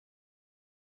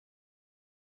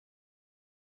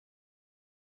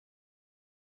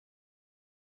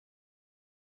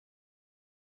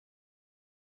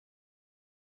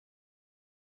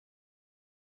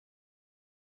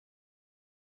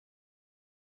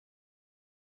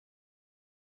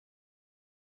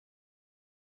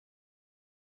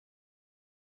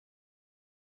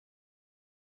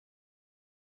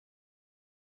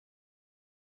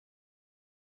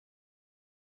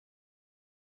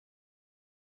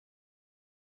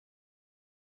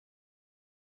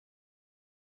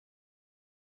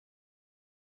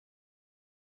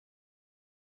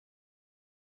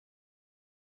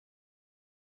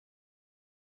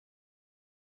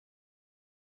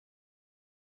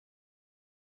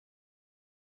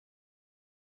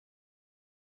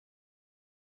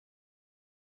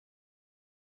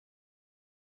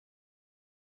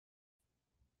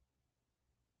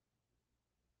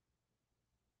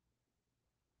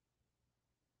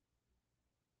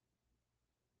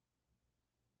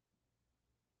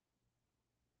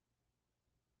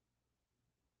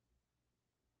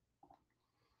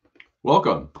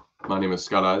Welcome. My name is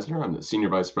Scott Eisner. I'm the Senior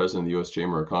Vice President of the U.S.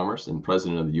 Chamber of Commerce and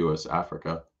President of the U.S.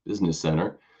 Africa Business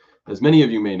Center. As many of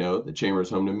you may know, the Chamber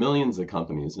is home to millions of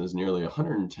companies and is nearly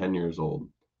 110 years old.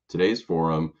 Today's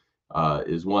forum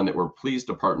is one that we're pleased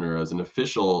to partner as an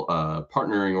official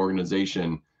partnering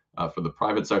organization for the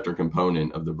private sector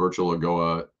component of the Virtual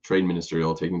AGOA Trade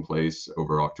Ministerial taking place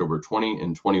over October 20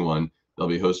 and 21. They'll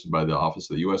be hosted by the Office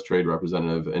of the U.S. Trade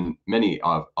Representative and many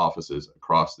offices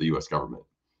across the U.S. government.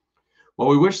 While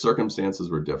we wish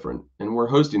circumstances were different, and we're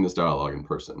hosting this dialogue in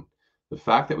person, the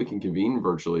fact that we can convene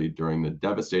virtually during the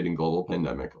devastating global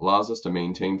pandemic allows us to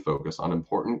maintain focus on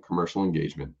important commercial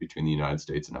engagement between the United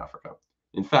States and Africa.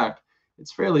 In fact,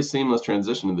 it's fairly seamless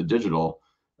transition to the digital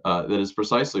that is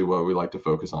precisely what we like to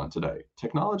focus on today.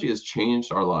 Technology has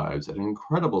changed our lives at an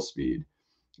incredible speed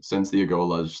since the AGOA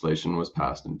legislation was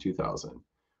passed in 2000.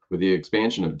 With the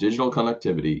expansion of digital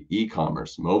connectivity,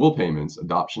 e-commerce, mobile payments,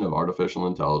 adoption of artificial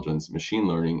intelligence, machine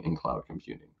learning, and cloud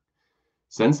computing.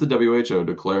 Since the WHO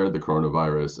declared the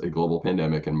coronavirus a global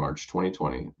pandemic in March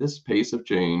 2020, this pace of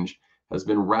change has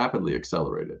been rapidly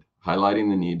accelerated, highlighting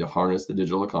the need to harness the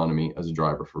digital economy as a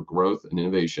driver for growth and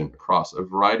innovation across a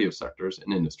variety of sectors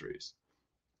and industries.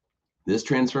 This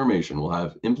transformation will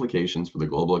have implications for the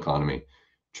global economy,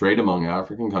 trade among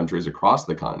African countries across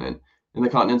the continent, and the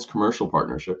continent's commercial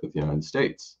partnership with the United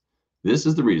States. This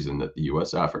is the reason that the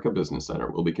U.S. Africa Business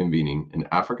Center will be convening an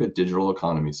Africa Digital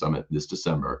Economy Summit this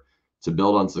December to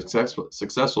build on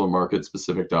successful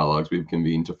market-specific dialogues we've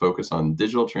convened to focus on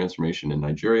digital transformation in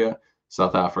Nigeria,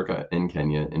 South Africa, and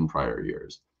Kenya in prior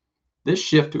years. This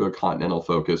shift to a continental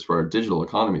focus for our Digital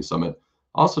Economy Summit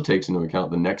also takes into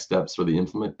account the next steps for the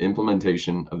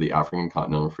implementation of the African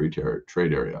Continental Free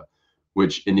Trade Area,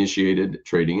 which initiated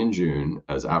trading in June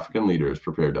as African leaders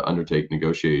prepared to undertake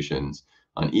negotiations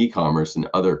on e-commerce and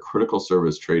other critical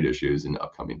service trade issues in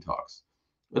upcoming talks.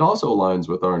 It also aligns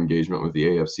with our engagement with the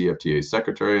AFCFTA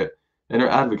Secretariat and our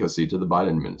advocacy to the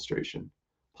Biden administration.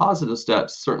 Positive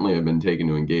steps certainly have been taken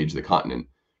to engage the continent,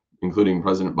 including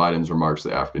President Biden's remarks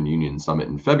at the African Union Summit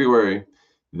in February,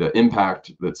 the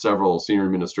impact that several senior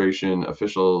administration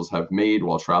officials have made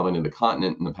while traveling to the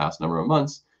continent in the past number of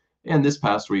months, and this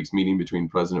past week's meeting between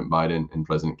President Biden and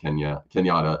President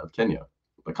Kenyatta of Kenya.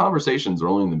 The conversations are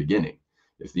only in the beginning.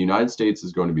 If the United States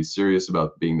is going to be serious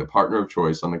about being the partner of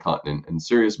choice on the continent and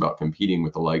serious about competing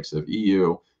with the likes of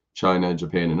EU, China,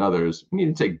 Japan, and others, we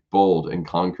need to take bold and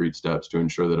concrete steps to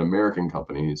ensure that American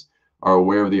companies are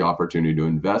aware of the opportunity to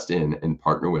invest in and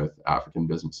partner with African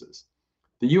businesses.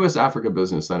 The U.S. Africa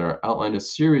Business Center outlined a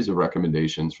series of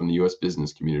recommendations from the U.S.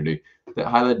 business community that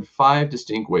highlighted 5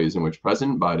 distinct ways in which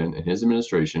President Biden and his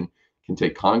administration can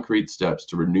take concrete steps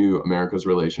to renew America's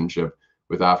relationship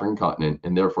with the African continent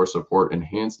and therefore support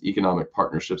enhanced economic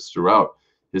partnerships throughout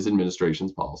his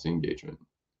administration's policy engagement.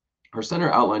 Our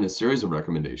center outlined a series of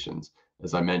recommendations,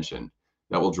 as I mentioned,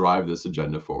 that will drive this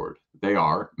agenda forward. They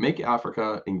are: make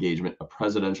Africa engagement a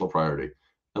presidential priority.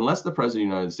 Unless the President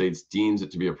of the United States deems it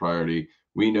to be a priority,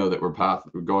 we know that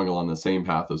we're going along the same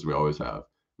path as we always have.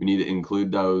 We need to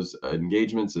include those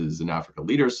engagements as an Africa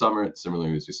Leaders Summit,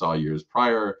 similarly as we saw years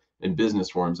prior, and business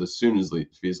forums as soon as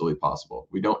feasibly possible.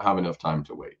 We don't have enough time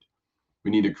to wait.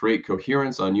 We need to create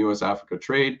coherence on U.S. Africa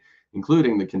trade,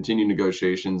 including the continued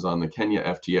negotiations on the Kenya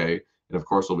FTA. And of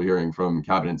course, we'll be hearing from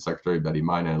Cabinet Secretary Betty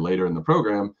Maina later in the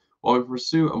program, while we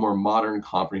pursue a more modern,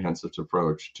 comprehensive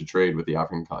approach to trade with the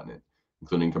African continent,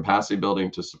 including capacity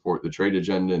building to support the trade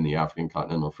agenda in the African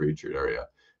Continental Free Trade Area.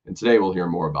 And today we'll hear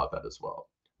more about that as well.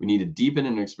 We need to deepen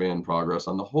and expand progress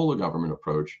on the whole of government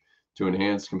approach to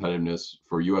enhance competitiveness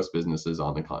for U.S. businesses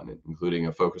on the continent, including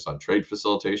a focus on trade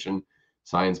facilitation,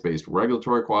 science-based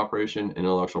regulatory cooperation, and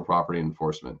intellectual property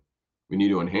enforcement. We need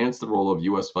to enhance the role of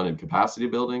U.S.-funded capacity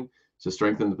building to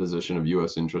strengthen the position of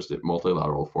U.S. interest at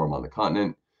multilateral forum on the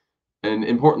continent. And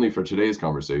importantly for today's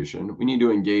conversation, we need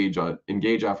to engage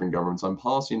African governments on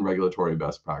policy and regulatory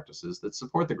best practices that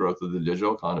support the growth of the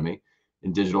digital economy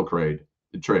and digital trade.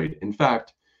 In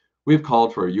fact, we've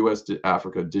called for a U.S.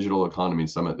 Africa Digital Economy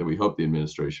Summit that we hope the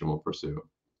administration will pursue.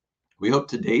 We hope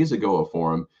today's AGOA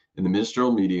Forum and the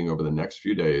ministerial meeting over the next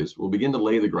few days will begin to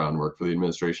lay the groundwork for the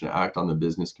administration to act on the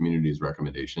business community's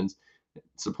recommendations,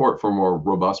 support for a more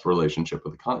robust relationship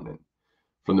with the continent.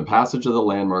 From the passage of the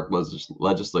landmark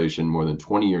legislation more than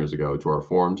 20 years ago to our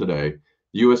forum today,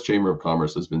 the U.S. Chamber of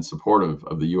Commerce has been supportive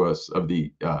of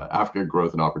the Africa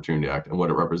Growth and Opportunity Act and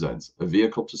what it represents, a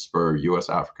vehicle to spur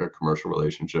U.S.-Africa commercial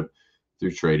relationship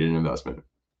through trade and investment.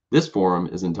 This forum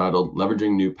is entitled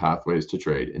Leveraging New Pathways to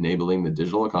Trade, Enabling the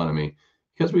Digital Economy,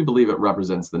 because we believe it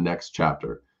represents the next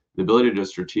chapter, the ability to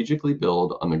strategically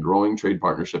build on the growing trade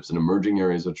partnerships in emerging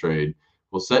areas of trade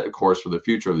will set a course for the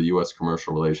future of the U.S.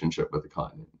 commercial relationship with the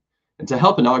continent. And to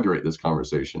help inaugurate this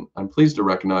conversation, I'm pleased to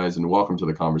recognize and welcome to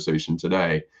the conversation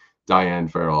today Diane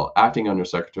Farrell, Acting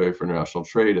Undersecretary for International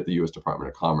Trade at the U.S. Department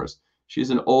of Commerce. She's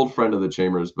an old friend of the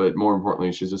Chambers, but more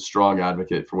importantly, she's a strong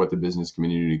advocate for what the business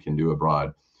community can do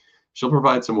abroad. She'll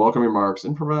provide some welcome remarks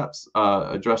and perhaps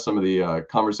address some of the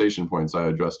conversation points I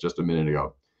addressed just a minute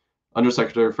ago.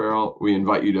 Undersecretary Farrell, we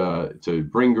invite you to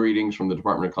bring greetings from the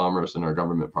Department of Commerce and our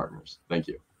government partners. Thank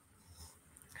you.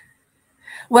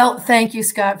 Well, thank you,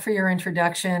 Scott, for your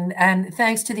introduction. And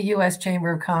thanks to the U.S.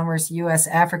 Chamber of Commerce, U.S.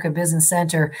 Africa Business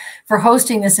Center for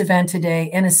hosting this event today.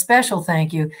 And a special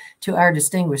thank you to our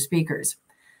distinguished speakers.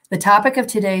 The topic of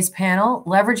today's panel,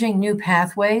 leveraging new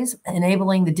pathways,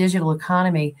 enabling the digital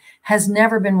economy, has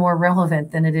never been more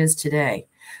relevant than it is today.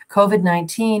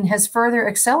 COVID-19 has further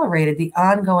accelerated the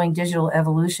ongoing digital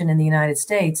evolution in the United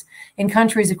States, in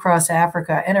countries across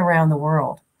Africa and around the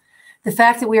world. The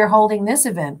fact that we are holding this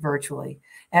event virtually,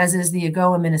 as is the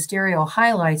AGOA Ministerial,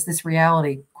 highlights this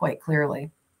reality quite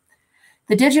clearly.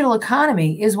 The digital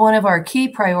economy is one of our key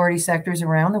priority sectors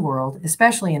around the world,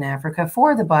 especially in Africa,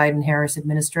 for the Biden-Harris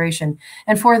administration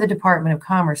and for the Department of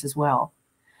Commerce as well.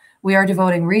 We are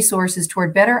devoting resources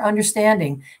toward better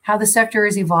understanding how the sector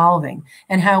is evolving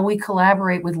and how we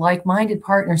collaborate with like-minded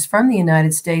partners from the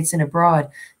United States and abroad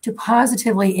to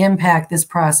positively impact this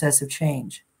process of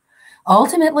change.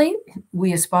 Ultimately,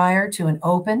 we aspire to an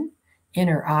open,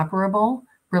 interoperable,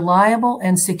 reliable,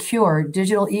 and secure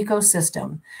digital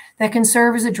ecosystem that can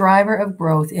serve as a driver of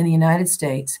growth in the United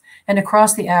States and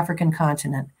across the African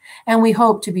continent, and we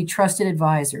hope to be trusted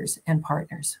advisors and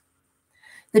partners.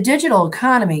 The digital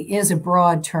economy is a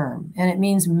broad term, and it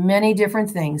means many different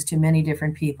things to many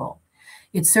different people.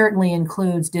 It certainly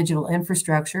includes digital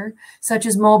infrastructure, such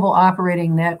as mobile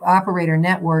operator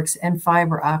networks and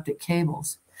fiber optic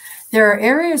cables. There are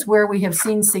areas where we have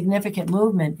seen significant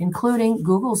movement, including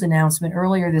Google's announcement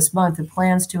earlier this month of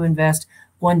plans to invest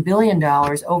 $1 billion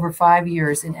over 5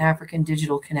 years in African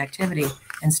digital connectivity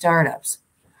and startups.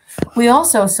 We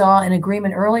also saw an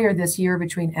agreement earlier this year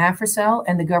between Africell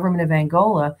and the government of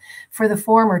Angola for the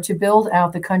former to build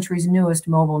out the country's newest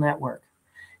mobile network.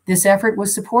 This effort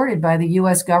was supported by the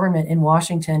U.S. government in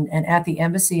Washington and at the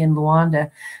embassy in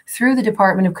Luanda through the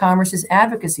Department of Commerce's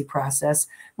advocacy process,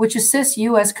 which assists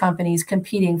U.S. companies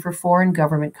competing for foreign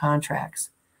government contracts.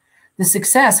 The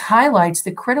success highlights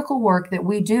the critical work that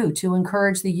we do to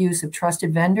encourage the use of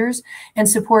trusted vendors and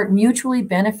support mutually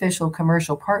beneficial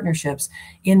commercial partnerships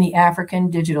in the African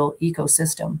digital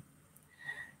ecosystem.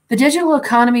 The digital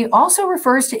economy also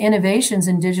refers to innovations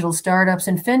in digital startups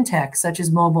and fintech, such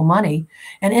as mobile money,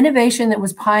 an innovation that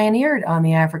was pioneered on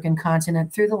the African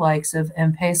continent through the likes of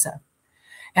M-Pesa.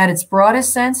 At its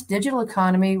broadest sense, digital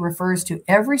economy refers to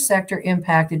every sector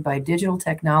impacted by digital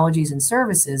technologies and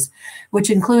services, which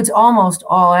includes almost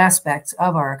all aspects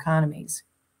of our economies.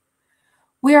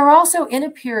 We are also in a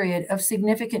period of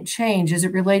significant change as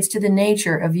it relates to the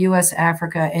nature of U.S.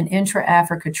 Africa and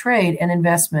intra-Africa trade and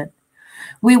investment.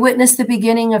 We witnessed the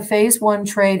beginning of Phase 1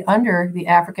 trade under the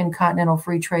African Continental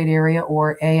Free Trade Area,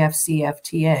 or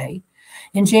AFCFTA,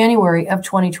 in January of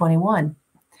 2021.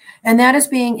 And that is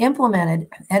being implemented,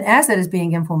 and as that is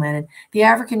being implemented, the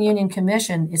African Union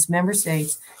Commission, its member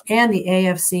states, and the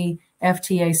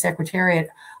AFCFTA Secretariat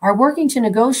are working to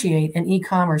negotiate an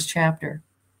e-commerce chapter.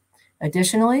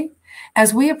 Additionally,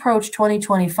 as we approach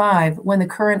 2025, when the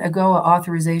current AGOA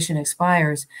authorization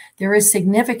expires, there is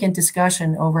significant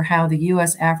discussion over how the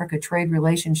U.S.-Africa trade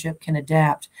relationship can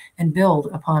adapt and build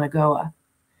upon AGOA.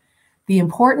 The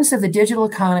importance of the digital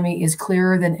economy is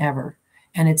clearer than ever,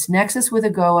 and its nexus with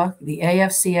AGOA, the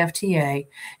AFCFTA,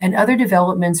 and other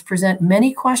developments present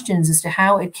many questions as to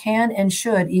how it can and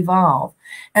should evolve,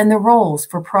 and the roles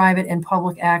for private and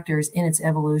public actors in its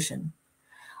evolution.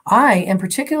 I am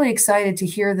particularly excited to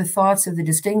hear the thoughts of the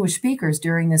distinguished speakers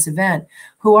during this event,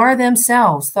 who are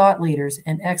themselves thought leaders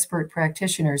and expert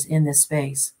practitioners in this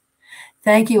space.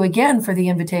 Thank you again for the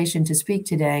invitation to speak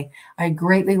today. I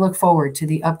greatly look forward to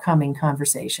the upcoming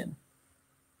conversation.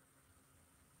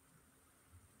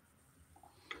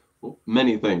 Well,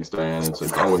 many thanks, Diane.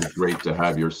 It's always great to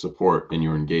have your support and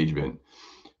your engagement.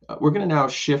 We're going to now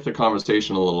shift the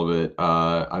conversation a little bit.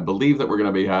 I believe that we're going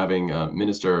to be having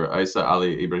Minister Isa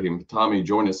Ali Ibrahim Patami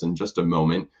join us in just a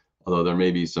moment, although there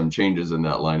may be some changes in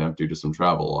that lineup due to some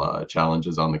travel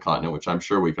challenges on the continent, which I'm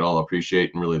sure we can all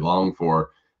appreciate and really long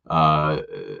for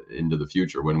into the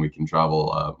future when we can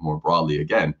travel more broadly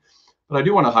again. But I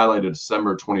do want to highlight a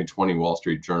December 2020 Wall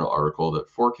Street Journal article that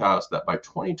forecasts that by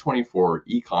 2024,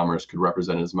 e-commerce could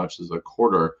represent as much as a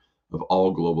quarter of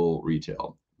all global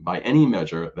retail. By any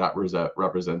measure, that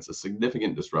represents a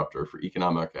significant disruptor for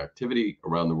economic activity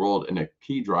around the world and a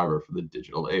key driver for the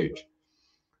digital age.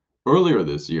 Earlier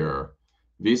this year,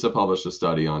 Visa published a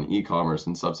study on e-commerce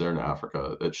in sub-Saharan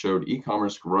Africa that showed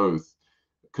e-commerce growth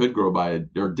did grow by a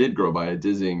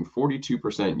dizzying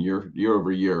 42% year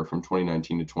over year from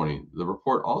 2019 to 20. The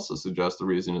report also suggests the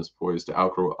region is poised to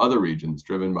outgrow other regions,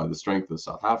 driven by the strength of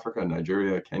South Africa,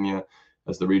 Nigeria, Kenya,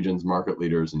 as the region's market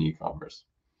leaders in e-commerce.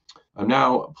 I'm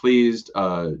now pleased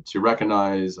to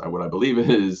recognize what I believe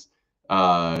is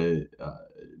Dr.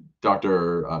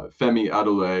 Femi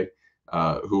Adole,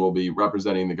 who will be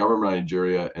representing the government of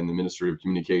Nigeria and the Ministry of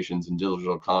Communications and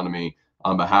Digital Economy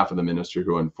on behalf of the minister,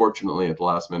 who unfortunately at the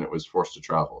last minute was forced to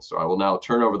travel. So I will now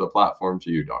turn over the platform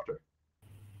to you, Doctor.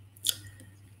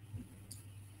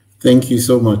 Thank you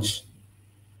so much.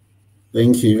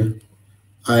 Thank you.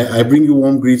 I bring you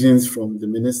warm greetings from the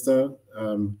minister,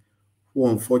 who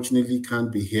unfortunately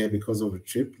can't be here because of a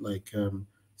trip, like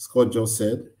Scott just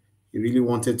said. He really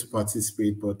wanted to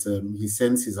participate, but he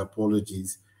sends his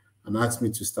apologies and asked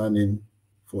me to stand in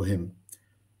for him.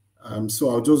 So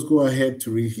I'll just go ahead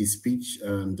to read his speech,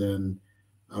 and then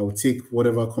I'll take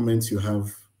whatever comments you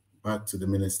have back to the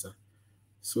minister.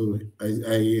 So I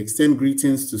extend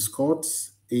greetings to Scott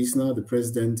Eisner, the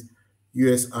president,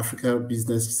 U.S. Africa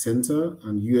Business Center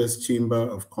and U.S. Chamber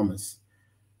of Commerce,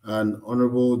 and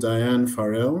Honorable Diane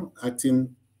Farrell,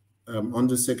 acting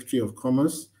Undersecretary of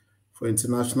Commerce for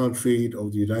International Trade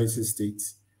of the United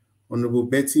States, Honorable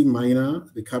Betty Minor,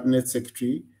 the Cabinet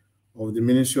Secretary of the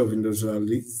Ministry of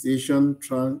Industrialization,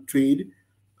 Trade,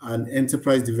 and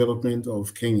Enterprise Development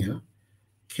of Kenya,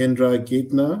 Kendra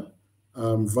Gaitner,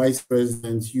 Vice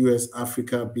President, U.S.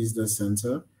 Africa Business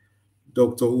Center,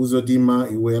 Dr.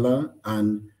 Uzodinma Iweala,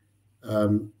 and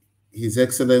His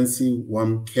Excellency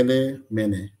Wamkele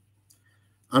Mene.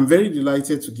 I'm very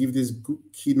delighted to give this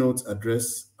keynote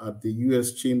address at the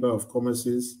U.S. Chamber of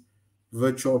Commerce's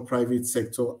Virtual Private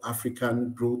Sector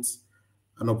African Growth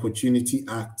and Opportunity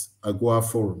Act, AGOA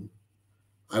Forum.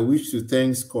 I wish to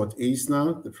thank Scott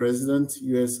Eisner, the President,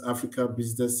 U.S. Africa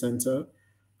Business Center,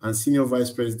 and Senior Vice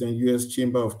President, U.S.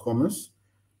 Chamber of Commerce,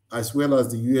 as well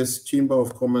as the U.S. Chamber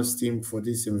of Commerce team for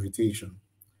this invitation.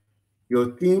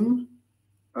 Your theme,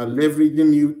 leveraging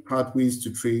new pathways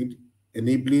to trade,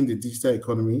 enabling the digital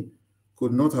economy,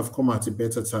 could not have come at a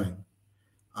better time,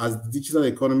 as the digital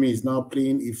economy is now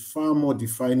playing a far more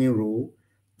defining role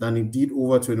than it did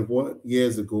over 21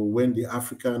 years ago when the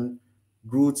African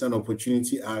Growth and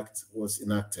Opportunity Act was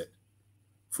enacted.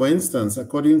 For instance,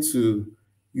 according to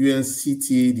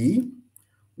UNCTAD,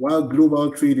 while global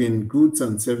trade in goods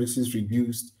and services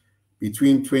reduced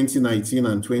between 2019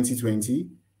 and 2020,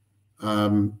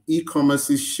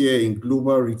 e-commerce's share in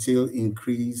global retail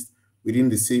increased within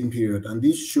the same period, and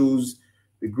this shows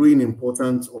the growing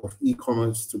importance of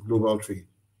e-commerce to global trade.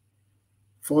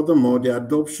 Furthermore, the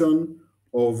adoption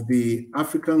of the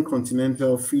African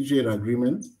Continental Free Trade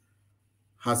Agreement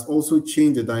has also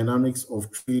changed the dynamics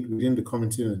of trade within the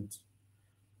continent.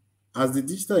 As the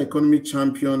digital economy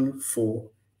champion for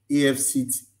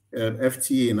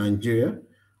FTA in Nigeria,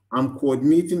 I'm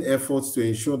coordinating efforts to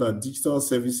ensure that digital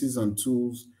services and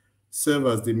tools serve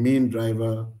as the main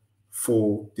driver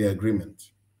for the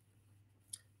agreement.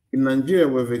 In Nigeria,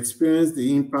 we've experienced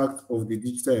the impact of the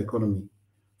digital economy.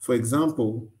 For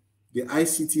example, the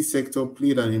ICT sector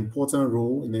played an important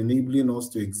role in enabling us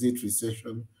to exit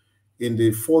recession in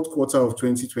the fourth quarter of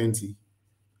 2020,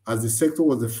 as the sector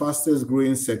was the fastest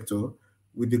growing sector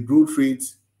with the growth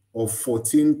rate of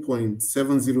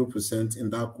 14.70% in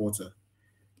that quarter.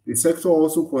 The sector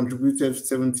also contributed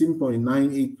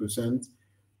 17.98%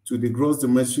 to the gross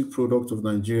domestic product of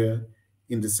Nigeria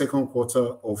in the second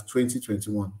quarter of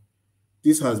 2021.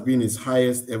 This has been its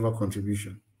highest ever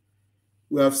contribution.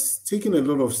 We have taken a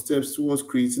lot of steps towards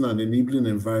creating an enabling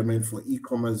environment for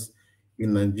e-commerce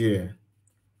in Nigeria.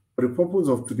 For the purpose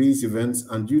of today's event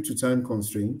and due to time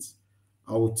constraints,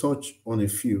 I will touch on a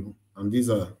few, and these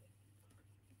are: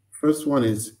 first one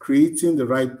is creating the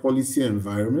right policy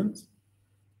environment.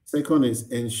 Second is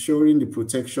ensuring the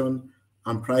protection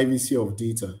and privacy of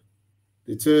data.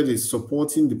 The third is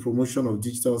supporting the promotion of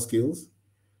digital skills.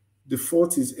 The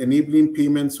fourth is enabling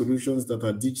payment solutions that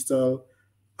are digital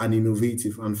and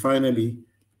innovative. And finally,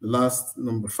 last,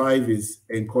 number 5 is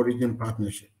encouraging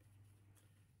partnership.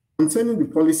 Concerning the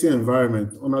policy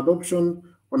environment, on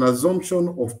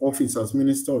assumption of office as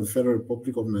Minister of the Federal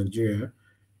Republic of Nigeria,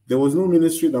 there was no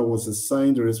ministry that was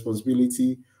assigned the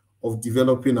responsibility of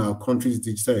developing our country's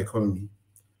digital economy.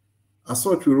 As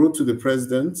such, we wrote to the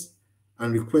President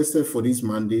and requested for this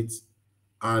mandate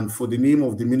and for the name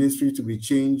of the ministry to be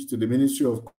changed to the Ministry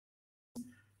of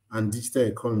and digital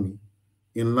economy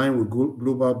in line with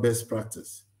global best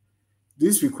practice.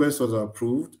 This request was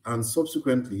approved, and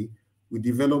subsequently, we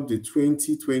developed the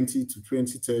 2020 to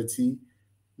 2030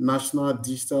 National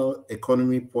Digital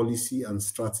Economy Policy and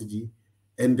Strategy,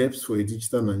 NDEPS for a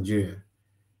Digital Nigeria.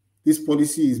 This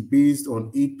policy is based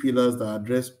on 8 pillars that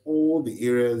address all the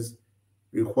areas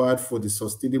required for the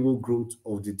sustainable growth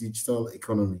of the digital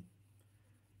economy.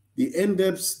 The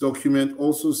NDEPS document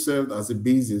also served as a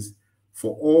basis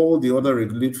for all the other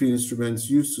regulatory instruments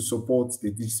used to support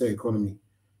the digital economy,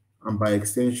 and by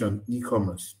extension,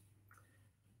 e-commerce.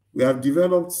 We have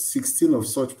developed 16 of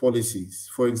such policies.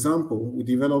 For example, we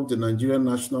developed the Nigerian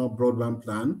National Broadband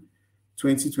Plan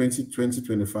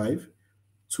 2020-2025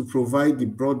 to provide the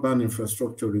broadband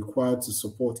infrastructure required to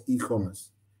support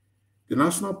e-commerce. The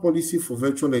National Policy for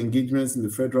Virtual Engagements in the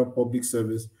Federal Public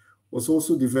Service was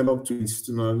also developed to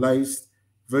institutionalize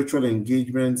virtual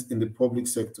engagements in the public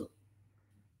sector.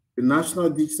 The National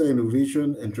Digital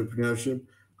Innovation, Entrepreneurship,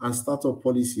 and Startup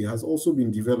Policy has also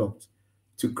been developed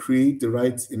to create the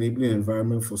right enabling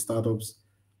environment for startups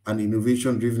and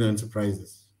innovation-driven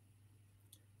enterprises.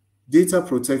 Data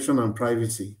protection and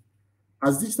privacy.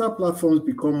 As digital platforms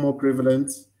become more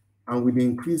prevalent and with the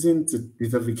increasing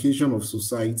datafication of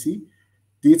society,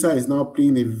 data is now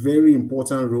playing a very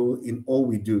important role in all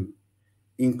we do,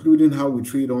 including how we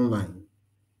trade online.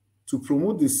 To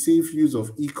promote the safe use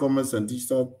of e-commerce and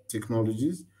digital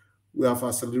technologies, we have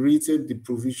accelerated the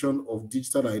provision of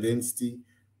digital identity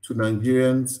to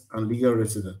Nigerians and legal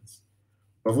residents.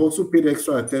 We have also paid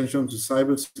extra attention to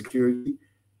cybersecurity,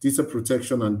 data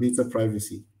protection, and data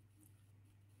privacy.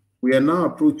 We are now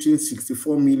approaching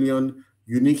 64 million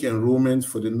unique enrollments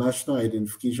for the national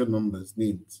identification numbers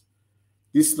names.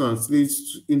 This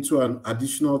translates into an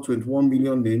additional 21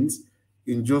 million names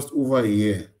in just over a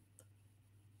year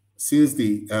since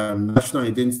the National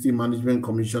Identity Management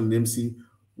Commission, NIMC,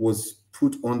 was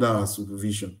put under our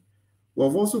supervision. We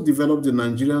have also developed the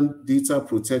Nigerian Data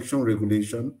Protection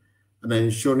Regulation and are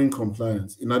ensuring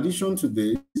compliance. In addition to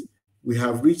this, we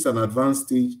have reached an advanced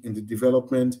stage in the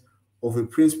development of a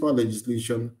principal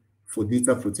legislation for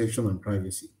data protection and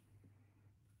privacy.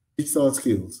 Digital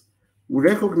skills. We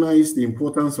recognize the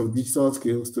importance of digital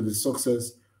skills to the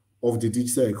success of the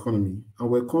digital economy, and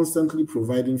we're constantly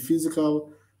providing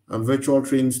physical and virtual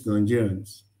training to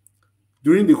Nigerians.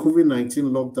 During the COVID-19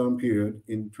 lockdown period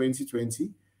in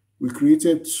 2020, we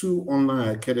created 2 online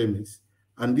academies,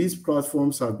 and these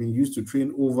platforms have been used to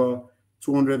train over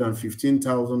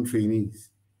 215,000 trainees,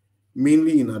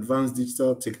 mainly in advanced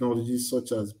digital technologies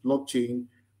such as blockchain,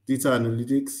 data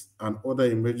analytics, and other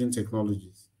emerging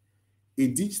technologies. A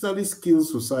digitally skilled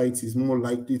society is more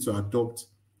likely to adopt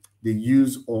the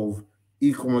use of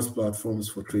e-commerce platforms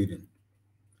for trading.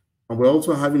 And we're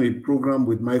also having a program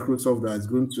with Microsoft that is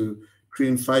going to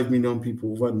train 5 million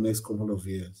people over the next couple of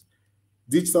years.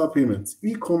 Digital payments.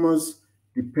 E-commerce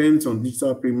depends on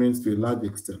digital payments to a large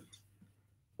extent.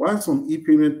 While some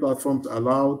e-payment platforms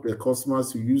allow their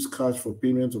customers to use cash for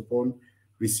payment upon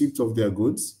receipt of their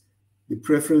goods, the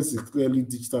preference is clearly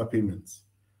digital payments.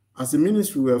 As a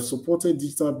ministry, we have supported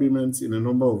digital payments in a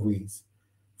number of ways.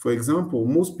 For example,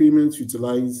 most payments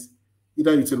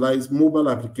either utilize mobile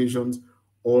applications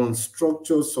or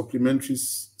unstructured supplementary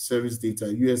service data,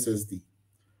 USSD.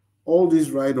 All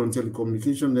these ride on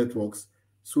telecommunication networks,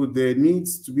 so there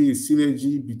needs to be a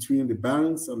synergy between the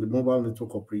banks and the mobile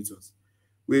network operators.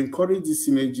 We encourage this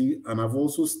synergy and have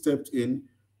also stepped in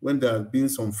when there has been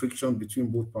some friction between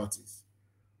both parties.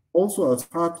 Also, as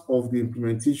part of the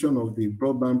implementation of the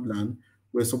broadband plan,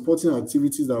 we're supporting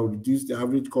activities that will reduce the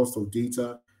average cost of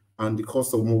data and the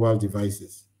cost of mobile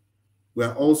devices. We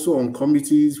are also on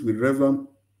committees with relevant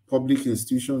public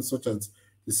institutions such as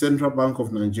the Central Bank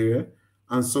of Nigeria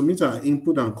and submit our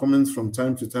input and comments from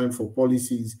time to time for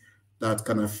policies that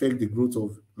can affect the growth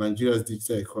of Nigeria's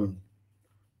digital economy.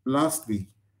 Lastly,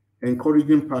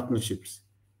 encouraging partnerships.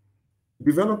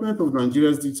 Development of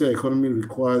Nigeria's digital economy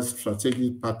requires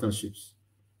strategic partnerships.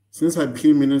 Since I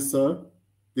became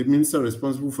the minister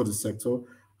responsible for the sector,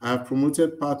 I have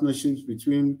promoted partnerships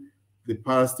between the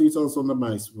parastatals under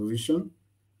my supervision,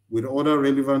 with other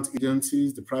relevant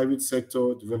agencies, the private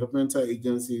sector, developmental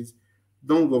agencies,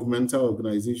 non-governmental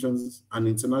organizations, and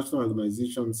international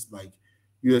organizations like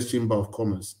U.S. Chamber of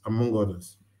Commerce, among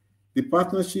others. The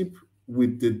partnership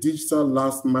with the digital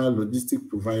last-mile logistic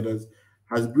providers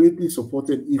has greatly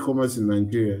supported e-commerce in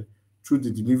Nigeria through the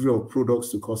delivery of products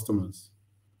to customers.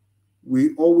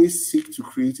 We always seek to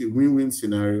create a win-win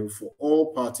scenario for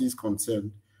all parties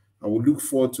concerned, and we look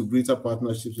forward to greater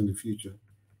partnerships in the future.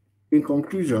 In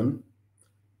conclusion,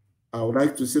 I would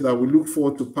like to say that we look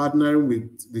forward to partnering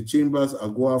with the Chamber's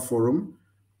AGOA Forum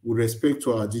with respect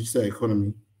to our digital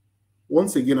economy.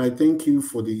 Once again, I thank you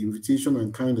for the invitation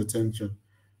and kind attention.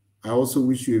 I also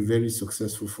wish you a very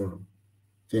successful forum.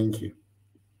 Thank you.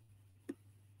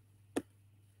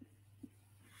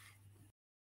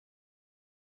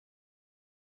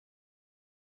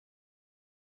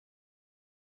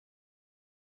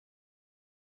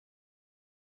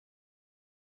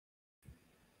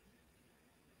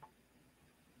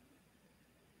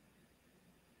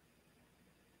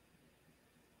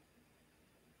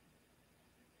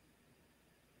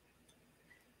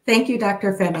 Thank you,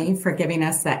 Dr. Femi, for giving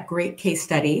us that great case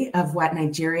study of what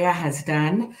Nigeria has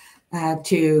done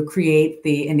to create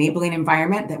the enabling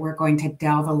environment that we're going to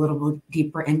delve a little bit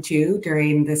deeper into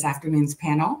during this afternoon's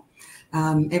panel.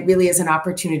 It really is an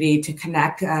opportunity to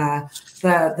connect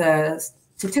the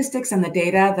statistics and the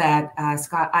data that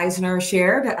Scott Eisner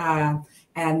shared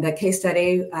and the case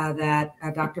study that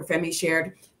Dr. Femi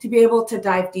shared, to be able to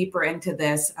dive deeper into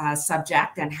this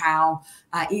subject and how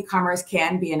e-commerce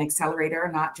can be an accelerator,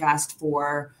 not just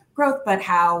for growth, but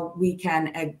how we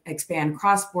can expand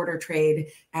cross-border trade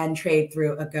and trade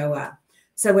through AGOA.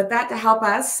 So with that to help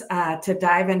us to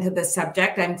dive into this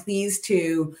subject, I'm pleased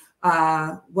to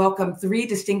welcome 3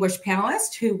 distinguished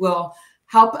panelists who will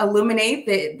help illuminate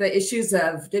the issues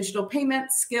of digital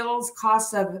payments, skills,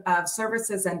 costs of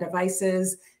services and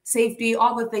devices, safety,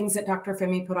 all the things that Dr.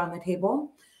 Femi put on the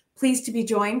table. Pleased to be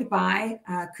joined by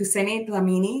Kuseni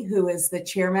Dlamini, who is the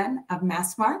chairman of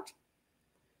Massmart,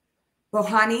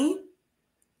 Bohani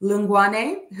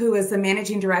Lungwane, who is the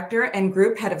managing director and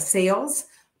group head of sales,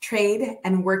 trade,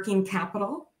 and working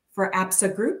capital for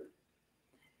APSA Group,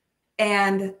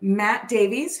 and Matt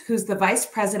Davies, who's the vice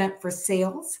president for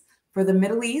sales for the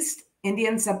Middle East,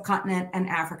 Indian subcontinent, and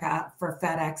Africa for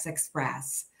FedEx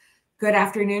Express. Good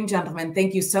afternoon, gentlemen.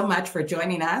 Thank you so much for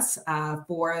joining us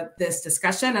for this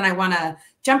discussion. And I want to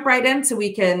jump right in so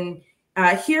we can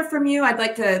hear from you. I'd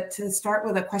like to start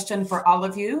with a question for all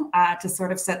of you to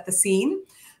sort of set the scene.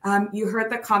 You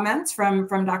heard the comments from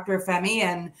Dr. Femi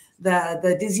and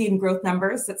the dizzying growth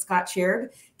numbers that Scott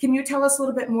shared. Can you tell us a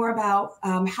little bit more about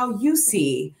how you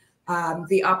see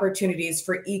the opportunities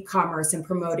for e-commerce and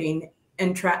promoting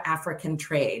intra-African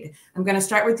trade? I'm going to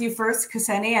start with you first,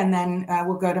 Kuseni, and then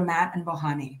we'll go to Matt and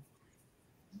Bohani.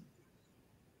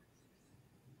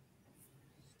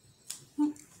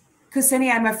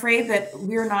 Kuseni, I'm afraid that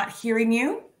we're not hearing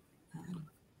you.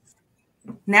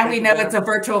 Now we know it's a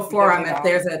virtual forum if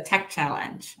there's a tech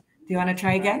challenge. Do you want to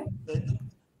try again?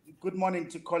 Good morning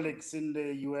to colleagues in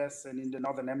the US and in the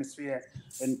Northern Hemisphere,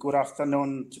 and good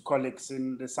afternoon to colleagues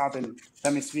in the Southern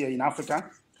Hemisphere in Africa.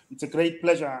 It's a great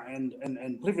pleasure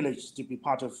and privilege to be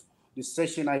part of this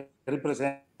session. I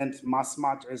represent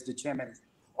Massmart as the chairman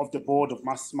of the board of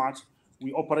Massmart.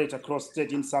 We operate across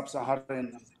 13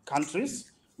 sub-Saharan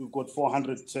countries. We've got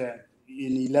 400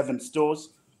 in 11 stores,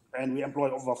 and we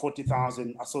employ over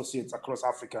 40,000 associates across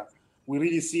Africa. We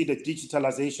really see the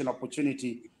digitalization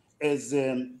opportunity as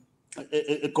a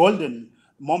golden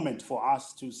moment for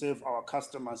us to serve our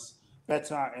customers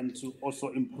better and to also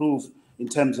improve in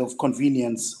terms of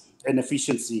convenience and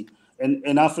efficiency.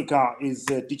 And Africa is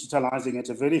digitalizing at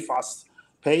a very fast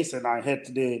pace, and I had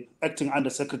the acting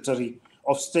Undersecretary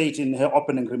of State in her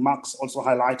opening remarks also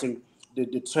highlighting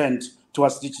the trend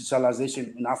towards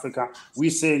digitalization in Africa.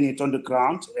 We're seeing it on the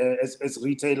ground as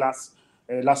retailers.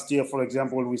 Last year, for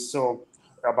example, we saw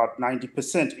about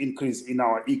 90% increase in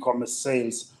our e-commerce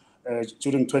sales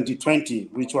during 2020,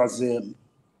 which was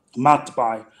marked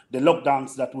by the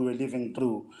lockdowns that we were living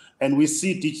through. And we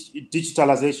see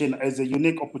digitalization as a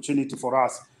unique opportunity for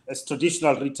us as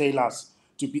traditional retailers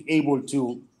to be able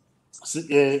to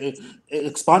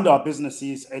expand our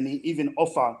businesses and even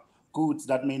offer goods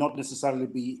that may not necessarily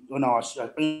be on our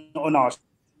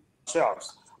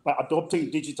shelves. By adopting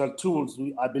digital tools,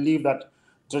 I believe that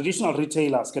traditional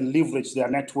retailers can leverage their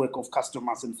network of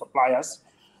customers and suppliers.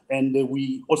 And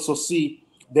we also see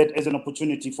that as an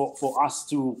opportunity for us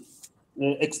to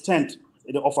extend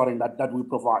the offering that we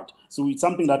provide. So it's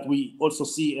something that we also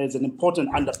see as an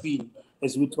important underpin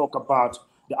as we talk about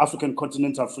the African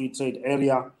Continental Free Trade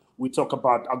Area. We talk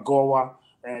about AGOA,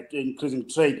 increasing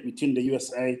trade between the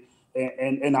USA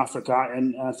and Africa.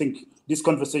 And I think this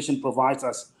conversation provides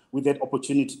us with that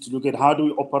opportunity to look at how do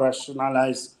we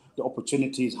operationalize the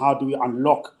opportunities, how do we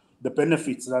unlock the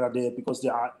benefits that are there, because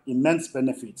there are immense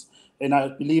benefits. And I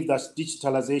believe that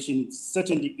digitalization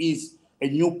certainly is a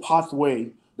new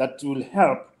pathway that will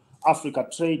help Africa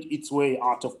trade its way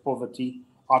out of poverty,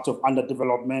 out of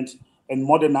underdevelopment, and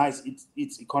modernize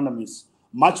its economies.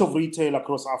 Much of retail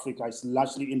across Africa is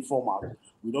largely informal.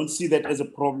 We don't see that as a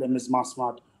problem as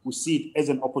Massmart. We see it as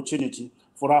an opportunity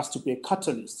for us to be a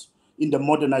catalyst in the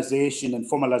modernization and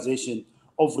formalization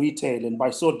of retail, and by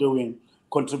so doing,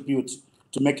 contribute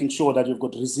to making sure that you've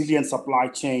got resilient supply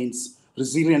chains,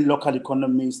 resilient local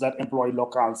economies that employ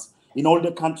locals. In all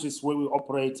the countries where we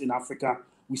operate in Africa,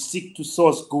 we seek to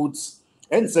source goods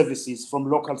and services from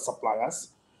local suppliers.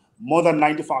 More than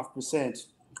 95%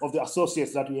 of the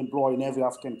associates that we employ in every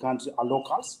African country are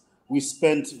locals. We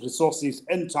spend resources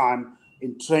and time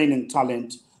in training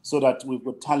talent so that we've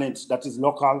got talent that is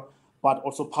local, but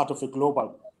also part of a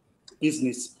global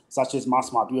business such as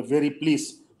Massmart. We are very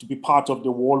pleased to be part of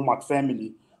the Walmart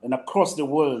family. And across the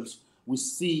world, we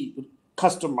see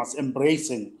customers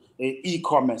embracing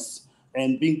e-commerce,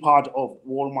 and being part of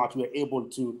Walmart, we are able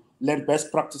to learn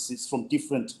best practices from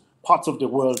different parts of the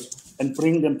world and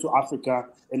bring them to Africa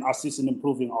and assist in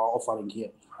improving our offering here.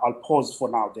 I'll pause for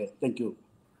now there. Thank you.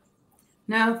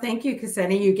 No, thank you,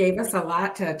 Kuseni. You gave us a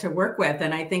lot to work with.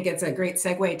 And I think it's a great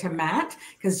segue to Matt,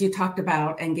 because you talked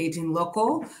about engaging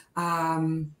local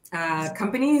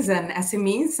companies and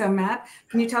SMEs. So Matt,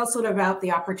 can you tell us a little about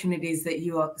the opportunities that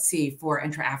you see for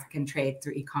intra-African trade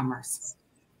through e-commerce?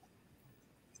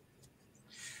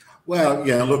 Well,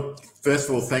 yeah, look, first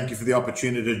of all, thank you for the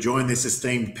opportunity to join this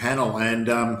esteemed panel. And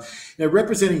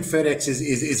representing FedEx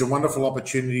is a wonderful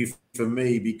opportunity for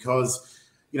me because,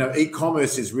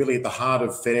 e-commerce is really at the heart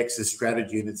of FedEx's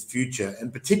strategy and its future.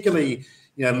 And particularly,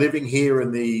 living here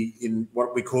in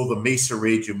what we call the MESA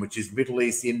region, which is Middle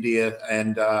East, India,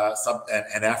 and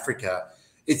Africa,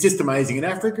 it's just amazing. And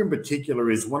Africa in particular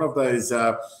is one of those,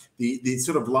 the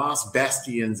sort of last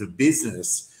bastions of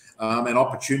business and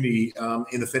opportunity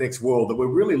in the FedEx world that we're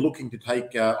really looking to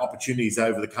take opportunities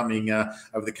over the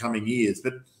coming years.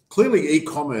 But clearly,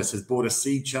 e-commerce has brought a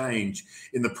sea change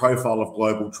in the profile of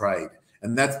global trade,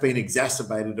 and that's been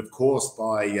exacerbated, of course,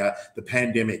 by the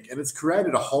pandemic. And it's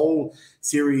created a whole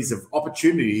series of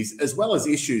opportunities as well as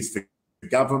issues for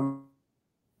governments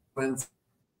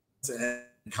and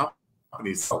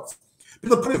companies. But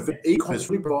the point of e-commerce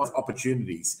really provides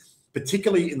opportunities,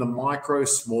 particularly in the micro,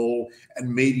 small,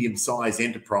 and medium-sized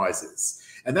enterprises.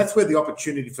 And that's where the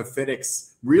opportunity for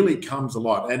FedEx really comes a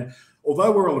lot. And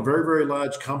although we're a very, very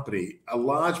large company, a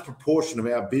large proportion of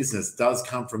our business does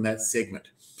come from that segment.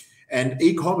 And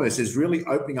e-commerce is really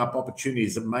opening up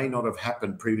opportunities that may not have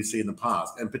happened previously in the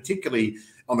past, and particularly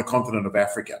on the continent of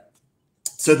Africa.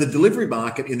 So the delivery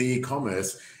market in the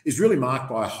e-commerce is really marked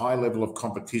by a high level of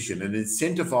competition and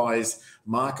incentivize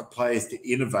market players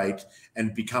to innovate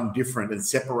and become different and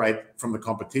separate from the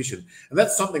competition. And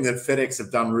that's something that FedEx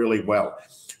have done really well.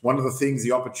 One of the things,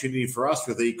 the opportunity for us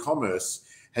with e-commerce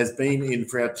has been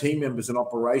for our team members and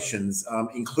operations,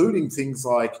 including things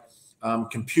like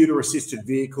computer-assisted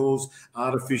vehicles,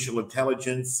 artificial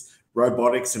intelligence,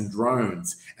 robotics, and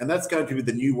drones. And that's going to be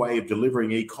the new way of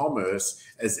delivering e-commerce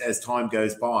as time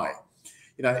goes by.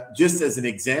 Just as an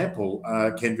example,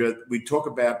 Kendra, we talk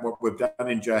about what we've done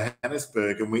in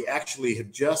Johannesburg, and we actually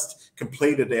have just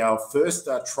completed our first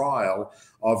trial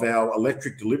of our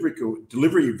electric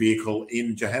delivery vehicle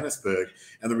in Johannesburg,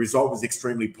 and the result was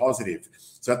extremely positive.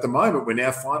 So at the moment, we're now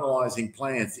finalizing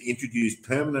plans to introduce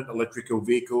permanent electrical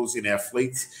vehicles in our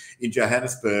fleets in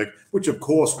Johannesburg, which of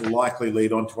course will likely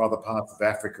lead on to other parts of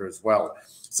Africa as well.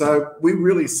 So we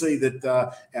really see that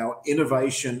our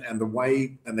innovation and the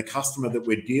way and the customer that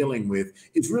we're dealing with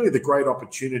is really the great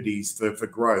opportunities for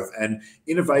growth. And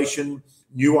innovation,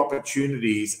 new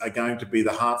opportunities are going to be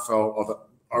the heartfelt of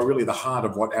are really the heart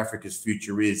of what Africa's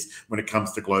future is when it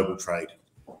comes to global trade.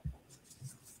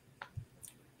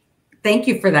 Thank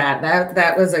you for that.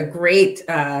 That was a great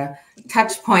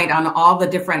touch point on all the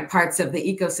different parts of the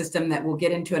ecosystem that we'll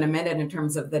get into in a minute in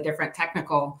terms of the different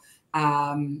technical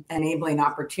enabling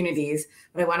opportunities.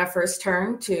 But I want to first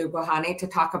turn to Bohani to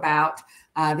talk about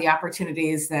the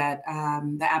opportunities that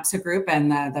the ABSA Group and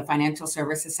the financial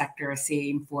services sector are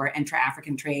seeing for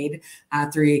intra-African trade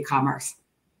through e-commerce.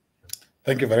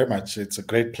 Thank you very much. It's a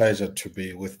great pleasure to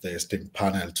be with the esteemed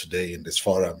panel today in this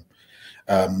forum.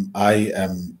 I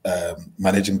am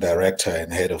Managing Director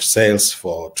and Head of Sales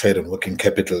for Trade and Working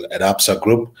Capital at ABSA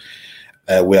Group.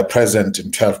 We are present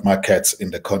in 12 markets in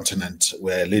the continent.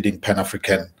 We're a leading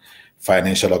Pan-African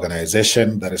financial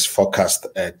organization that is focused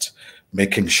at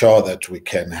making sure that we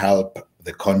can help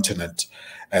the continent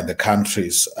and the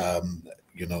countries,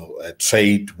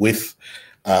 trade with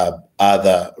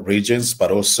other regions,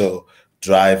 but also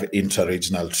drive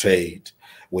inter-regional trade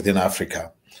within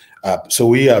Africa. So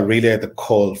we are really at the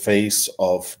core phase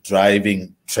of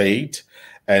driving trade.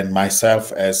 And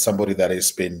myself, as somebody that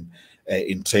has been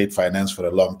in trade finance for a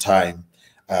long time,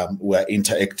 we're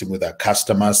interacting with our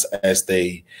customers as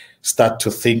they start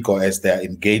to think or as they're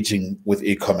engaging with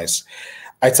e-commerce.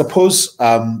 I suppose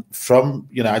from,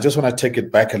 I just want to take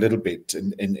it back a little bit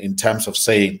in terms of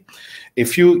saying,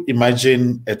 if you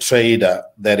imagine a trader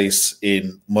that is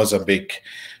in Mozambique,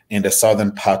 in the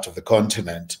southern part of the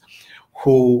continent,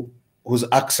 whose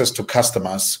access to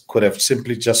customers could have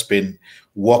simply just been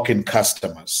walk-in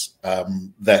customers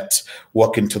that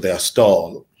walk into their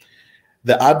stall.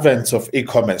 The advent of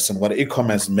e-commerce, and what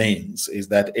e-commerce means is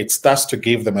that it starts to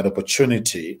give them an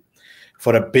opportunity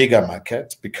for a bigger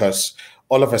market, because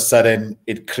all of a sudden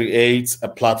it creates a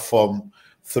platform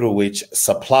through which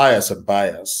suppliers and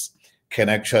buyers can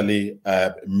actually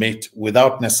meet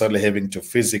without necessarily having to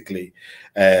physically,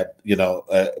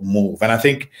 move. And I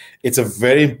think it's a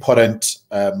very important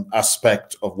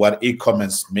aspect of what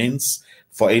e-commerce means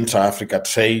for intra-Africa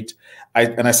trade.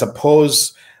 I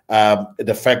suppose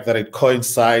the fact that it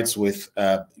coincides with,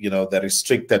 the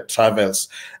restricted travels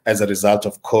as a result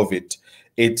of COVID,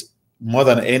 it more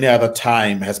than any other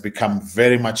time has become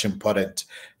very much important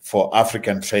for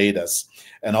African traders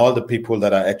and all the people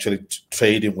that are actually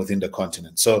trading within the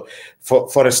continent. So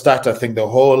for a start, I think the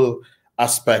whole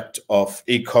aspect of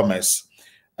e-commerce,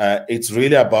 it's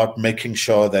really about making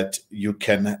sure that you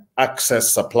can access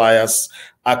suppliers,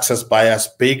 access buyers,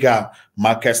 bigger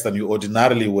markets than you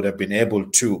ordinarily would have been able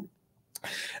to,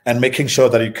 and making sure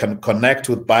that you can connect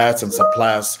with buyers and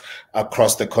suppliers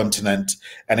across the continent,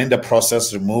 and in the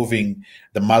process removing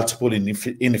the multiple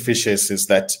inefficiencies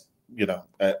that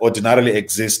ordinarily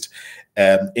exist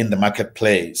in the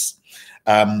marketplace,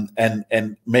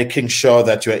 and making sure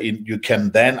that you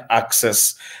can then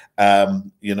access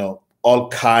all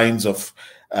kinds of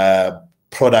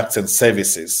products and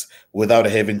services without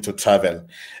having to travel.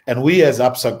 And we as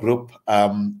ABSA Group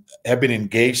have been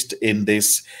engaged in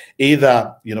this,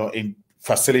 either in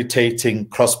facilitating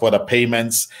cross-border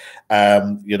payments,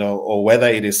 or whether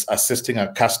it is assisting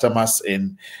our customers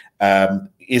in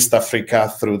East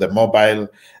Africa through the mobile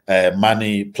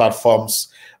money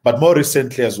platforms, but more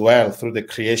recently as well through the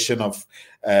creation of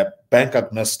bank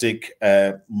agnostic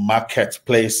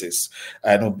marketplaces.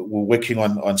 And we're working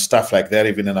on stuff like that,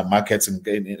 even in our markets,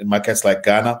 in markets like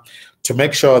Ghana, to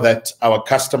make sure that our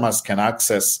customers can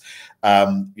access a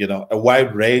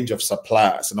wide range of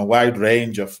suppliers and a wide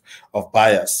range of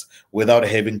buyers without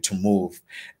having to move.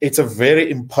 It's a very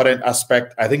important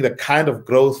aspect. I think the kind of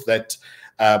growth that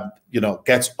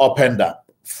gets opened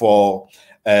up for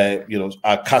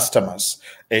our customers,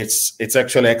 it's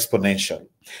actually exponential.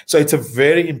 So it's a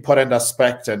very important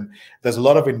aspect, and there's a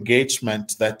lot of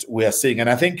engagement that we are seeing. And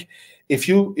I think if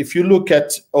you look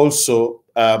at also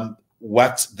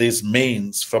what this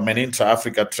means from an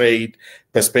intra-Africa trade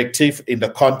perspective in the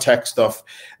context of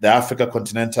the Africa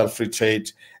Continental Free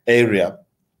Trade Area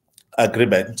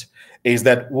Agreement, is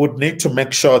that we would need to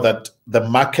make sure that the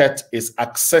market is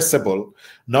accessible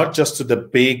not just to the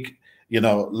big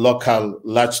local,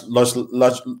 large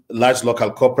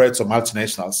local corporates or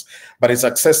multinationals, but it's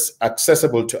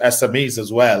accessible to SMEs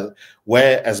as well,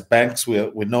 where as banks,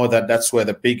 we know that that's where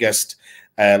the biggest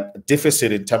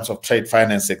deficit in terms of trade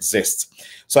finance exists.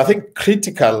 So I think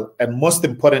critical, and most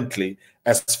importantly,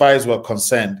 as far as we're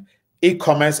concerned,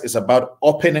 e-commerce is about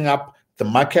opening up the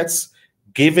markets,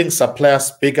 giving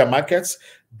suppliers bigger markets,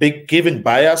 giving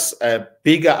buyers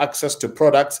bigger access to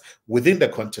products within the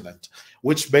continent,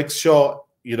 which makes sure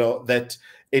that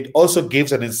it also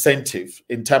gives an incentive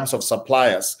in terms of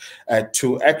suppliers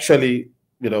to actually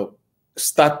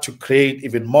start to create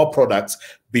even more products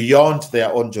beyond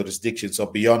their own jurisdictions or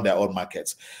beyond their own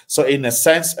markets. So in a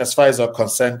sense, as far as we're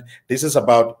concerned, this is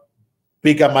about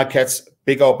bigger markets,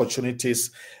 bigger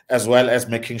opportunities, as well as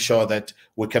making sure that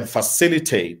we can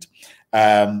facilitate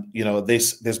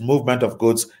this movement of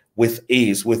goods with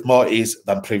ease, with more ease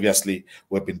than previously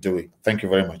we've been doing. Thank you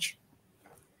very much.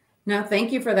 No,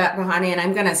 thank you for that, Bahani. And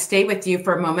I'm going to stay with you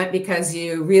for a moment because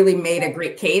you really made a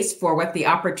great case for what the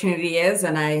opportunity is.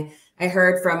 And I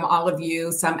heard from all of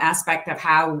you some aspect of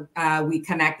how we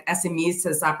connect SMEs to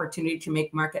this opportunity to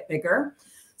make market bigger.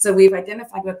 So we've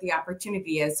identified what the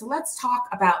opportunity is. So let's talk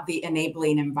about the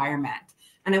enabling environment.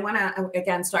 And I want to,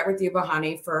 again, start with you,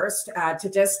 Bahani, first, to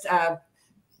just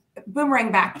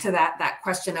boomerang back to that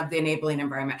question of the enabling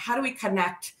environment. How do we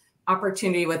connect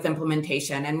opportunity with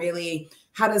implementation, and really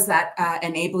how does that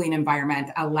enabling environment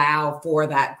allow for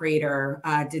that greater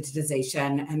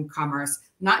digitization and commerce,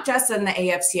 not just in the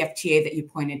AFCFTA that you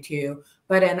pointed to,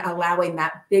 but in allowing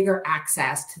that bigger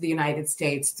access to the United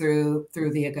States through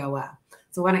the AGOA?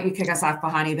 So why don't you kick us off,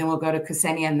 Bahani, then we'll go to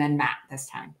Kusenia and then Matt this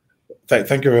time.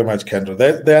 Thank you very much, Kendra.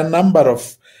 There are a number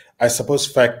of, I suppose,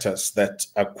 factors that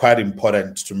are quite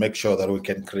important to make sure that we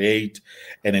can create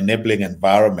an enabling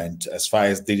environment as far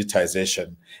as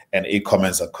digitization and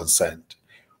e-commerce are concerned.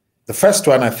 The first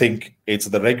one, I think, it's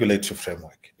the regulatory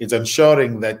framework. It's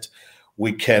ensuring that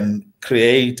we can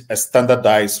create a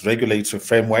standardized regulatory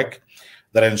framework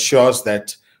that ensures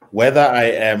that whether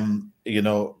I am,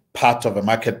 part of a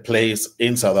marketplace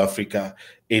in South Africa,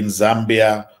 in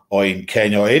Zambia, or in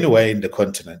Kenya, or anywhere in the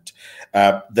continent,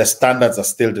 the standards are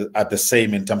still the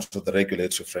same in terms of the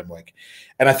regulatory framework.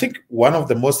 And I think one of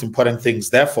the most important things,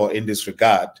 therefore, in this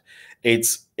regard,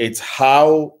 it's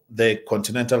how the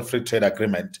Continental Free Trade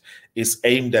Agreement is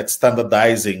aimed at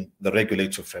standardizing the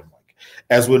regulatory framework.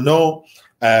 As we know,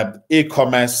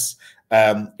 e-commerce,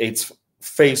 it's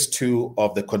phase 2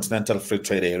 of the Continental Free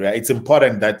Trade Area. It's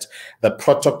important that the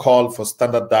protocol for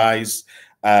standardized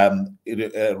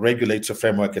regulatory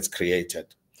framework is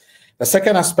created. The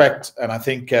second aspect, and I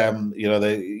think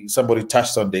somebody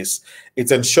touched on this,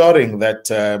 it's ensuring that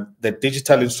the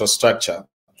digital infrastructure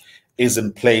is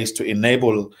in place to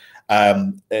enable,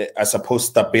 I suppose,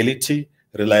 stability,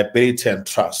 reliability, and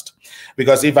trust.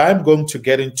 Because if I'm going to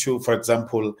get into, for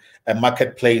example, a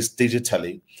marketplace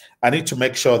digitally, I need to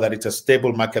make sure that it's a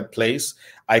stable marketplace.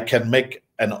 I can make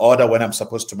an order when I'm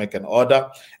supposed to make an order,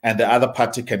 and the other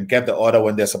party can get the order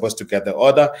when they're supposed to get the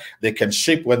order. They can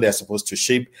ship when they're supposed to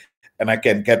ship, and I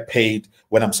can get paid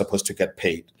when I'm supposed to get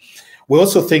paid. We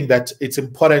also think that it's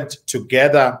important,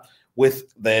 together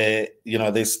with the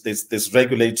this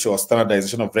regulatory or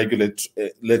standardization of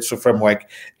regulatory framework,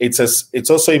 it's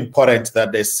also important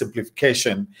that there's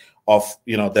simplification of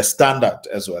the standard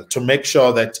as well, to make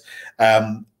sure that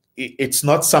it's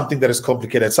not something that is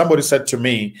complicated. Somebody said to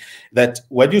me that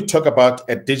when you talk about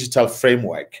a digital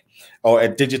framework or a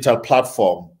digital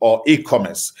platform or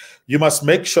e-commerce, you must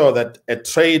make sure that a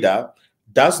trader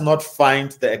does not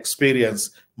find the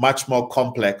experience much more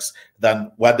complex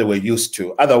than what they were used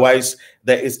to. Otherwise,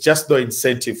 there is just no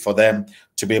incentive for them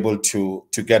to be able to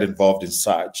get involved in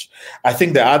such. I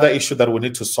think the other issue that we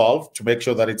need to solve to make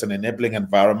sure that it's an enabling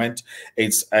environment,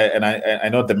 and I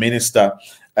know the minister,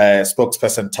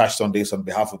 spokesperson touched on this on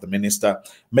behalf of the minister,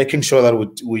 making sure that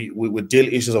we deal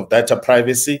issues of data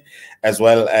privacy as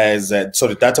well as,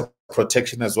 data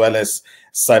protection as well as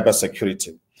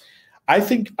cybersecurity. I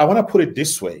think I want to put it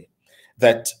this way,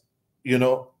 that,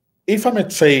 if I'm a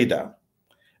trader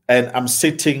and I'm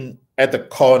sitting at the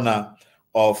corner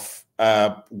of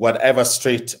whatever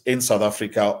street in South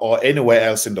Africa or anywhere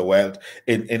else in the world,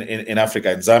 in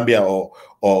Africa, in Zambia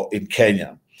or in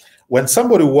Kenya, when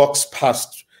somebody walks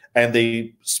past and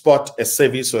they spot a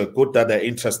service or a good that they're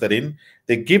interested in,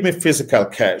 they give me physical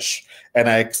cash and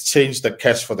I exchange the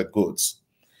cash for the goods.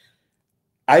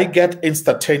 I get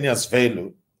instantaneous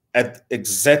value at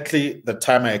exactly the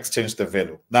time I exchange the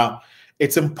value. Now,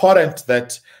 it's important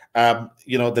that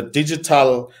the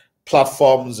digital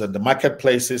platforms and the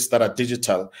marketplaces that are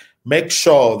digital make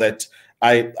sure that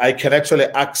I can actually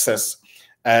access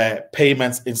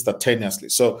payments instantaneously.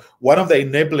 So one of the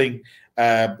enabling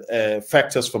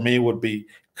factors for me would be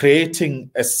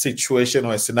creating a situation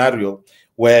or a scenario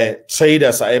where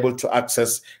traders are able to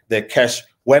access their cash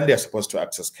when they're supposed to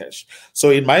access cash. So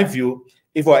in my view,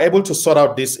 if we're able to sort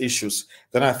out these issues,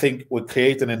 then I think we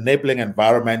create an enabling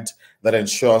environment that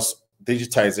ensures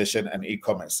digitization and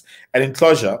e-commerce. And in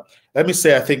closure, let me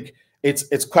say, I think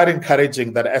it's quite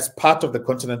encouraging that as part of the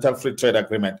Continental Free Trade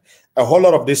Agreement, a whole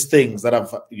lot of these things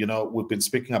that we've been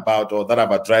speaking about or that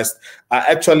I've addressed are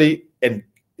actually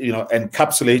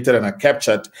encapsulated and are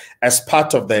captured as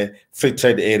part of the free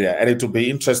trade area. And it will be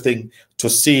interesting to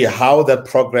see how that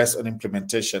progress on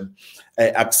implementation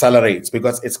accelerates,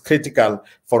 because it's critical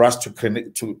for us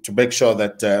to make sure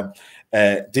that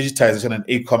digitization and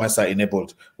e-commerce are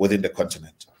enabled within the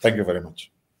continent. Thank you very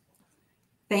much.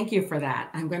 Thank you for that.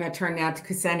 I'm going to turn now to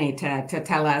Kuseni to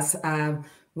tell us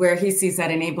where he sees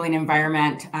that enabling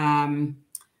environment,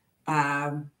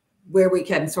 where we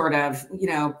can sort of,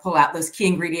 pull out those key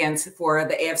ingredients for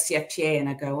the AFCFTA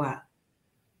and AGOA.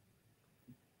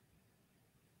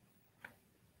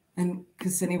 And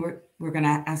Kuseni, we're going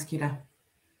to ask you to.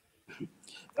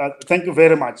 Thank you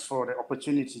very much for the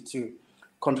opportunity to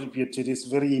contribute to this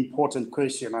very important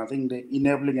question. I think the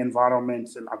enabling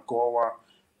environments in AGOA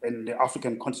and the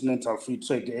African Continental Free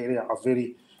Trade Area are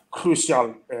very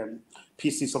crucial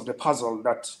pieces of the puzzle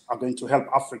that are going to help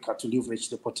Africa to leverage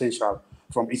the potential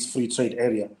from its free trade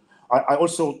area. I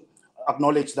also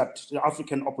acknowledge that the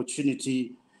African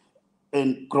Opportunity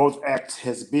and Growth Act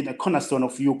has been a cornerstone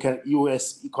of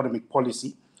U.S. economic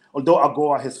policy. Although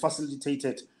AGOA has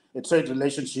facilitated a trade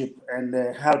relationship and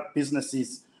helped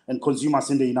businesses and consumers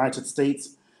in the United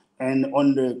States and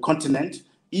on the continent,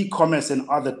 e-commerce and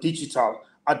other digital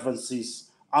advances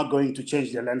are going to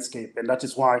change the landscape. And that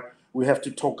is why we have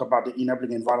to talk about the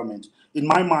enabling environment. In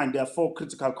my mind, there are 4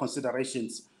 critical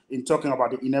considerations in talking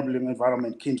about the enabling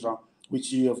environment, Kindra,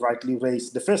 which you have rightly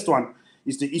raised. The first one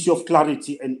is the issue of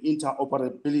clarity and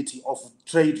interoperability of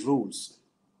trade rules.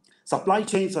 Supply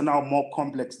chains are now more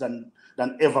complex than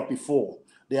ever before.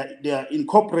 They are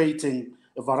incorporating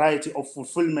a variety of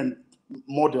fulfillment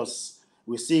models.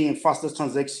 We're seeing faster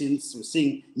transactions. We're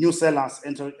seeing new sellers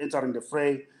entering the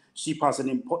fray, shippers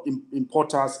and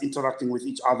importers interacting with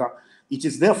each other. It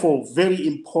is therefore very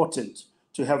important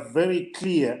to have very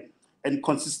clear and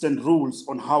consistent rules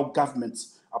on how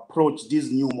governments approach these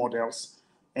new models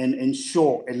and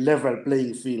ensure a level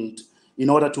playing field in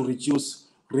order to reduce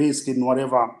risk in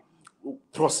whatever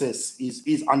process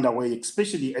is underway,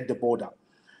 especially at the border.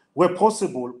 Where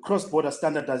possible, cross-border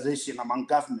standardization among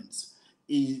governments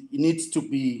needs to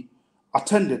be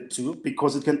attended to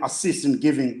because it can assist in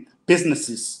giving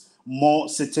businesses more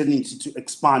certainty to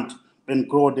expand and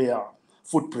grow their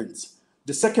footprints.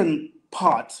 The second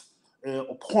part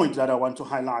or point that I want to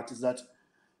highlight is that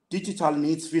digital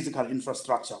needs physical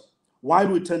infrastructure. While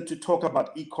we tend to talk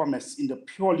about e-commerce in the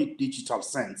purely digital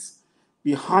sense,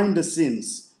 behind the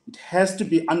scenes, it has to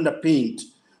be underpinned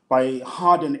by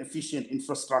hard and efficient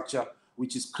infrastructure,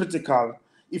 which is critical,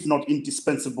 if not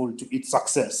indispensable, to its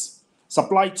success.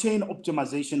 Supply chain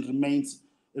optimization remains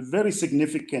a very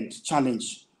significant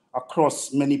challenge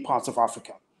across many parts of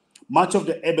Africa. Much of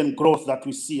the urban growth that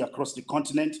we see across the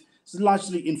continent is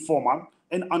largely informal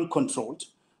and uncontrolled,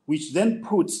 which then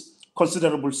puts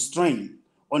considerable strain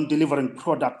on delivering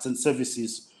products and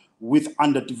services with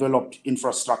underdeveloped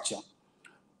infrastructure.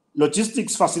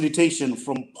 Logistics facilitation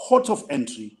from port of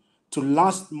entry to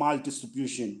last mile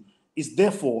distribution is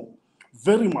therefore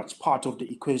very much part of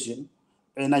the equation,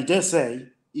 and I dare say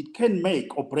it can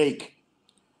make or break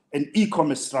an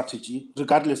e-commerce strategy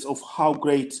regardless of how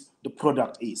great the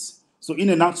product is. So in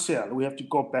a nutshell, we have to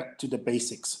go back to the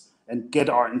basics and get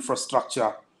our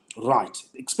infrastructure right,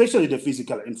 especially the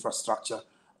physical infrastructure.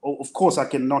 Of course, I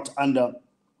cannot underplay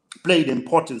the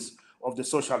importance of the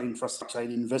social infrastructure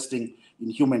in investing in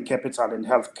human capital and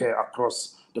healthcare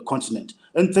across the continent.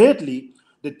 And thirdly,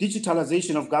 the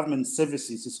digitalization of government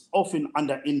services is often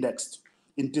under-indexed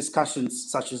in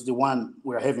discussions such as the one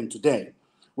we're having today.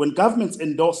 When governments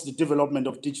endorse the development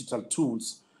of digital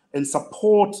tools and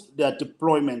support their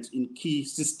deployment in key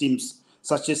systems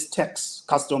such as tax,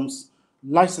 customs,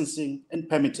 licensing and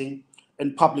permitting,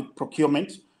 and public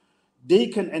procurement, they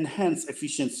can enhance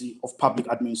efficiency of public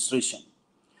administration.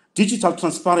 Digital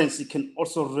transparency can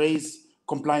also raise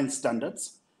compliance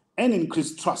standards and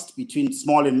increase trust between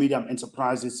small and medium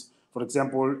enterprises, for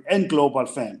example, and global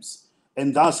firms,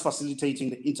 and thus facilitating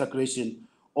the integration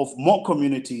of more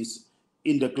communities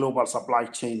in the global supply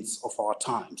chains of our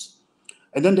times.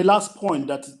 And then the last point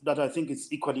that I think is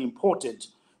equally important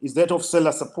is that of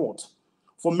seller support.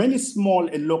 For many small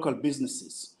and local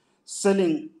businesses,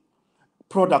 selling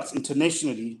products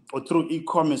internationally or through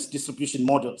e-commerce distribution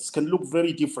models can look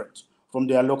very different from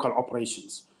their local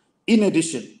operations. In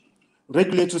addition,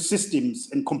 regulatory systems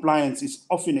and compliance is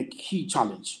often a key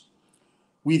challenge.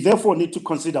 We therefore need to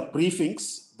consider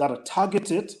briefings that are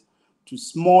targeted to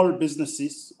small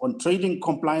businesses on trading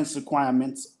compliance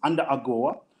requirements under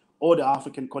AGOA or the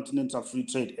African Continental Free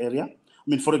Trade Area. I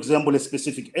mean, for example, a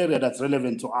specific area that's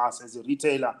relevant to us as a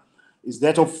retailer is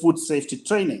that of food safety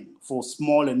training for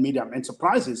small and medium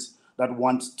enterprises that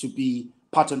want to be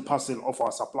part and parcel of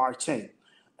our supply chain.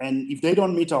 And if they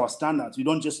don't meet our standards, we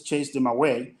don't just chase them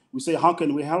away. We say, how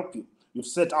can we help you? You've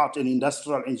set out an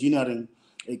industrial engineering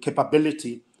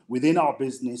capability within our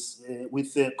business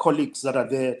with colleagues that are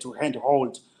there to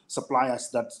handhold suppliers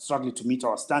that struggle to meet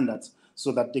our standards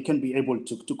so that they can be able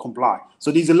to comply.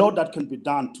 So there's a lot that can be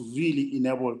done to really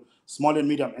enable small and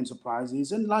medium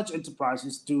enterprises and large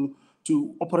enterprises to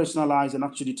operationalize and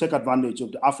actually take advantage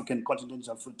of the African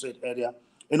Continental Free Trade Area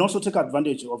and also take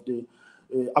advantage of the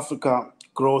Africa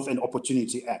Growth and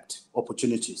Opportunity Act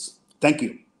opportunities. Thank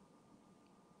you.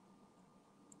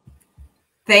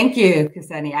 Thank you,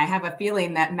 Kuseni. I have a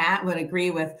feeling that Matt would agree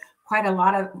with quite a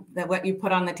lot of what you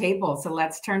put on the table. So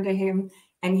let's turn to him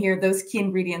and hear those key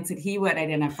ingredients that he would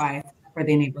identify for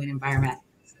the enabling environment.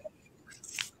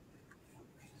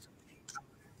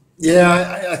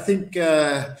 Yeah, I think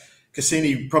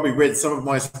Kuseni probably read some of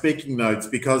my speaking notes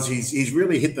because he's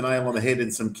really hit the nail on the head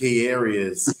in some key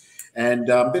areas. And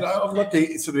but I'd like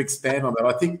to sort of expand on that.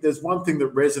 I think there's one thing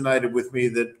that resonated with me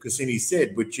that Kuseni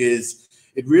said, which is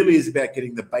it really is about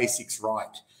getting the basics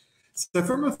right. So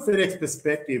from a FedEx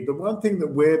perspective, the one thing that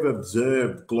we've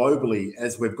observed globally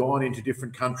as we've gone into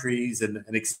different countries and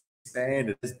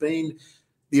expanded has been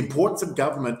the importance of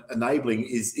government enabling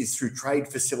is through trade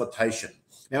facilitation.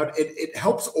 Now, it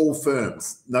helps all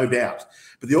firms, no doubt,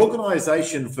 but the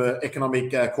Organisation for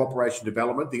Economic Cooperation and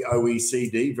Development, the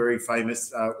OECD, very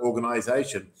famous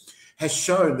organisation, has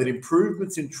shown that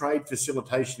improvements in trade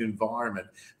facilitation environment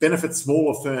benefit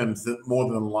smaller firms more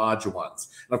than the larger ones.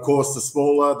 And of course, the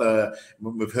smaller,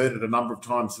 we've heard it a number of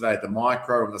times today, the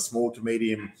micro and the small to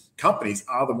medium companies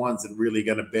are the ones that are really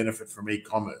going to benefit from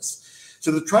e-commerce.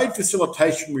 So the trade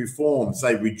facilitation reforms,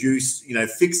 they reduce,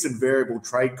 fixed and variable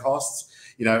trade costs,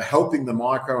 helping the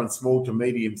micro and small to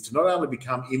mediums to not only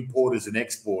become importers and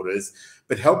exporters,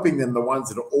 but helping them, the ones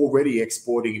that are already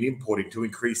exporting and importing, to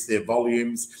increase their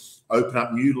volumes, open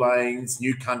up new lanes,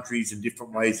 new countries, and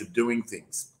different ways of doing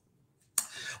things.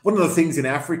 One of the things in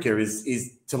Africa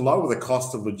is to lower the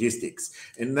cost of logistics,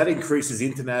 and that increases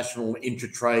international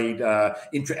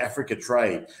intra-Africa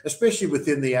trade, especially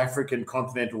within the African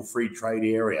continental free trade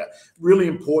area. Really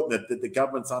important that the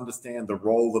governments understand the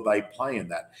role that they play in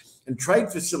that. And trade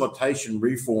facilitation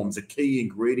reforms are a key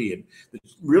ingredient that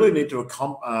really need to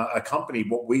accompany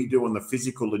what we do on the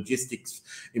physical logistics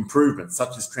improvements,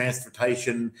 such as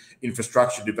transportation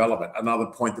infrastructure development. Another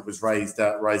point that was raised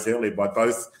earlier by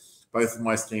both of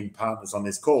my esteemed partners on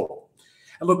this call.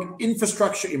 And look,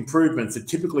 infrastructure improvements are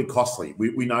typically costly.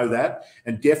 We know that,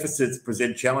 and deficits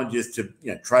present challenges to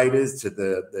traders, to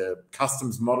the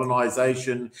customs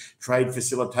modernisation, trade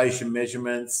facilitation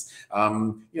measurements.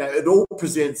 It all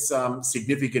presents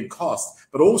significant costs,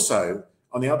 but also,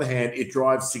 on the other hand, it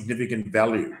drives significant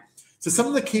value. So some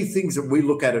of the key things that we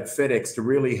look at FedEx to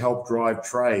really help drive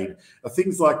trade are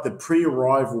things like the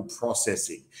pre-arrival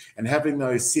processing and having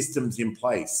those systems in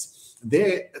place.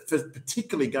 They're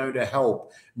particularly going to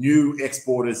help new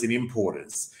exporters and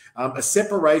importers. A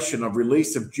separation of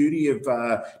release of duty of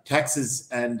taxes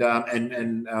and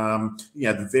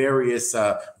the various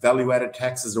value-added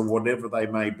taxes or whatever they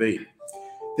may be.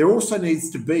 There also needs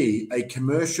to be a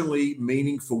commercially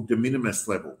meaningful de minimis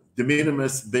level. De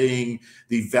minimis being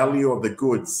the value of the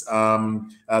goods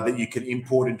that you can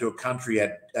import into a country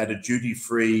at a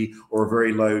duty-free or a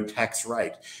very low tax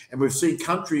rate. And we've seen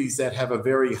countries that have a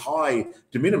very high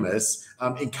de minimis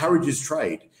encourages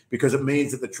trade, because it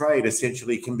means that the trade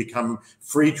essentially can become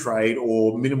free trade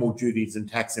or minimal duties and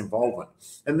tax involvement.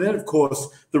 And then, of course,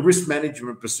 the risk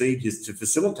management procedures to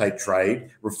facilitate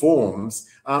trade reforms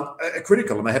are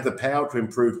critical, and they have the power to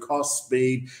improve cost,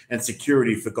 speed, and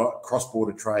security for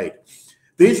cross-border trade.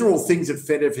 These are all things that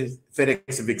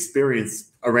FedEx have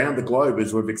experienced around the globe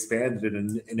as we've expanded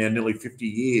in our nearly 50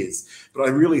 years. But I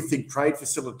really think trade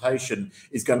facilitation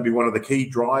is going to be one of the key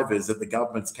drivers that the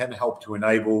governments can help to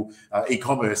enable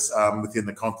e-commerce within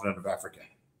the continent of Africa.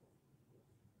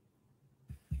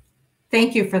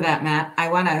 Thank you for that, Matt. I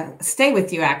want to stay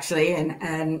with you actually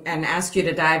and ask you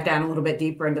to dive down a little bit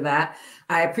deeper into that.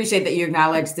 I appreciate that you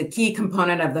acknowledge the key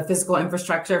component of the physical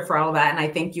infrastructure for all of that. And I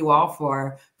thank you all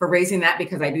for raising that,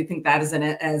 because I do think that is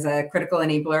as a critical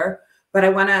enabler. But I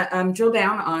want to drill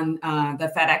down on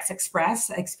the FedEx Express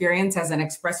experience as an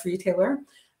express retailer,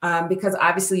 because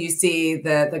obviously you see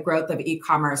the growth of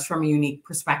e-commerce from a unique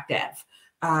perspective.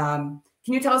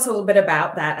 Can you tell us a little bit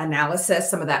about that analysis,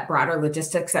 some of that broader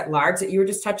logistics at large that you were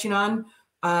just touching on?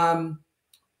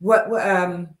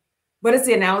 What is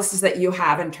the analysis that you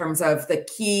have in terms of the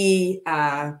key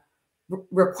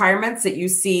requirements that you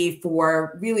see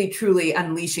for really truly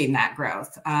unleashing that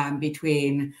growth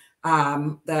between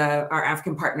our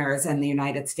African partners and the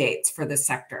United States for this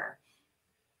sector?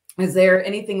 Is there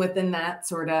anything within that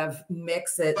sort of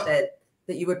mix that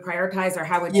you would prioritize, or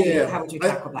how would you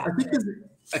tackle that? I think there's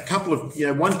a couple of,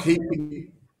 one key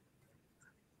thing.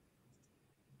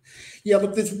 Yeah,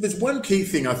 look, there's one key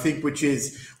thing I think, which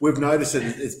is we've noticed that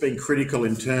it's been critical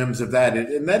in terms of that,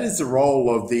 and that is the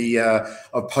role of the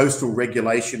of postal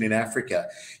regulation in Africa.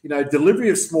 Delivery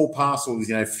of small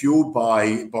parcels, fueled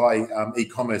by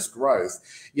e-commerce growth.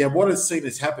 What has seen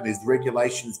has happened is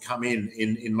regulations come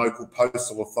in local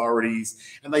postal authorities,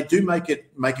 and they do make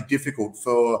it difficult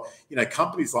for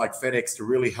companies like FedEx to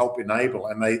really help enable,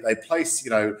 and they place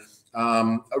a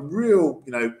real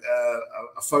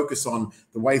a focus on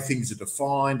the way things are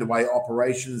defined, the way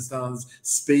operations done,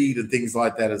 speed, and things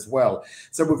like that as well.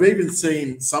 So we've even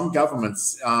seen some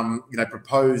governments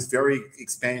propose very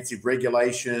expansive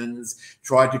regulations,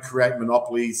 try to create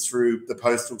monopolies through the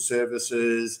postal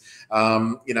services,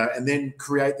 and then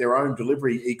create their own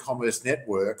delivery e-commerce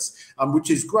networks,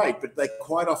 which is great, but they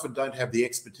quite often don't have the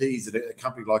expertise that a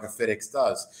company like a FedEx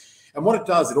does. And what it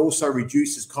does, it also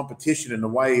reduces competition in a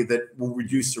way that will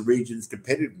reduce the region's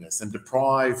competitiveness and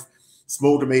deprive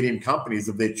small to medium companies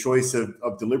of their choice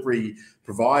of delivery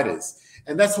providers.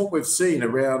 And that's what we've seen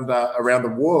around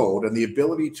the world, and the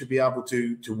ability to be able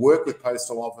to work with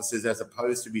postal offices as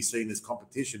opposed to be seen as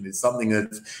competition is something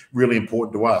that's really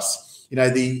important to us. You know,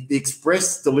 the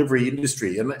express delivery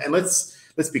industry, and let's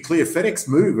be clear, FedEx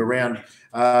move around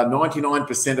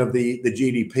 99% of the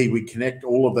GDP. We connect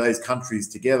all of those countries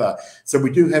together. So we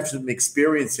do have some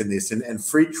experience in this, and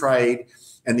free trade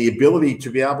and the ability to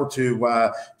be able to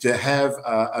have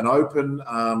an open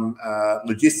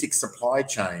logistics supply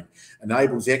chain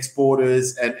enables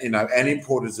exporters and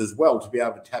importers as well to be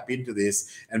able to tap into this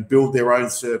and build their own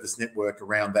service network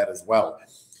around that as well.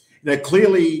 You know,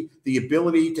 clearly the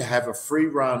ability to have a free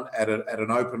run at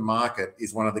an open market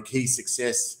is one of the key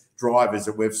success drivers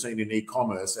that we've seen in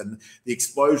e-commerce, and the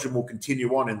explosion will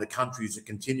continue on in the countries that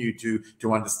continue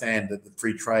to understand that the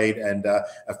free trade and a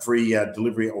free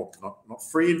delivery, or not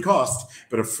free in cost,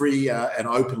 but a free and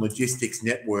open logistics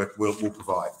network will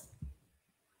provide.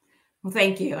 Well,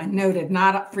 thank you. And noted,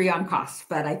 not free on cost,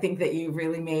 but I think that you've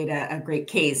really made a great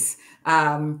case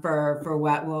for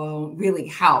what will really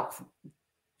help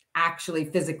actually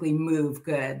physically move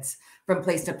goods from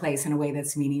place to place in a way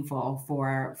that's meaningful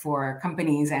for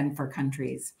companies and for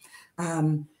countries.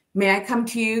 May I come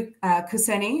to you,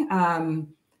 Kuseni?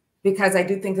 Because I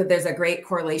do think that there's a great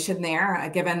correlation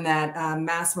there, given that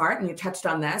Massmart, and you touched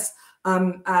on this,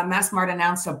 Massmart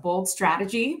announced a bold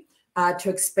strategy to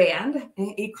expand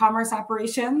e-commerce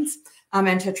operations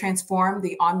and to transform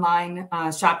the online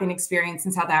shopping experience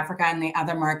in South Africa and the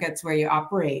other markets where you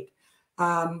operate.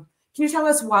 Can you tell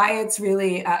us why it's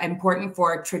really important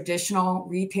for traditional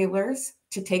retailers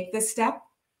to take this step?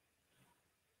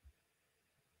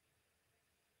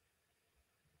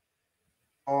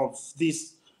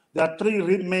 There are three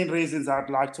main reasons I'd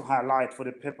like to highlight for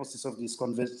the purposes of this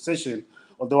conversation,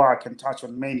 although I can touch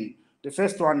on many. The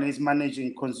first one is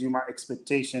managing consumer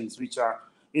expectations, which are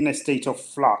in a state of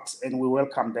flux, and we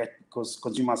welcome that because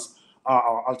consumers are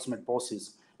our ultimate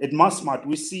bosses. At Massmart,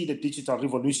 we see the digital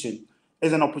revolution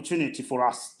as an opportunity for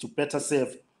us to better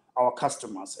serve our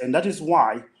customers. And that is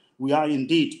why we are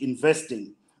indeed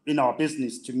investing in our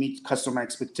business to meet customer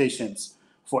expectations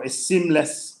for a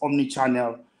seamless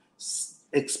omni-channel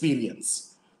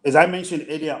experience. As I mentioned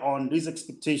earlier on, these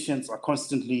expectations are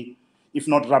constantly, if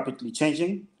not rapidly,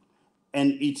 changing.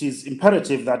 And it is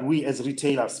imperative that we as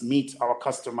retailers meet our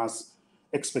customers'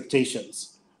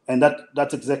 expectations. And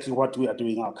that's exactly what we are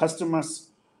doing. Our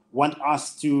customers want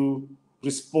us to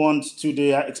respond to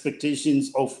their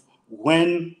expectations of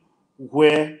when,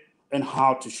 where, and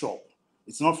how to shop.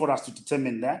 It's not for us to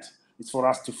determine that. It's for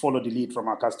us to follow the lead from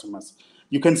our customers.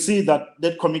 You can see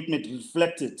that commitment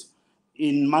reflected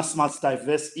in Massmart's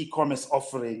diverse e-commerce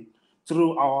offering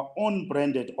through our own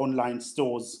branded online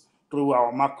stores, through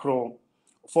our macro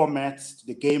formats,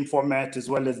 the game format, as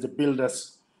well as the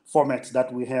builders format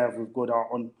that we have. We've got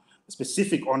our own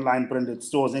specific online branded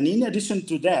stores. And in addition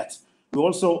to that, we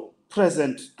also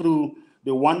present through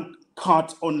the one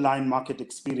cart online market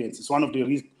experience. It's one of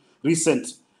the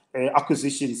recent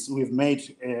acquisitions we've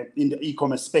made in the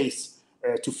e-commerce space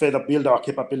to further build our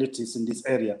capabilities in this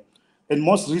area. And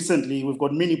most recently, we've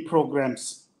got many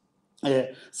programs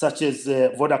such as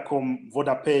Vodacom,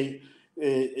 Vodapay,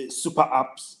 super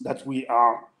apps that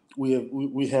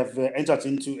we have entered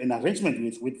into an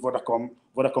arrangement with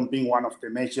Vodacom being one of the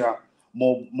major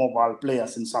mobile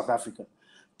players in South Africa.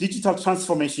 Digital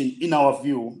transformation, in our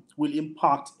view, will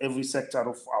impact every sector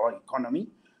of our economy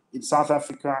in South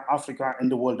Africa, Africa,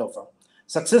 and the world over.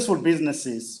 Successful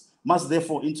businesses must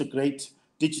therefore integrate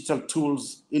digital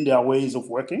tools in their ways of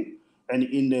working and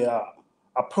in their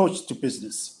approach to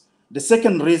business. The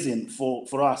second reason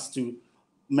for us to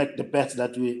make the bet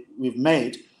that we've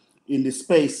made in this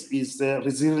space is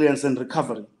resilience and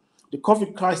recovery. The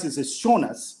COVID crisis has shown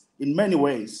us in many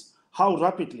ways how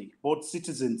rapidly both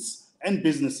citizens and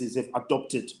businesses have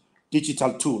adopted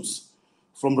digital tools,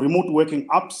 from remote working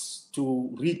apps to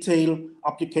retail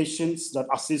applications that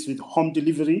assist with home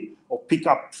delivery or pick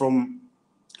up from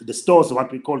the stores,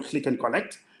 what we call click and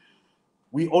collect.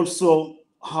 We also,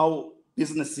 how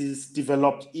businesses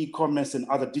developed e-commerce and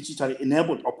other digitally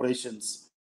enabled operations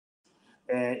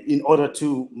in order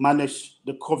to manage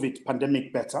the COVID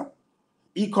pandemic better.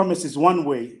 E-commerce is one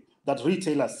way that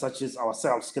retailers such as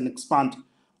ourselves can expand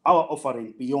our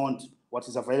offering beyond what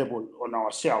is available on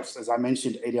our shelves, as I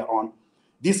mentioned earlier on.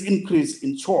 This increase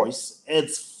in choice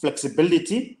adds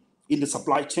flexibility in the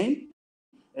supply chain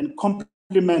and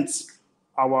complements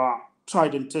our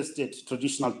tried and tested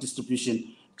traditional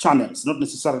distribution channels, not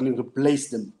necessarily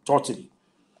replace them totally.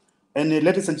 And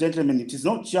ladies and gentlemen, it is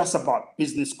not just about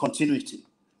business continuity,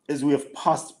 as we have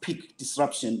passed peak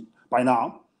disruption by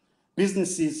now,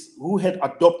 businesses who had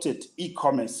adopted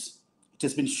e-commerce, it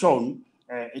has been shown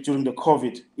during the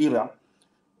COVID era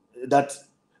that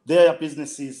their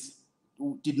businesses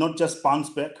did not just bounce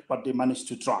back, but they managed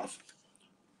to thrive.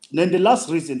 And then the last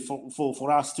reason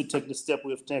for us to take the step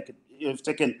we have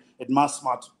taken at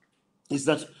MassMart is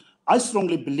that I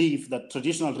strongly believe that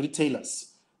traditional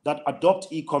retailers that adopt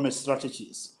e-commerce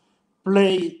strategies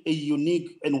play a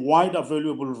unique and wider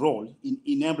valuable role in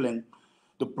enabling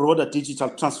the broader digital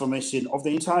transformation of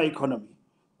the entire economy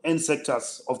and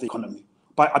sectors of the economy.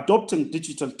 By adopting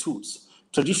digital tools,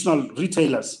 traditional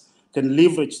retailers can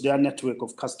leverage their network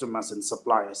of customers and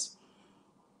suppliers.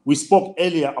 We spoke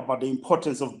earlier about the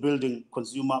importance of building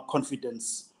consumer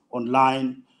confidence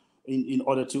online in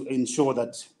order to ensure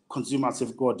that consumers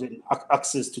have got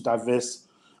access to diverse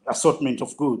assortment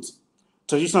of goods.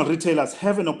 Traditional retailers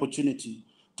have an opportunity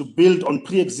to build on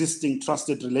pre-existing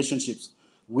trusted relationships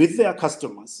with their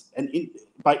customers and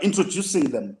by introducing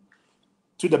them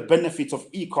to the benefits of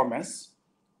e-commerce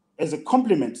as a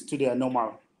complement to their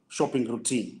normal shopping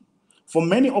routine. For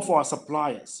many of our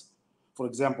suppliers, for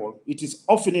example, it is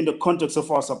often in the context of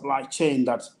our supply chain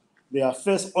that they are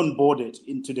first onboarded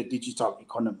into the digital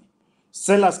economy.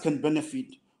 Sellers can benefit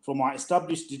from our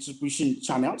established distribution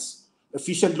channels,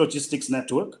 efficient logistics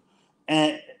network,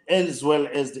 and as well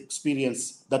as the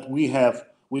experience that we have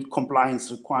with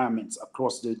compliance requirements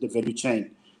across the value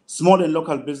chain. Small and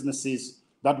local businesses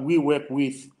that we work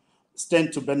with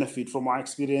stand to benefit from our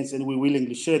experience, and we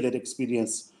willingly share that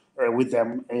experience with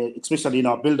them, especially in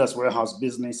our builders warehouse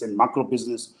business and macro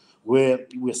business, where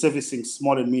we're servicing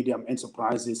small and medium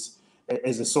enterprises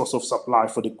as a source of supply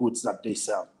for the goods that they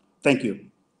sell. Thank you.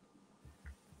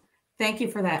 Thank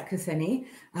you for that, Kusini.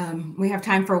 We have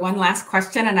time for one last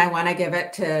question, and I want to give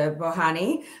it to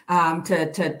Bohani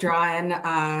to draw in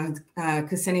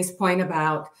Kusini's point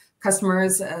about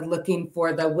customers looking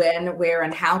for the when, where,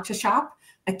 and how to shop.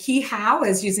 A key how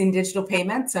is using digital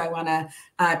payments. So I want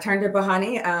to turn to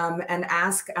Bohani and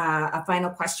ask a final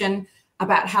question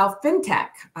about how fintech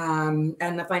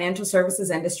and the financial services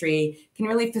industry can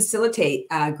really facilitate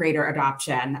greater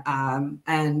adoption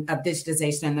and of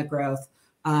digitization and the growth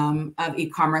of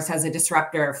e-commerce as a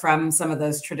disruptor from some of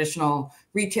those traditional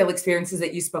retail experiences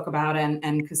that you spoke about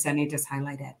and Kusini just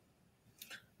highlighted.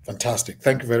 Fantastic.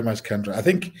 Thank you very much, Kendra. I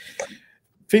think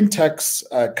fintechs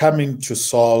are coming to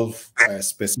solve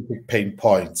specific pain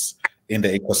points in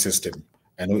the ecosystem.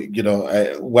 And, you know,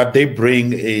 what they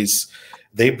bring is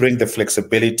they bring the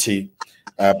flexibility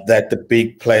that the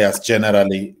big players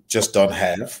generally just don't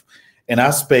have. In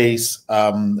our space,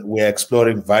 we're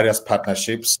exploring various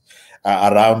partnerships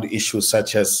around issues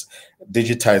such as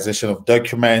digitization of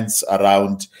documents,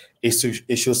 around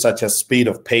issues such as speed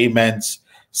of payments,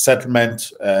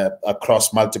 settlement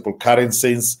across multiple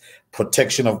currencies,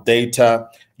 protection of data,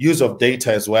 use of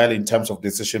data as well in terms of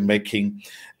decision making,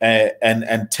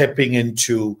 and tapping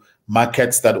into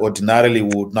markets that ordinarily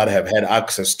would not have had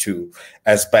access to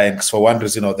as banks for one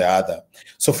reason or the other.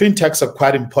 So fintechs are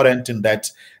quite important in that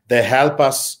they help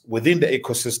us within the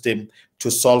ecosystem to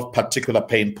solve particular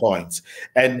pain points.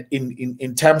 And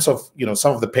in terms of, you know,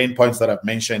 some of the pain points that I've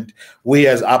mentioned, we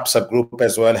as APSA Group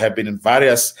as well have been in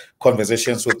various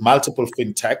conversations with multiple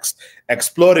fintechs,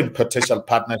 exploring potential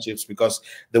partnerships, because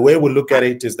the way we look at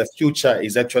it is the future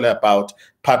is actually about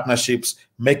partnerships,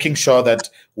 making sure that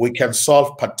we can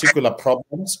solve particular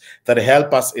problems that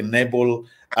help us enable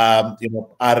you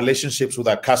know, our relationships with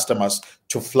our customers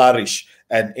to flourish,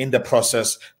 and in the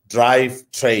process drive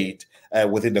trade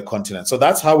within the continent. So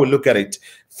that's how we look at it.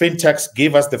 Fintechs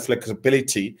give us the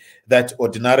flexibility that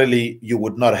ordinarily you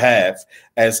would not have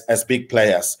as big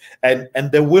players, and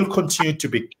they will continue to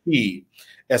be key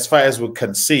as far as we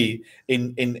can see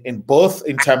in both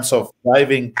in terms of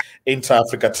driving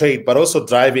intra-Africa trade, but also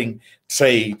driving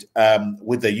trade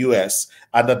with the US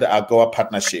under the AGOA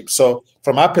partnership. So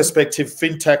from our perspective,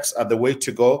 fintechs are the way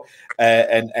to go,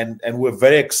 and we're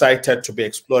very excited to be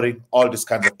exploring all these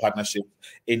kinds of partnerships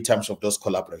in terms of those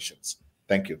collaborations.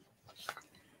 Thank you.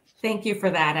 Thank you for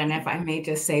that. And if I may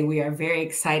just say, we are very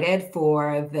excited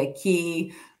for the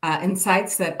key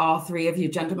insights that all three of you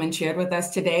gentlemen shared with us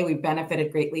today. We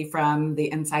benefited greatly from the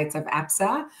insights of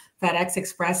APSA, FedEx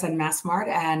Express, and MassMart,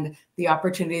 and the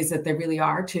opportunities that there really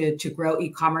are to grow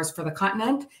e-commerce for the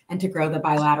continent and to grow the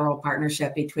bilateral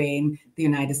partnership between the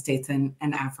United States and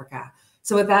Africa.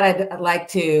 So with that, I'd like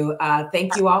to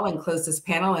thank you all and close this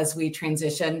panel as we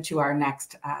transition to our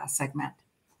next segment.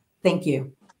 Thank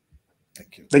you.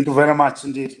 Thank you. Thank you very much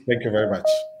indeed. Thank you very much.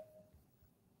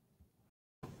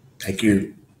 Thank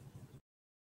you.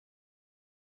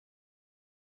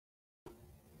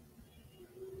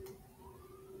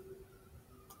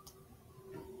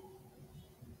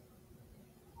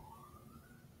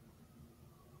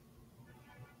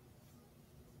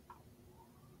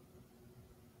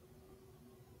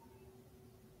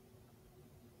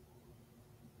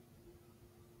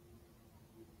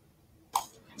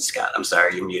 Scott, I'm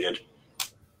sorry, you're muted.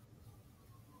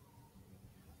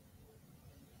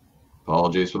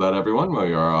 Apologies for that, everyone.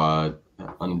 We are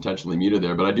unintentionally muted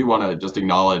there, but I do want to just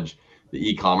acknowledge the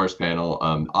e-commerce panel,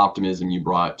 optimism you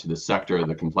brought to the sector,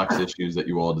 the complex issues that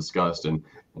you all discussed, and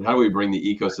how do we bring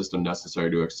the ecosystem necessary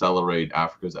to accelerate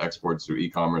Africa's exports through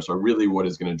e-commerce are really what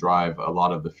is going to drive a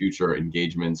lot of the future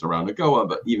engagements around AGOA,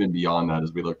 but even beyond that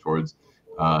as we look towards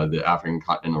the African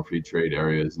Continental Free Trade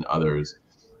areas and others.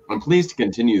 I'm pleased to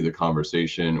continue the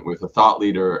conversation with a thought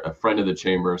leader, a friend of the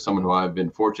Chamber, someone who I've been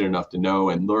fortunate enough to know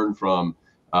and learn from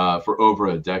for over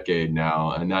a decade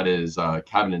now, and that is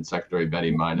Cabinet Secretary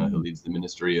Betty Maina, who leads the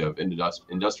Ministry of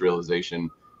Industrialization,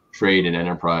 Trade and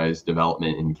Enterprise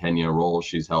Development in Kenya, role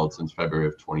she's held since February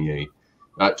of 2020,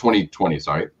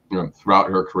 throughout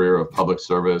her career of public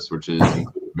service, which is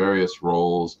various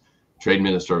roles, Trade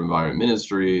Minister of Environment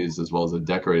Ministries, as well as a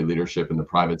decorated leadership in the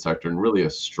private sector, and really a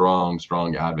strong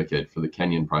advocate for the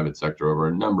Kenyan private sector over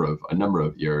a number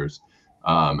of years.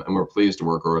 And we're pleased to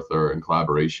work with her in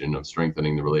collaboration of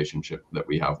strengthening the relationship that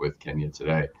we have with Kenya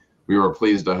today. We were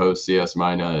pleased to host CS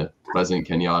Maina, President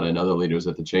Kenyatta, and other leaders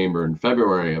at the Chamber in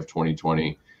February of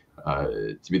 2020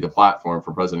 to be the platform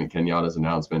for President Kenyatta's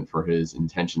announcement for his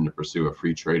intention to pursue a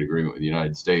free trade agreement with the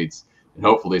United States, and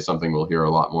hopefully something we'll hear a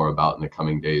lot more about in the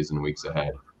coming days and weeks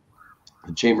ahead.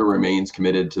 The Chamber remains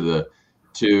committed to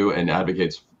and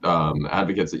advocates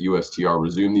that USTR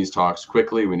resume these talks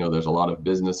quickly. We know there's a lot of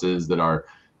businesses that are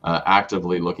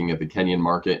actively looking at the Kenyan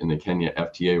market, and the Kenya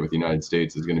FTA with the United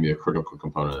States is going to be a critical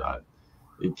component of that.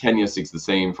 Kenya seeks the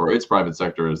same for its private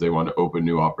sector as they want to open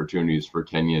new opportunities for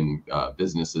Kenyan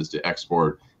businesses to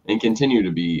export and continue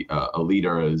to be a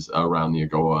leader around the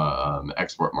AGOA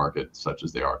export market, such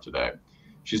as they are today.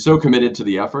 She's so committed to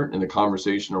the effort and the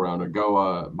conversation around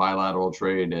AGOA, bilateral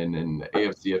trade, and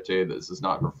AFCFTA that this is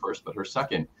not her first, but her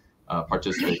second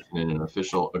participation in an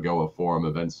official AGOA Forum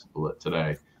event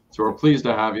today. So we're pleased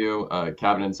to have you,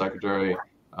 Cabinet Secretary.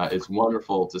 It's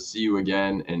wonderful to see you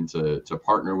again and to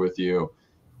partner with you.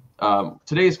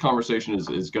 Today's conversation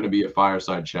is going to be a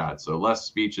fireside chat, so less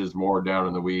speeches, more down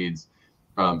in the weeds.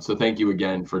 So thank you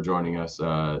again for joining us,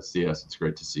 CS. It's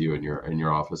great to see you in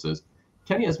your offices.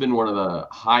 Kenya has been one of the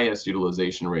highest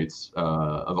utilization rates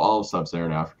of all of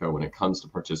sub-Saharan Africa when it comes to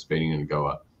participating in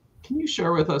AGOA. Can you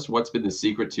share with us what's been the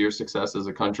secret to your success as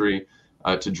a country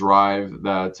to drive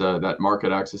that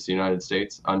market access to the United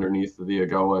States underneath the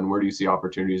AGOA, and where do you see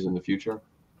opportunities in the future?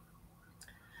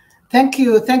 Thank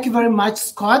you very much,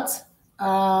 Scott.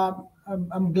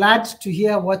 I'm glad to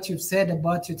hear what you've said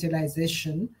about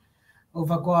utilization of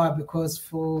AGOA, because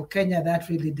for Kenya that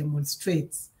really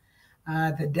demonstrates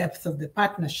the depth of the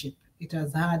partnership it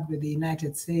has had with the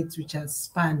United States, which has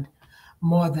spanned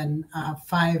more than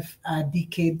 5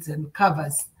 decades and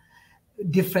covers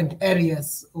different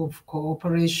areas of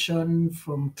cooperation,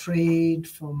 from trade,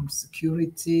 from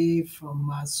security,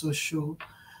 from social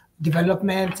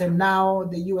development. And now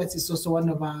the U.S. is also one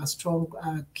of our strong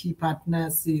key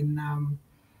partners in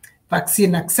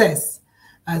vaccine access,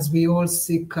 as we all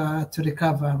seek to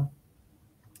recover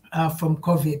from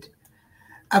COVID.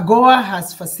 AGOA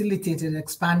has facilitated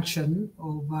expansion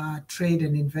of trade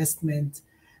and investment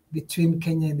between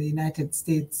Kenya and the United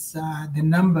States. The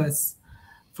numbers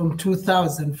from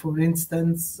 2000, for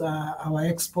instance, our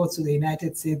exports to the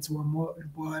United States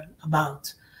were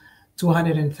about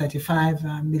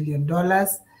 $235 million,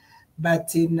 but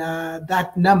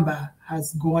that number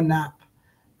has gone up.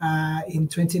 In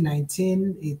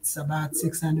 2019, it's about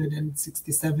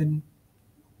 $667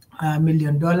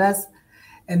 million.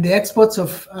 And the exports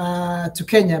to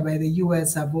Kenya by the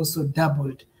U.S. have also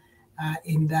doubled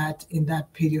in that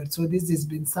period. So this has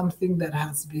been something that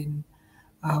has been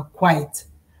quite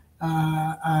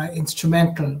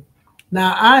instrumental.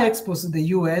 Now, our exports to the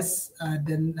U.S.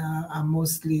 are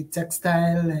mostly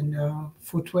textile and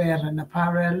footwear and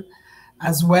apparel,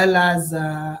 as well as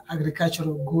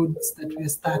agricultural goods that we're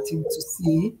starting to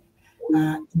see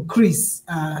increase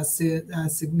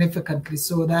significantly.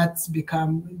 So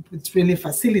it's really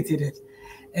facilitated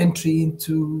entry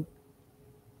into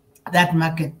that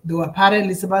market. Though apparel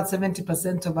is about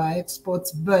 70% of our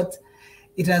exports, but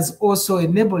it has also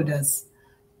enabled us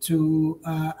to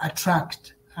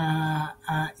attract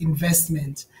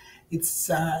investment.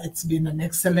 It's been an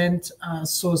excellent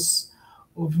source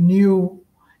of new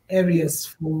areas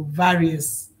for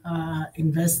various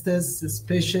investors,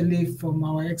 especially from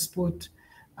our export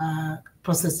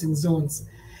processing zones.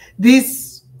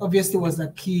 This obviously was a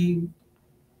key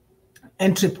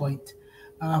entry point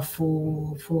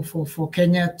for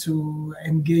Kenya to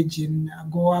engage in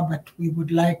AGOA, but we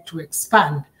would like to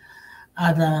expand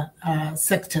other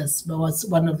sectors. But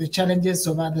one of the challenges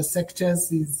of other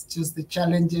sectors is just the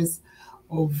challenges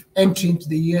of entry into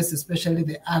the US, especially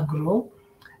the agro,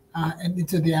 and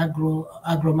into the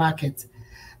agro market.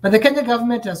 But the Kenya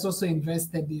government has also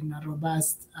invested in a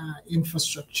robust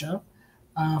infrastructure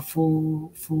to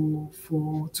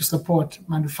support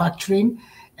manufacturing,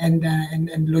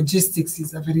 and logistics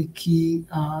is a very key.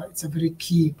 It's a very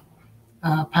key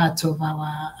part of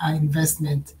our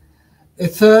investment. A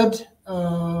third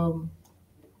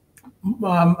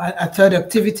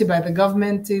activity by the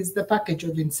government is the package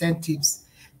of incentives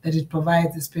that it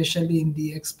provides, especially in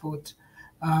the export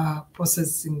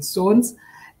processing zones.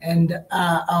 And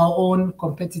our own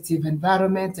competitive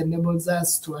environment enables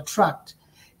us to attract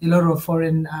a lot of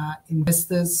foreign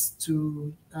investors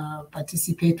to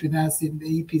participate with us in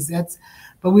the EPZs.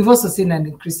 But we've also seen an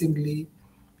increasingly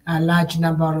large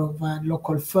number of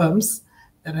local firms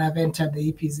that have entered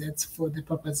the EPZs for the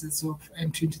purposes of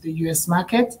entry into the US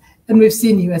market. And we've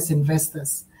seen US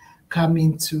investors come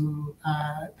into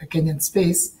the Kenyan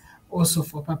space also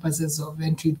for purposes of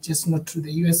entry, just not to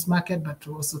the US market, but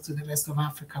also to the rest of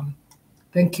Africa.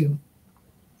 Thank you.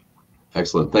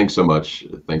 Excellent. Thanks so much.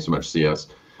 Thanks so much, CS.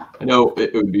 I know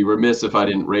it would be remiss if I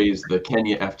didn't raise the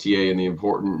Kenya FTA and the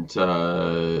important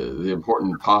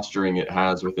posturing it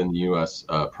has within the U.S.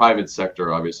 Private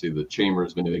sector. Obviously, the Chamber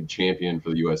has been a big champion for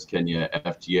the U.S.-Kenya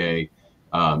FTA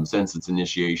since its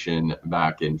initiation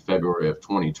back in February of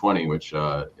 2020, which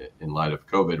in light of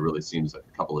COVID really seems like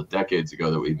a couple of decades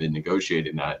ago that we've been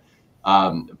negotiating that.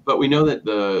 But we know that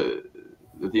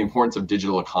the importance of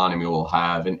digital economy will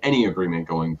have in any agreement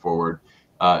going forward.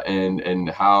 And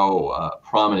how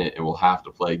prominent it will have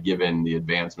to play given the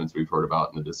advancements we've heard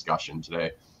about in the discussion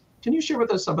today. Can you share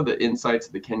with us some of the insights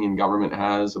the Kenyan government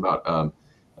has about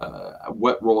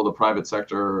what role the private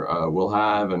sector will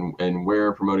have and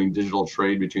where promoting digital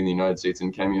trade between the United States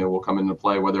and Kenya will come into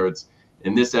play, whether it's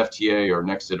in this FTA or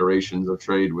next iterations of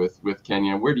trade with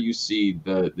Kenya? Where do you see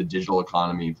the digital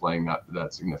economy playing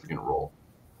that significant role?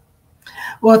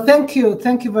 Well, thank you.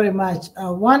 Thank you very much.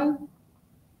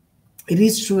 It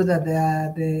is true that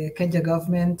the Kenya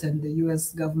government and the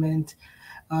US government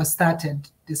started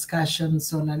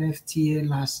discussions on an FTA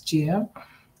last year.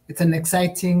 It's an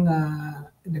exciting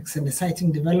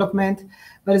development,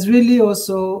 but it's really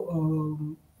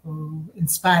also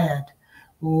inspired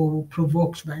or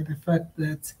provoked by the fact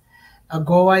that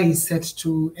AGOA is set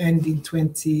to end in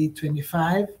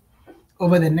 2025.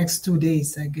 Over the next 2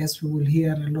 days, I guess we will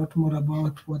hear a lot more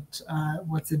about what's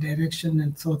the direction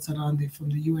and thoughts around it from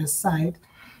the US side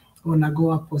on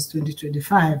AGOA post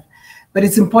 2025. But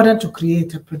it's important to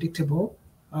create a predictable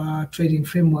trading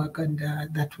framework, and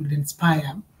that will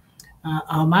inspire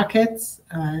our markets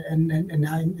and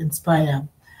inspire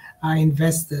our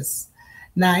investors.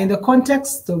 Now, in the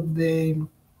context of the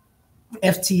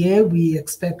FTA, we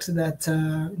expect that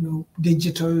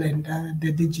digital and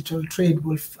the digital trade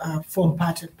will form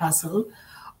part and parcel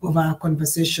of our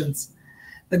conversations.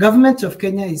 The government of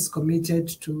Kenya is committed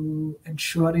to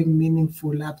ensuring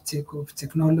meaningful uptake of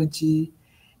technology,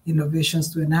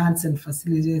 innovations to enhance and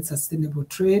facilitate sustainable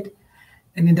trade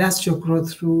and industrial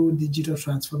growth through digital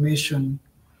transformation.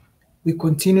 We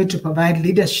continue to provide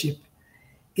leadership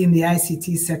in the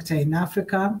ICT sector in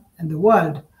Africa and the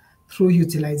world through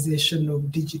utilization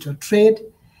of digital trade,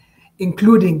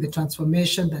 including the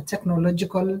transformation that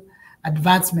technological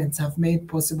advancements have made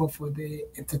possible for the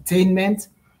entertainment,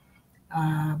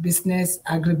 business,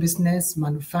 agribusiness,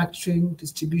 manufacturing,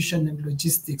 distribution, and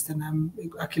logistics. And I'm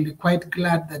actually quite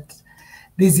glad that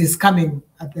this is coming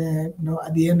at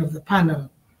the end of the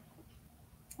panel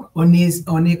on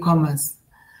e-commerce.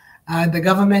 The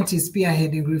government is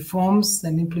spearheading reforms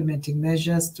and implementing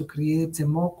measures to create a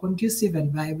more conducive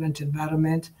and vibrant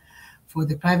environment for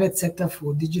the private sector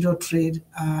for digital trade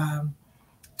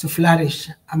to flourish.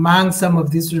 Among some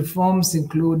of these reforms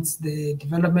includes the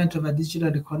development of a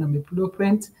digital economy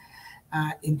blueprint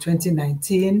in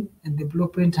 2019, and the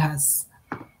blueprint has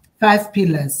 5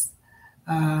 pillars,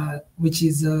 which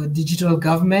is digital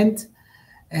government,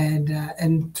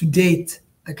 and to date,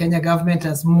 the Kenya government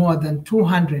has more than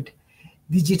 200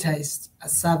 digitized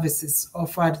services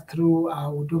offered through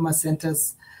our Huduma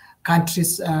centers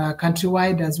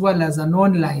countrywide, as well as an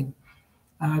online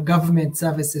government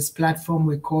services platform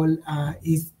we call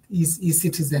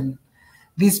eCitizen.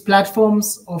 These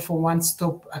platforms offer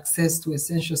one-stop access to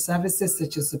essential services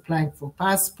such as applying for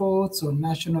passports or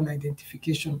national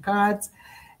identification cards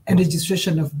and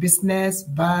registration of business,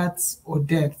 births, or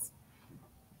deaths.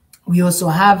 We also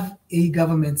have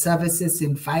e-government services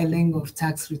in filing of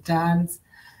tax returns,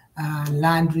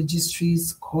 land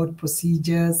registries, court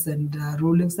procedures, and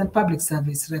rulings and public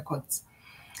service records.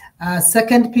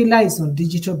 Second pillar is on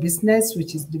digital business,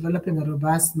 which is developing a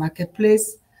robust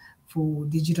marketplace for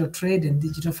digital trade and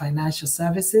digital financial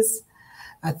services.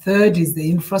 A third is the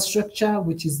infrastructure,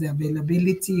 which is the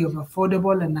availability of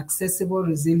affordable and accessible,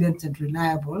 resilient, and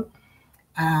reliable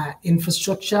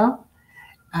infrastructure.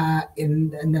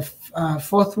 And the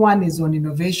fourth one is on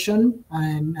innovation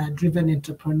and driven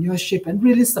entrepreneurship, and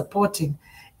really supporting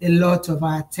a lot of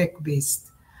our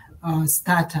tech-based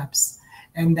startups.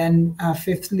 And then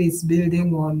fifthly is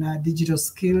building on digital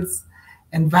skills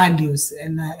and values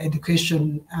and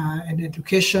education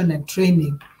and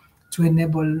training to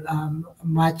enable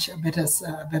much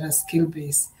better skill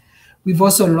base. We've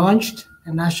also launched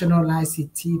a national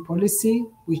ICT policy,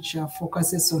 which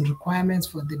focuses on requirements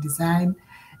for the design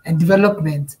and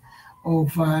development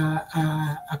of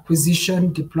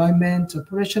acquisition, deployment,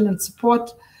 operation, and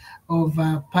support of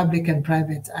public and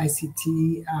private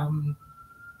ICT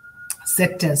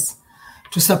sectors.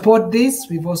 To support this,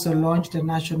 we've also launched a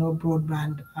national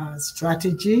broadband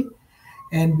strategy,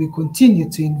 and we continue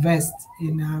to invest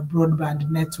in a broadband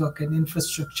network and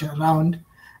infrastructure around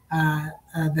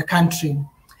the country.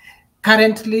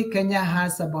 Currently, Kenya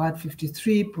has about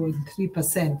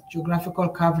 53.3% geographical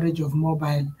coverage of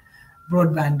mobile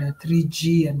broadband,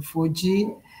 3G and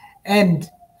 4G, and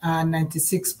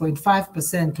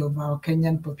 96.5% of our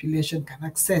Kenyan population can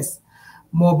access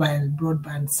mobile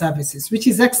broadband services, which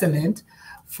is excellent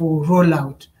for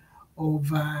rollout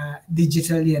of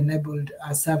digitally enabled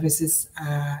services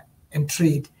and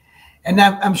trade. And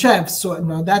I'm sure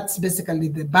that's basically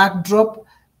the backdrop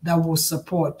that will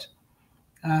support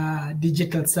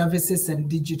digital services and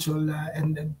digital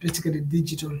and basically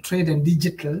digital trade and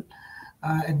digital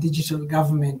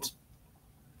government.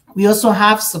 We also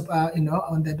have,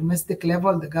 on the domestic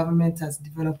level, the government has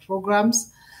developed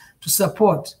programs to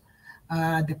support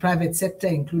the private sector,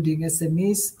 including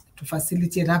SMEs, to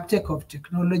facilitate uptake of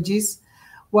technologies,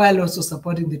 while also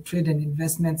supporting the trade and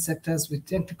investment sectors with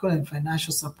technical and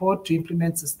financial support to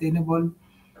implement sustainable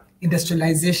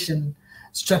industrialization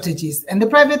strategies. And the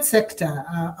private sector,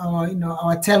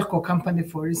 our telco company,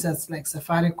 for instance, like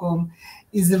Safaricom,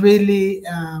 is really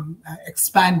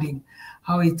expanding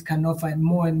how it can offer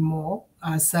more and more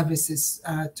services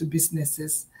to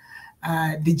businesses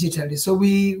digitally. So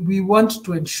we want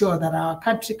to ensure that our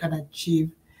country can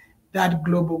achieve that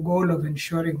global goal of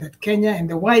ensuring that Kenya and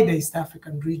the wider East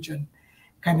African region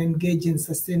can engage in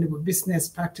sustainable business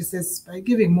practices by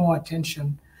giving more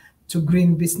attention to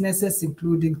green businesses,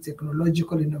 including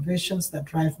technological innovations that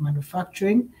drive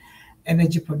manufacturing,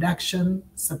 energy production,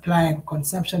 supply and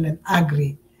consumption, and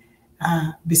agri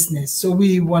business. So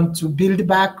we want to build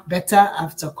back better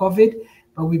after COVID,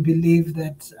 but we believe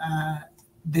that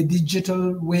the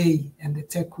digital way and the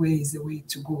tech way is the way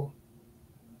to go.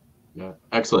 Yeah,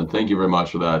 excellent. Thank you very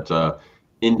much for that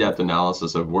in-depth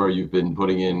analysis of where you've been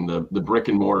putting in the brick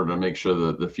and mortar to make sure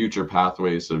that the future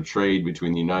pathways of trade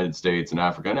between the United States and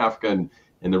Africa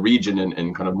and the region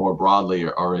and kind of more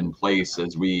broadly are in place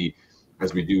as we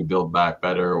do build back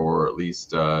better, or at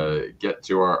least get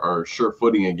to our sure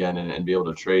footing again and be able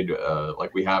to trade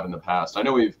like we have in the past. I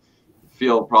know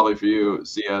feel probably for you,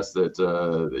 CS,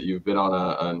 that you've been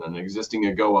on an existing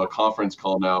AGOA conference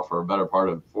call now for a better part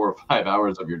of 4 or 5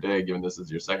 hours of your day, given this is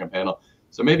your second panel.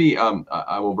 So maybe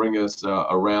I will bring us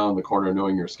around the corner,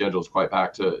 knowing your schedule is quite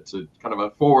packed, to kind of a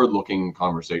forward-looking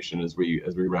conversation as we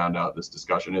round out this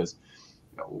discussion. Is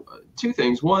two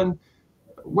things. One,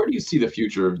 where do you see the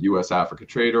future of U.S. Africa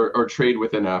trade or trade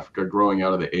within Africa growing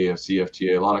out of the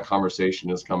AFCFTA? A lot of conversation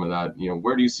has come of that.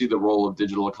 Where do you see the role of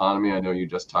digital economy? I know you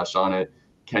just touched on it.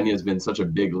 Kenya has been such a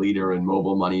big leader in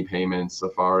mobile money payments.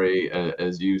 Safari,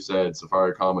 as you said,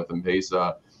 Safaricom with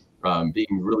M-Pesa,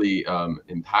 being really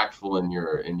impactful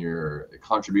in your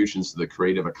contributions to the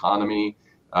creative economy,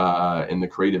 in the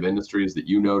creative industries that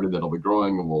you noted that'll be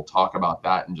growing, and we'll talk about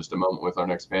that in just a moment with our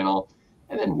next panel.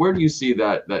 And then where do you see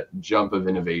that jump of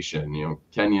innovation?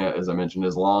 Kenya, as I mentioned,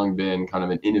 has long been kind of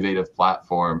an innovative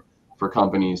platform for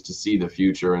companies to see the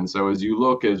future. And so as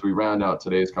we round out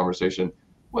today's conversation,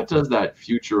 what does that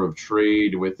future of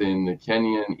trade within the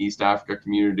Kenyan East Africa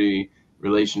community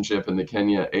relationship and the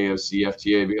Kenya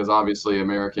AFCFTA, because obviously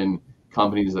American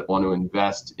companies that want to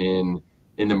invest in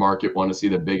the market want to see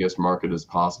the biggest market as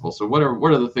possible. So what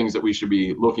are the things that we should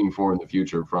be looking for in the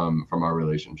future from our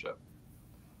relationship?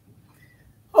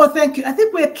 Oh, thank you. I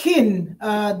think we're keen.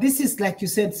 This is, like you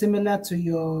said, similar to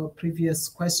your previous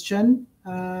question.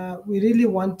 We really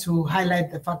want to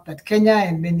highlight the fact that Kenya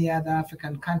and many other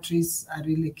African countries are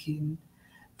really keen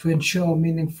to ensure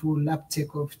meaningful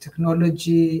uptake of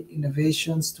technology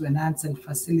innovations to enhance and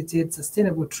facilitate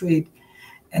sustainable trade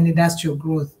and industrial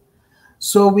growth.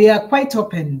 So we are quite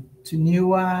open to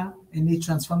newer and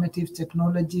transformative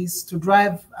technologies to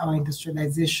drive our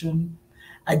industrialization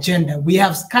agenda. We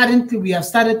have started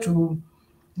to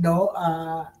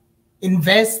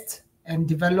invest and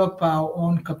develop our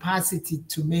own capacity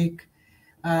to make,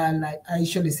 like I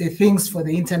usually say, things for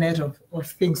the Internet of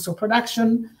Things. So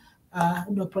production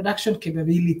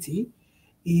capability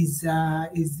is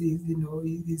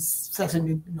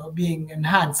certainly being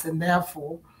enhanced, and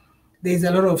therefore there's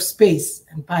a lot of space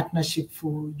and partnership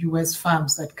for U.S.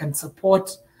 firms that can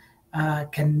support,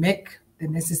 can make the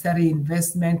necessary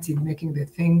investment in making the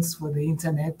things for the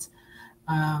Internet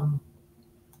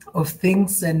of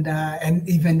Things, and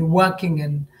even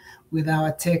working with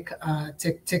our tech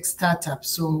startups.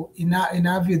 So in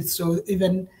our view, so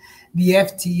even the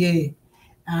FTA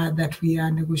that we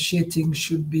are negotiating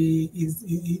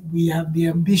we have the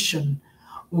ambition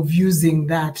of using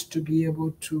that to be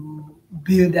able to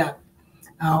build up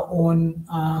our own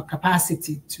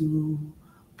capacity to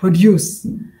produce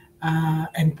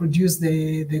and produce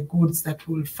the goods that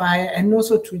will fire, and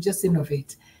also to just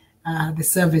innovate the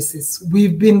services.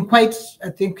 We've been quite, I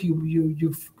think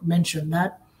you've mentioned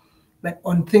that, but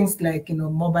on things like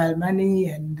mobile money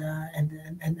and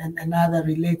other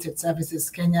related services,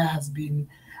 Kenya has been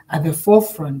at the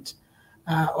forefront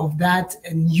of that,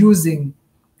 and using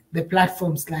the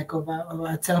platforms like of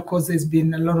our telcos. There's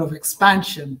been a lot of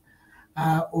expansion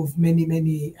of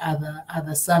many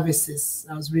other services.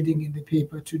 I was reading in the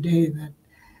paper today that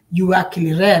you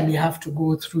actually rarely have to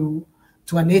go through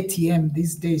to an ATM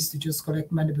these days to just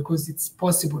collect money, because it's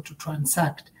possible to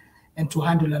transact and to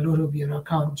handle a lot of your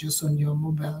account just on your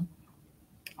mobile,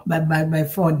 by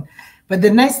phone. But the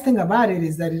nice thing about it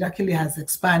is that it actually has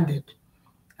expanded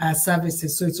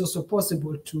services, so it's also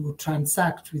possible to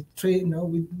transact with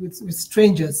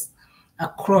strangers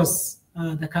across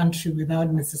the country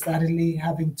without necessarily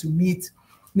having to meet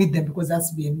them, because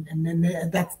they've been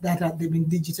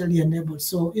digitally enabled.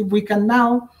 So if we can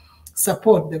now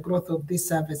support the growth of these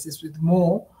services with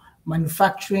more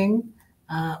manufacturing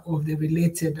of the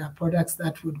related products,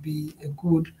 that would be a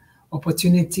good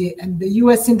opportunity. And the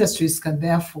U.S. industries can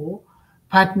therefore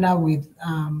partner with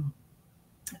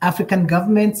African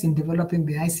governments in developing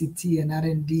the ICT and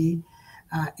R&D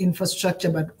infrastructure,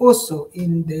 but also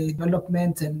in the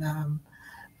development and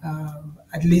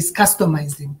at least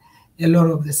customizing a lot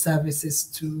of the services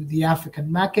to the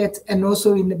African market, and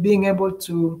also in being able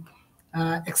to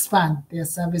expand their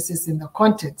services in the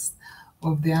context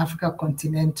of the Africa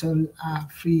Continental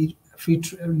Free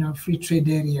Trade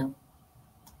Area.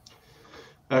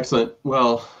 Excellent.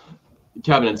 Well,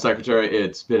 Cabinet Secretary,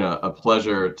 it's been a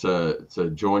pleasure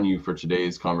to join you for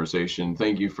today's conversation.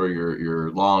 Thank you for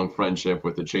your long friendship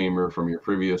with the Chamber, from your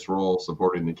previous role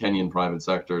supporting the Kenyan private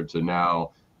sector to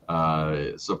now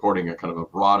supporting a kind of a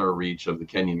broader reach of the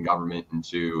Kenyan government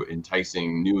into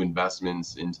enticing new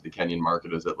investments into the Kenyan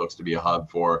market, as it looks to be a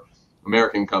hub for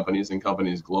American companies and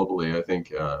companies globally. I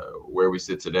think where we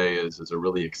sit today is a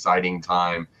really exciting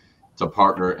time to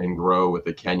partner and grow with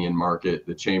the Kenyan market.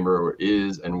 The Chamber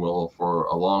is and will for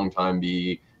a long time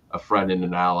be a friend and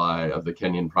an ally of the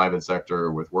Kenyan private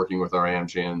sector, with working with our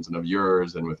AmChams and of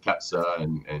yours, and with KEPSA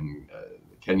and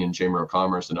the Kenyan Chamber of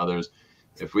Commerce and others.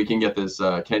 If we can get this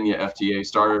Kenya FTA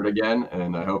started again,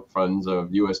 and I hope friends of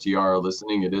USTR are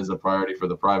listening, it is a priority for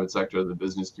the private sector, the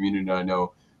business community. I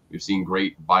know we've seen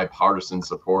great bipartisan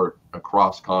support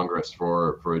across Congress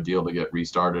for a deal to get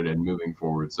restarted and moving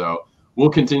forward. So we'll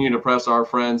continue to press our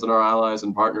friends and our allies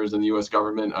and partners in the U.S.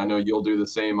 government. I know you'll do the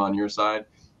same on your side.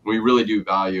 We really do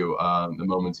value the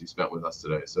moments you spent with us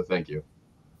today. So thank you.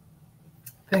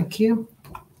 Thank you.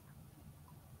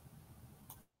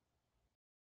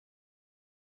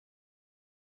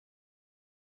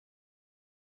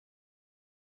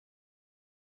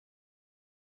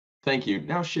 Thank you.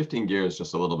 Now shifting gears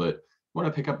just a little bit, I want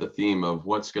to pick up the theme of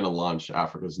what's going to launch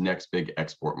Africa's next big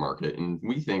export market. And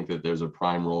we think that there's a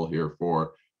prime role here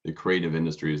for the creative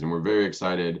industries. And we're very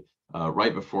excited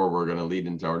right before we're going to lead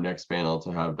into our next panel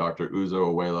to have Dr.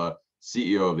 Uzo Awela,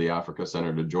 CEO of the Africa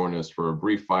Center, to join us for a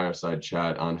brief fireside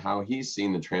chat on how he's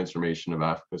seen the transformation of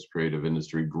Africa's creative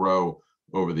industry grow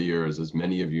over the years. As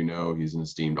many of you know, he's an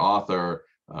esteemed author,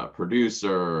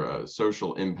 producer,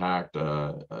 social impact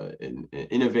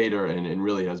innovator, and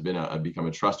really has been become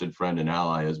a trusted friend and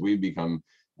ally as we've become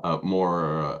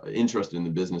more interested in the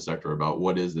business sector about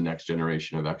what is the next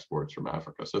generation of exports from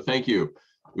Africa. So thank you,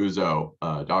 Uzo,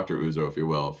 Dr. Uzo, if you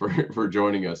will, for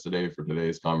joining us today for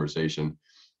today's conversation.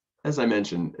 as I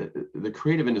mentioned, the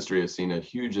creative industry has seen a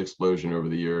huge explosion over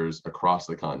the years across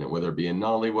the continent, whether it be in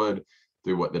Nollywood,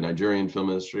 through what the Nigerian film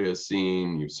industry has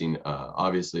seen. You've seen,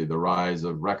 obviously, the rise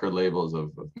of record labels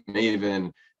of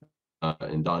Maven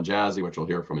and Don Jazzy, which we'll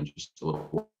hear from in just a little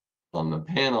while on the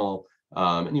panel.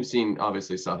 And you've seen,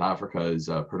 obviously, South Africa's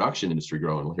production industry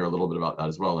grow, and we'll hear a little bit about that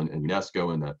as well, and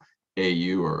UNESCO and the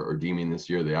AU are deeming this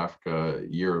year the Africa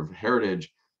Year of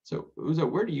Heritage. So, Uzo,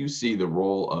 where do you see the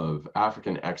role of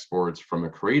African exports from a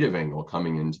creative angle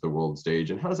coming into the world stage,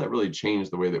 and how does that really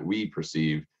change the way that we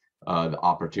perceive the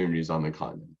opportunities on the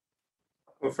continent?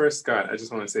 Well, first, Scott, I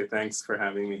just want to say thanks for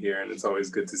having me here, and it's always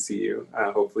good to see you.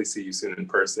 Hopefully, see you soon in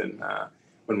person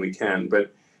when we can.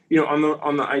 But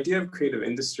on the idea of creative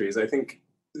industries, I think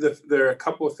there are a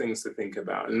couple of things to think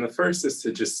about, and the first is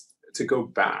to go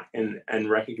back and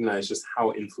recognize just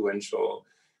how influential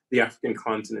the African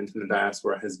continent and the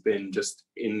diaspora has been just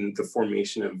in the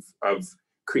formation of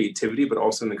creativity, but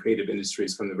also in the creative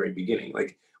industries from the very beginning.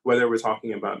 Like whether we're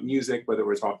talking about music, whether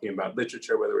we're talking about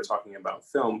literature, whether we're talking about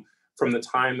film, from the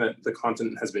time that the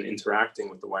continent has been interacting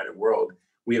with the wider world,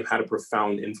 we have had a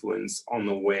profound influence on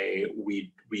the way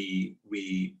we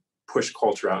push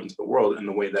culture out into the world and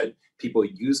the way that people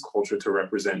use culture to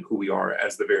represent who we are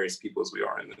as the various peoples we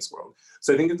are in this world.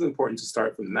 So I think it's important to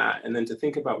start from that and then to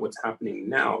think about what's happening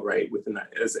now, right, within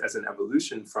that as an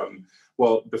evolution from,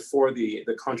 well, before the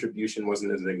contribution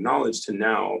wasn't as acknowledged to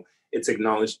now, it's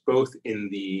acknowledged both in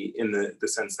the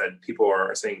sense that people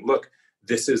are saying, look,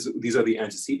 these are the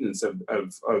antecedents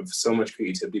of so much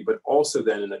creativity, but also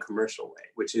then in a commercial way,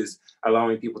 which is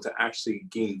allowing people to actually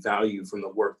gain value from the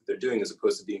work that they're doing as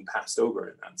opposed to being passed over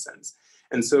in that sense.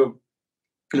 And so,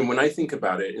 when I think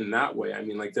about it in that way, I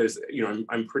mean, like there's,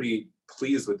 I'm pretty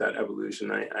pleased with that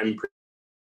evolution. I'm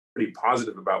pretty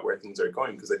positive about where things are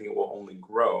going because I think it will only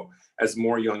grow as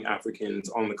more young Africans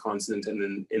on the continent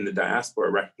and in the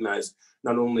diaspora recognize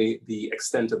not only the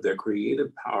extent of their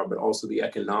creative power, but also the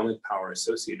economic power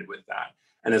associated with that.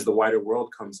 And as the wider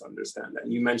world comes to understand that.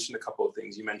 And you mentioned a couple of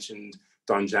things. You mentioned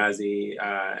Don Jazzy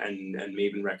and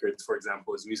Maven Records, for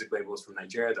example, as music labels from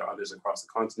Nigeria. There are others across the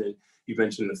continent. You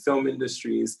mentioned the film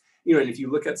industries. And if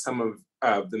you look at some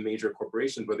of the major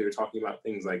corporations, whether you're talking about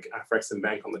things like Afrexim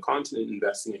Bank on the continent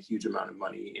investing a huge amount of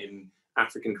money in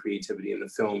African creativity in the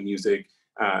film, music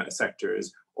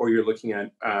sectors, or you're looking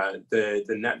at the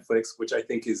Netflix, which I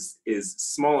think is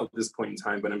small at this point in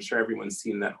time, but I'm sure everyone's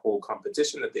seen that whole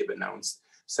competition that they've announced,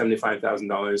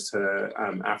 $75,000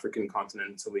 to African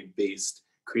continentally based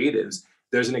creatives.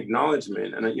 There's an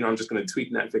acknowledgement, and I'm just going to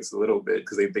tweak Netflix a little bit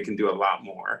because they can do a lot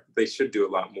more. They should do a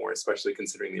lot more, especially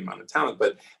considering the amount of talent.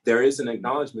 But there is an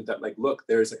acknowledgement that, like, look,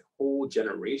 there's a whole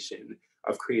generation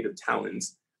of creative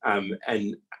talents,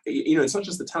 and it's not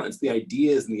just the talent; it's the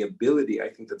ideas and the ability. I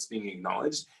think that's being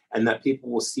acknowledged, and that people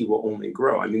will see will only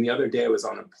grow. I mean, the other day I was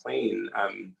on a plane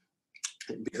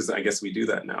because I guess we do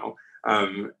that now.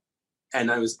 And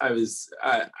I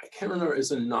can't remember, it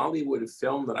was a Nollywood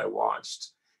film that I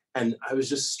watched. And I was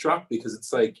just struck because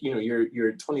it's like,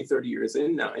 you're 20, 30 years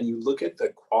in now, and you look at the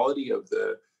quality of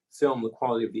the film, the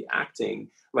quality of the acting,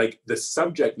 like the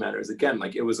subject matters, again,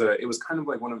 like it was kind of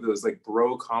like one of those like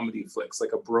bro comedy flicks,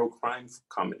 like a bro crime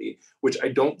comedy, which I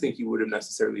don't think you would have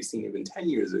necessarily seen even 10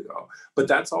 years ago. But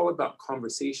that's all about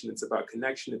conversation. It's about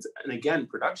connection. And again,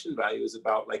 production value is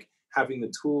about like having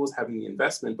the tools, having the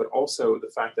investment, but also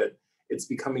the fact that it's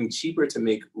becoming cheaper to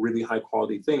make really high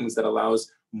quality things that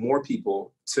allows more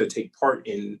people to take part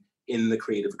in the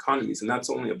creative economies. And that's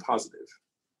only a positive.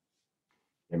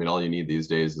 I mean, all you need these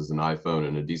days is an iPhone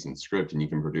and a decent script, and you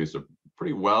can produce a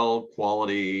pretty well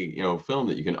quality, film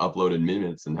that you can upload in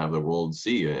minutes and have the world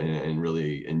see and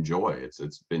really enjoy. It's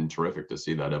been terrific to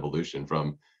see that evolution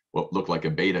from what looked like a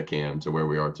beta cam to where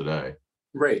we are today.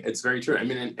 Right. It's very true. I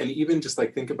mean, and even just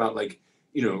like think about like,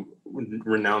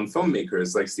 renowned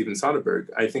filmmakers like Steven Soderbergh.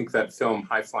 I think that film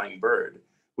High Flying Bird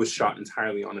was shot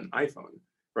entirely on an iPhone,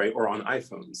 right? Or on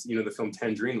iPhones. The film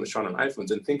Tangerine was shot on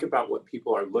iPhones. And think about what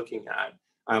people are looking at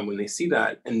when they see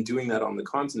that and doing that on the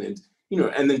continent,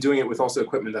 and then doing it with also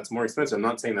equipment that's more expensive. I'm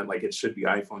not saying that like it should be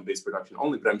iPhone-based production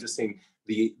only, but I'm just saying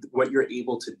what you're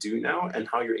able to do now and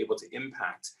how you're able to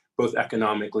impact both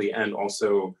economically and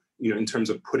also, in terms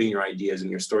of putting your ideas and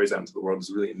your stories out into the world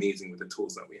is really amazing with the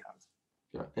tools that we have.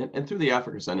 Yeah, and through the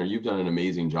Africa Center, you've done an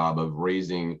amazing job of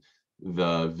raising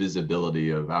the visibility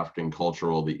of African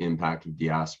cultural, the impact of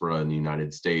diaspora in the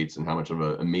United States, and how much of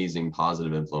an amazing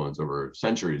positive influence over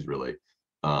centuries, really,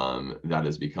 that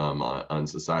has become on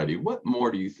society. What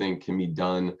more do you think can be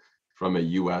done from a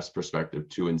U.S. perspective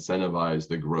to incentivize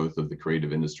the growth of the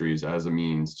creative industries as a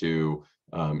means to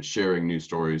sharing news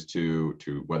stories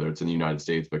to whether it's in the United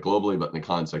States, but globally, but in the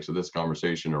context of this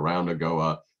conversation around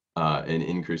AGOA and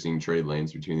increasing trade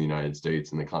lanes between the United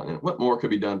States and the continent. What more could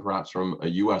be done perhaps from a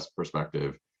US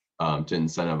perspective to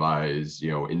incentivize,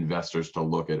 investors to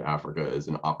look at Africa as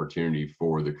an opportunity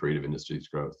for the creative industry's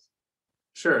growth?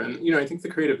 Sure. And, I think the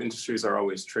creative industries are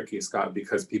always tricky, Scott,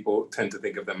 because people tend to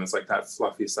think of them as like that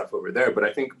fluffy stuff over there. But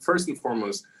I think first and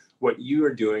foremost, what you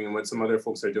are doing and what some other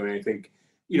folks are doing, I think,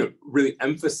 really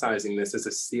emphasizing this as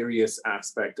a serious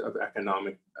aspect of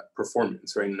economic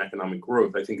performance, right, and economic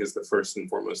growth, I think is the first and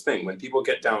foremost thing. When people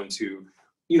get down to,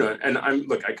 and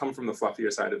I come from the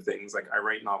fluffier side of things, like I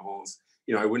write novels,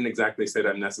 I wouldn't exactly say that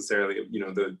I'm necessarily,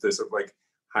 the sort of like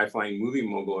high-flying movie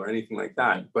mogul or anything like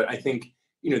that. But I think,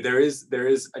 there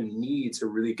is a need to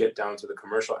really get down to the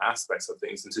commercial aspects of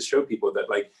things and to show people that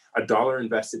like $1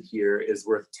 invested here is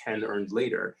worth 10 earned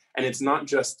later. And it's not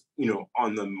just,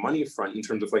 on the money front in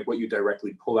terms of like what you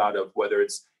directly pull out of, whether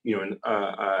it's,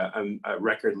 a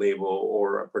record label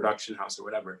or a production house or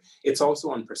whatever. It's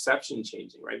also on perception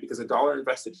changing, right? Because $1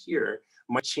 invested here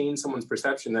might change someone's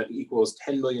perception that equals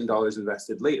 $10 million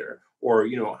invested later, or,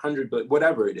 100, but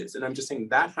whatever it is. And I'm just saying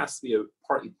that has to be a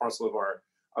part and parcel of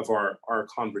our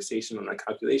conversation and our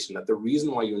calculation, that the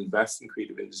reason why you invest in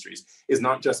creative industries is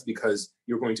not just because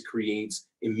you're going to create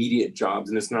immediate jobs,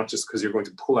 and it's not just because you're going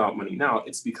to pull out money now,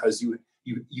 it's because you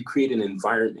create an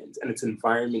environment, and it's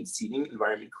environment seeding,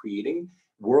 environment creating,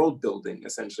 world building,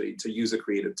 essentially, to use a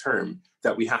creative term,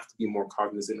 that we have to be more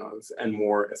cognizant of and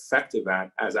more effective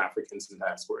at as Africans and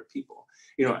diasporic people.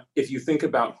 If you think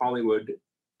about Hollywood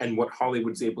and what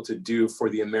Hollywood's able to do for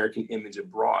the American image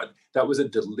abroad, that was a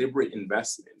deliberate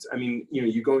investment. I mean,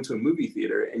 you go into a movie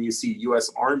theater and you see US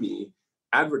Army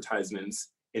advertisements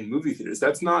in movie theaters.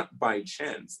 That's not by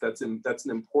chance. That's an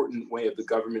important way of the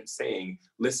government saying,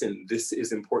 listen, this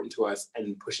is important to us,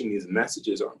 and pushing these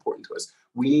messages are important to us.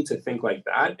 We need to think like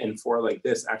that, and fora like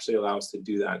this actually allow us to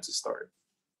do that to start.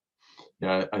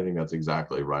 Yeah, I think that's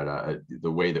exactly right. The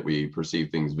way that we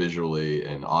perceive things visually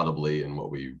and audibly and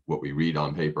what we read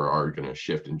on paper are going to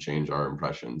shift and change our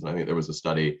impressions. I think there was a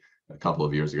study a couple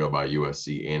of years ago by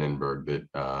USC Annenberg that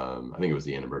I think it was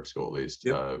the Annenberg School at least,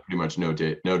 pretty much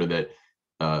noted that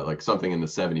like something in the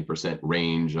 70%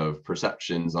 range of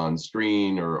perceptions on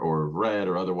screen or read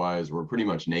or otherwise were pretty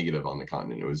much negative on the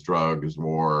continent. It was drugs,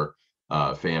 war,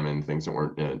 famine, things that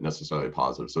weren't necessarily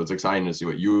positive. So it's exciting to see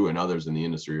what you and others in the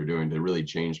industry are doing to really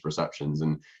change perceptions.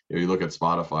 And you look at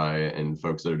Spotify and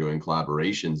folks that are doing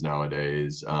collaborations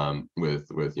nowadays with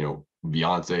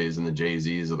Beyonce's and the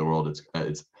Jay-Z's of the world.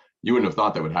 It's you wouldn't have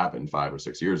thought that would happen 5 or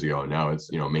 6 years ago, and now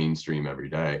it's mainstream every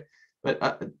day. But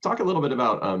talk a little bit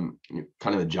about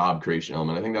kind of the job creation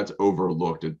element. I think that's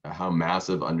overlooked at how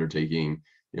massive undertaking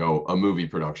a movie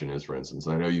production is, for instance.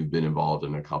 I know you've been involved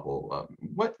in a couple.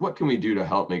 What can we do to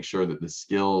help make sure that the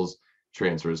skills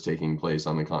transfer is taking place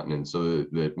on the continent, so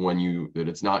that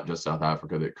it's not just South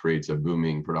Africa that creates a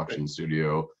booming production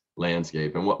studio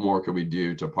landscape? And what more could we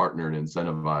do to partner and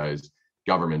incentivize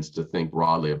governments to think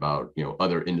broadly about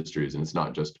other industries, and it's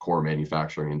not just core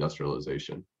manufacturing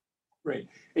industrialization? Right.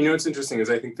 And what's interesting is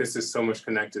I think this is so much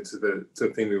connected to the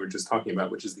thing we were just talking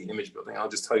about, which is the image building. I'll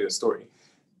just tell you a story.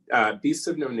 Beasts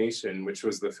of No Nation, which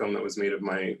was the film that was made of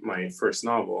my first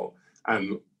novel,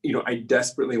 I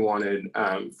desperately wanted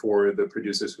for the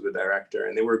producers, for the director,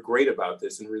 and they were great about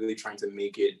this and really trying to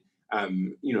make it,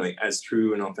 as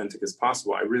true and authentic as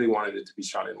possible. I really wanted it to be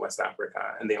shot in West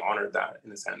Africa, and they honored that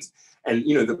in a sense. And,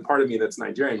 the part of me that's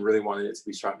Nigerian really wanted it to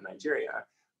be shot in Nigeria,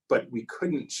 but we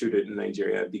couldn't shoot it in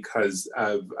Nigeria because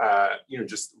of,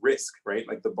 just risk, right?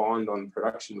 Like the bond on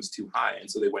production was too high.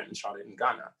 And so they went and shot it in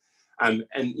Ghana. And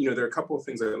there are a couple of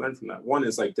things I learned from that. One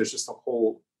is like, there's just a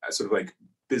whole sort of like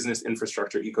business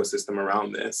infrastructure ecosystem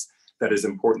around this that is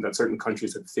important, that certain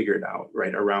countries have figured out,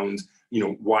 right? Around,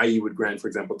 why you would grant, for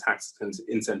example, tax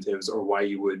incentives, or why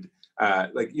you would,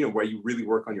 why you really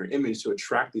work on your image to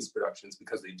attract these productions,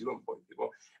 because they do employ people.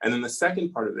 And then the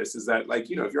second part of this is that, like,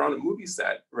 if you're on a movie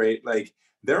set, right, like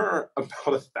there are about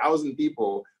 1,000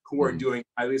 people who are doing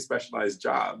highly specialized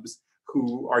jobs,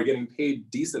 who are getting paid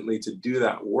decently to do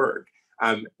that work.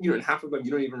 And half of them,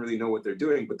 you don't even really know what they're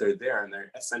doing, but they're there and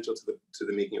they're essential to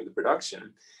the making of the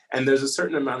production. And there's a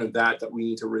certain amount of that we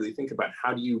need to really think about.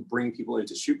 How do you bring people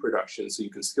into shoot production so you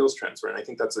can skills transfer? And I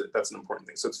think that's an important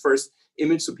thing. So it's first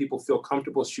image, so people feel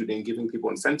comfortable shooting, giving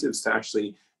people incentives to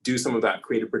actually do some of that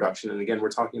creative production. And again, we're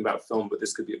talking about film, but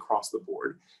this could be across the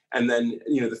board. And then,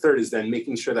 the third is then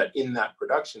making sure that in that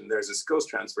production, there's a skills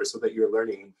transfer so that you're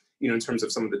learning, in terms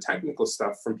of some of the technical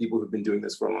stuff from people who've been doing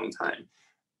this for a long time.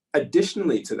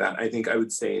 Additionally to that, I think I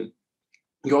would say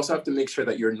you also have to make sure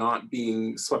that you're not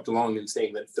being swept along and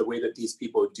saying that the way that these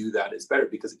people do that is better,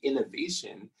 because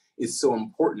innovation is so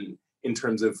important in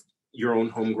terms of your own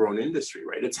homegrown industry,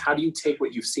 right? It's how do you take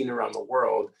what you've seen around the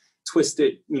world, twist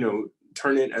it,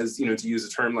 turn it, as to use a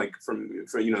term like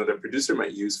the producer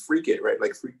might use, freak it, right?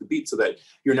 Like freak the beat, so that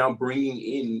you're now bringing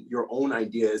in your own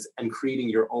ideas and creating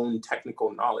your own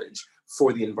technical knowledge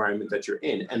for the environment that you're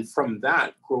in. And from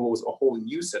that grows a whole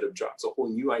new set of jobs, a whole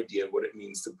new idea of what it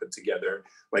means to put together,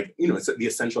 it's the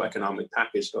essential economic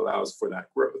package that allows for that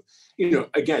growth.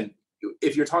 Again,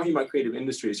 if you're talking about creative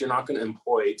industries, you're not going to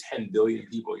employ 10 billion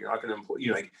people. You're not going to employ,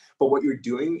 but what you're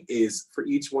doing is, for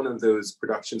each one of those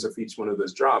productions or for each one of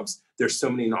those jobs, there's so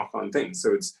many knock-on things.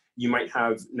 So you might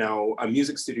have now a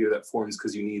music studio that forms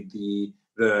because you need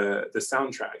the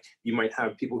soundtrack. You might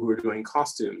have people who are doing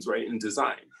costumes, right, and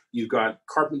design. You've got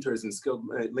carpenters and skilled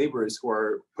laborers who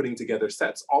are putting together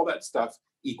sets. All that stuff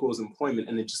equals employment,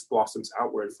 and it just blossoms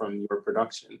outward from your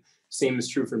production. Same is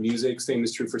true for music. Same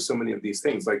is true for so many of these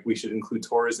things. Like, we should include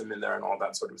tourism in there and all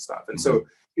that sort of stuff. And so,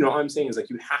 all I'm saying is,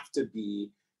 you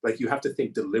have to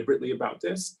think deliberately about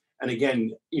this. And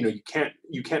again, you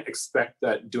can't expect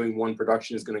that doing one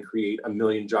production is going to create 1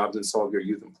 million jobs and solve your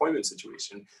youth employment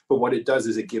situation. But what it does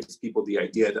is it gives people the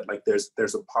idea that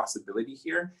there's a possibility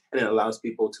here, and it allows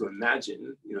people to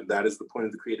imagine, that is the point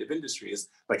of the creative industry, is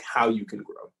how you can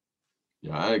grow.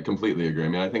 Yeah, I completely agree. I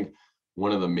mean, I think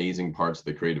one of the amazing parts of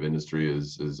the creative industry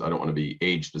is I don't want to be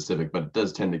age specific, but it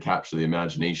does tend to capture the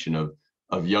imagination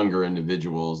of younger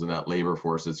individuals and that labor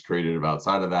force that's created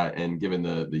outside of that. And given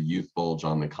the youth bulge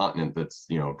on the continent that's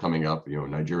coming up,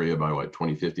 Nigeria by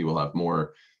 2050 will have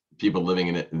more people living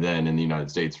in it than in the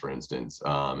United States, for instance.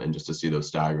 And just to see those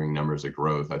staggering numbers of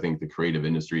growth, I think the creative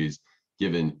industries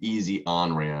give an easy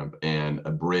on-ramp and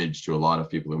a bridge to a lot of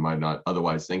people who might not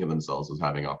otherwise think of themselves as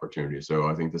having opportunities. So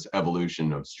I think this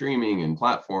evolution of streaming and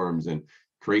platforms and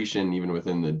creation, even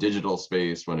within the digital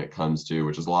space, when it comes to,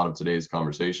 which is a lot of today's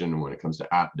conversation, when it comes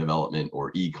to app development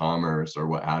or e-commerce or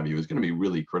what have you, is going to be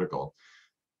really critical.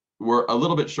 We're a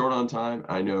little bit short on time.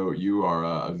 I know you are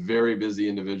a very busy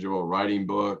individual, writing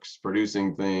books,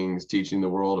 producing things, teaching the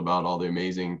world about all the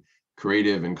amazing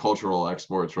creative and cultural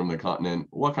exports from the continent.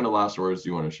 What kind of last words do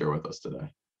you want to share with us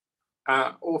today?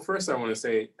 Well, first I want to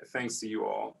say thanks to you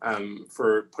all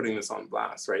for putting this on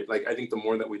blast, right? I think the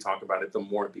more that we talk about it, the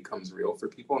more it becomes real for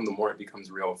people, and the more it becomes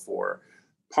real for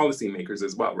policymakers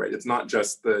as well, right? It's not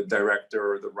just the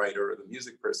director or the writer or the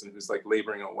music person who's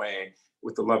laboring away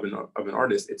with the love of an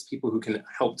artist. It's people who can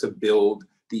help to build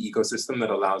the ecosystem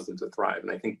that allows them to thrive.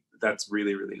 And I think that's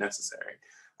really, really necessary.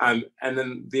 And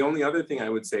then the only other thing I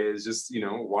would say is just,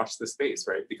 watch the space,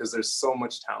 right? Because there's so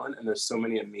much talent and there's so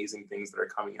many amazing things that are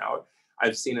coming out.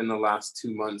 I've seen in the last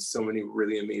 2 months so many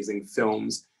really amazing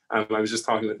films. I was just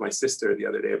talking with my sister the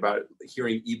other day about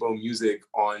hearing Igbo music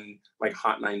on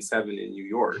Hot 97 in New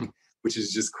York, which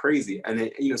is just crazy.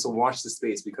 And so watch the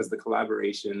space, because the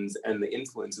collaborations and the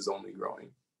influence is only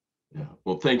growing. Yeah.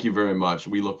 Well, thank you very much.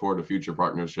 We look forward to future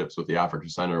partnerships with the Africa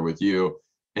Center, with you.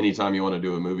 Anytime you want to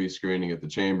do a movie screening at the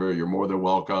Chamber, you're more than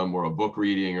welcome. Or a book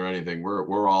reading or anything,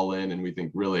 we're all in, and we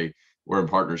think really we're in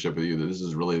partnership with you, that this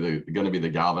is really going to be the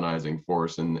galvanizing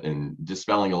force and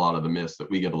dispelling a lot of the myths that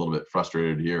we get a little bit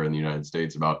frustrated here in the United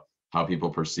States about how people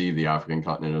perceive the African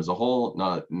continent as a whole,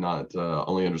 not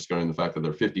only understanding the fact that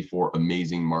there are 54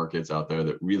 amazing markets out there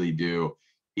that really do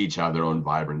each have their own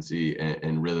vibrancy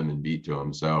and rhythm and beat to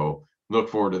them. So look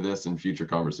forward to this and future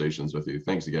conversations with you.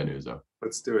 Thanks again, Uzo.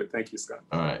 Let's do it. Thank you, Scott.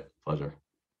 All right. Pleasure.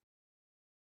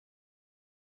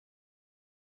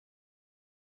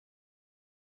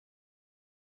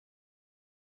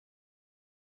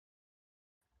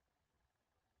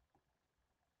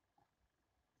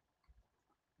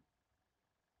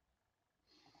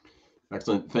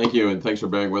 Excellent. Thank you. And thanks for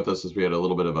bearing with us as we had a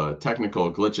little bit of a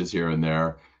technical glitches here and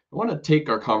there. I want to take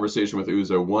our conversation with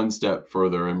Uzo one step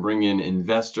further and bring in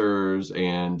investors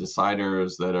and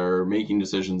deciders that are making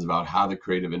decisions about how the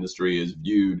creative industry is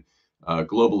viewed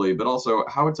globally, but also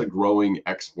how it's a growing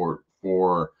export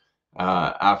for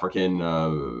African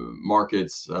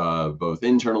markets, both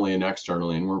internally and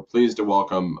externally. And we're pleased to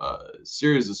welcome a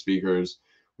series of speakers.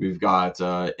 We've got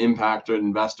impacted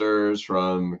investors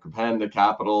from Kapanda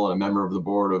Capital, a member of the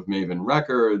board of Maven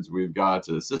Records. We've got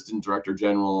Assistant Director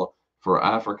General for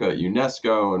Africa at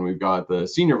UNESCO, and we've got the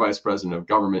Senior Vice President of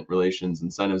Government Relations,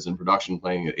 Incentives, and Production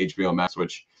Planning at HBO Max,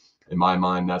 which in my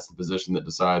mind, that's the position that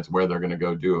decides where they're going to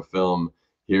go do a film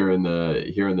here in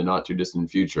the not too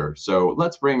distant future. So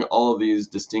let's bring all of these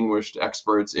distinguished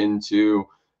experts into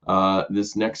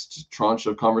this next tranche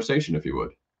of conversation, if you would.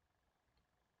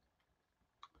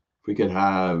 If we could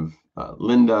have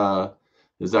Linda,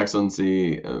 His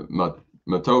Excellency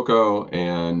Matoko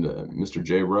and Mr.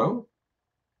 J. Rowe.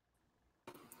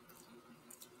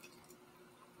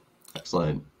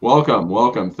 Excellent. Welcome,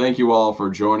 welcome. Thank you all for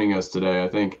joining us today. I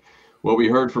think what we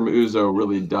heard from Uzo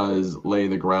really does lay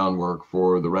the groundwork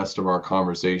for the rest of our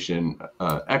conversation.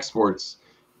 Exports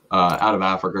out of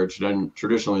Africa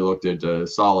traditionally looked at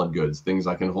solid goods, things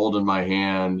I can hold in my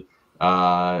hand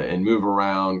and move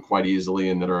around quite easily,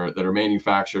 and that are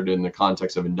manufactured in the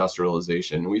context of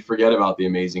industrialization. We forget about the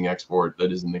amazing export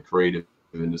that is in the creative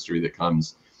industry that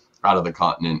comes out of the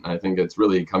continent. I think it's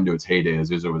really come to its heyday,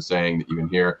 as Uzo was saying, that you can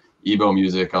hear Igbo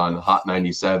music on Hot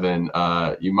 97.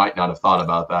 You might not have thought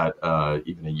about that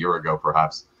even a year ago,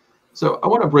 perhaps. So I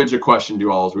want to bridge a question to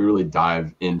you all as we really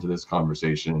dive into this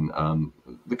conversation.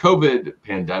 The COVID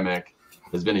pandemic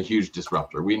has been a huge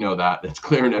disruptor. We know that. It's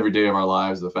clear in every day of our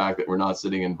lives. The fact that we're not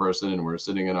sitting in person and we're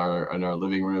sitting in our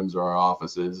living rooms or our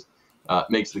offices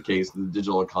makes the case the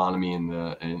digital economy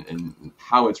and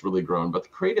how it's really grown. But the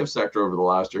creative sector over the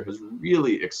last year has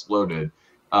really exploded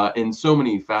in so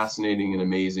many fascinating and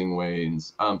amazing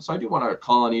ways. So I do want to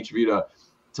call on each of you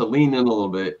to lean in a little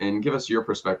bit and give us your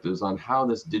perspectives on how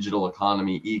this digital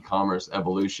economy, e-commerce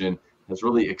evolution has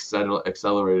really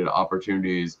accelerated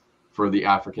opportunities for the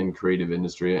African creative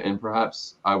industry. And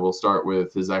perhaps I will start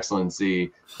with His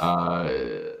Excellency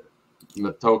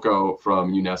Matoko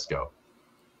from UNESCO.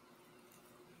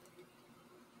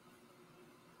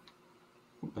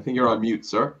 I think you're on mute,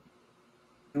 sir.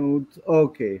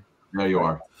 Okay. There you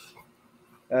are.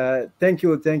 Thank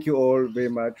you all very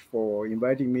much for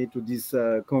inviting me to this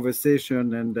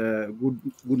conversation, and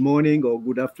good morning or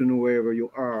good afternoon wherever you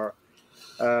are.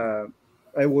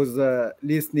 I was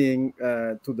listening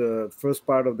to the first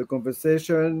part of the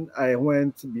conversation.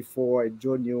 Before I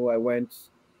joined you, I went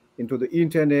into the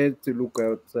internet to look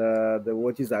at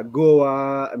what is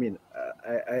AGOA. I mean,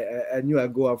 I knew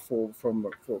AGOA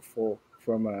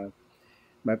from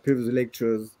my previous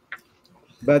lectures.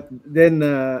 But then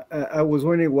I was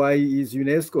wondering, why is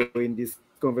UNESCO in this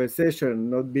conversation,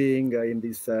 not being in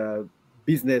this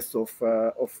business of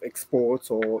exports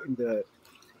or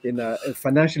in a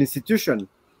financial institution?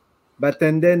 But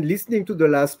then listening to the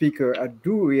last speaker, I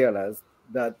do realize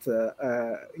that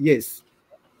yes,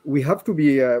 we have to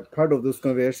be part of those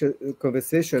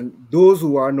conversation. Those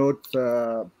who are not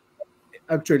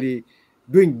actually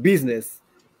doing business,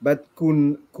 but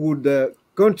could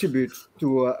contribute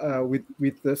to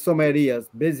with some areas,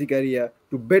 basic area,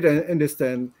 to better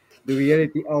understand the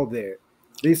reality out there.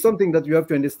 There is something that you have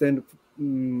to understand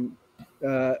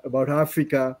about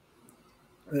Africa.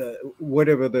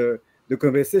 Whatever the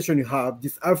conversation you have,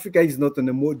 this Africa is not an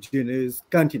homogeneous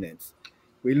continent.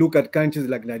 We look at countries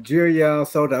like Nigeria,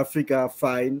 South Africa,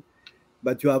 fine,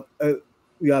 but you have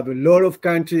a lot of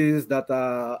countries that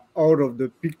are out of the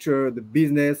picture, the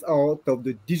business, out of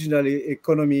the digital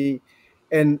economy,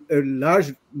 and a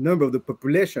large number of the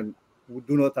population who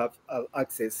do not have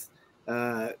access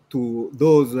to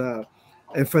those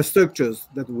infrastructures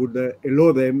that would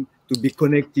allow them to be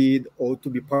connected or to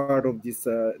be part of this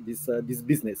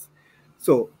business.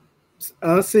 So,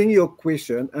 answering your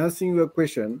question, the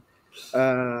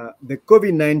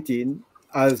COVID-19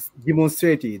 has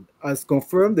demonstrated, has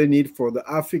confirmed the need for the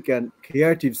African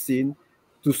creative scene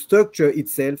to structure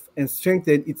itself and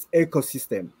strengthen its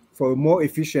ecosystem for a more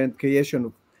efficient creation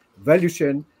of value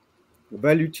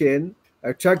chain,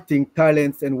 attracting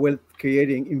talents and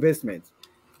wealth-creating investments.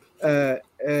 As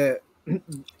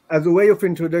a way of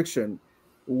introduction,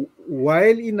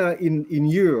 while in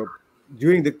Europe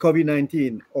during the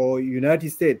COVID-19, or United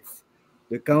States,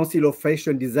 the Council of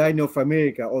Fashion Design of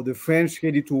America or the French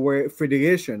Ready-to-Wear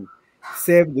Federation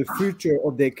saved the future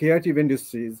of their creative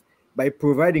industries by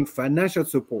providing financial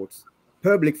supports,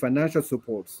 public financial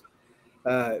supports,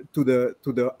 to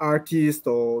the artist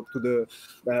or to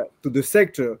the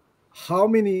sector. How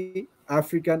many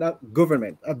African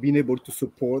governments have been able to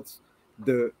support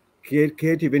the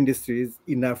creative industries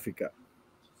in Africa?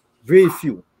 Very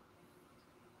few,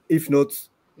 if not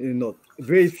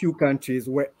very few countries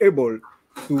were able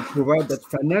to provide that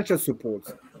financial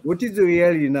support. What is the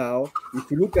reality now?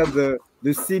 If you look at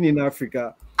the scene in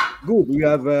Africa, good, we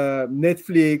have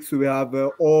Netflix, we have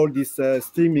all these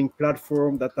streaming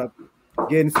platforms that have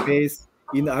gained space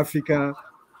in Africa,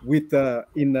 with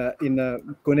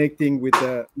connecting with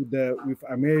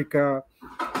America,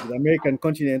 the American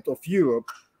continent of Europe.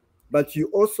 But you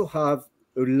also have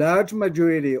a large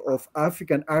majority of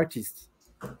African artists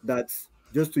that's,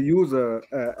 just to use a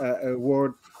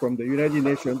word from the United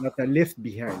Nations, that are left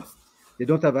behind. They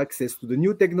don't have access to the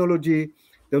new technology,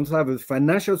 they don't have the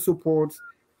financial support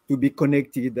to be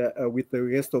connected with the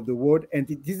rest of the world. And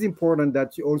it is important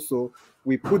that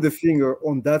we put the finger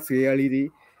on that reality.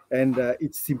 And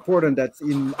it's important that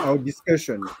in our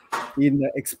discussion, in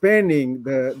expanding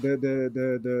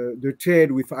the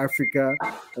trade with Africa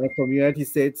from the United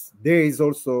States, there is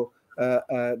also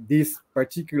this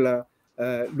particular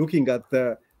looking at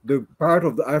the part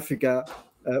of the Africa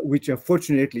which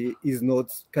unfortunately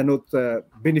cannot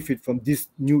benefit from this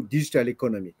new digital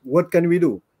economy. What can we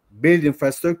do? Build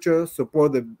infrastructure,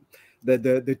 support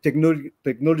the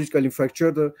technological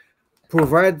infrastructure,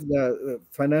 provide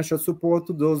financial support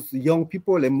to those young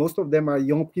people, and most of them are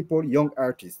young people, young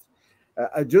artists.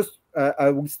 I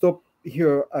will stop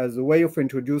here as a way of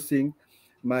introducing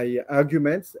my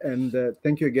arguments, and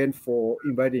thank you again for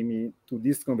inviting me to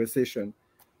this conversation.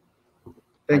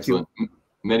 Thank you.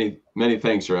 Many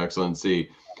thanks, Your Excellency.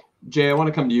 Jay, I want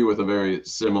to come to you with a very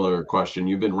similar question.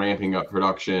 You've been ramping up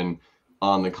production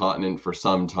on the continent for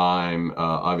some time.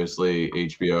 Obviously,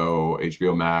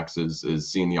 HBO Max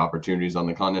is seeing the opportunities on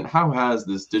the continent. How has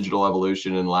this digital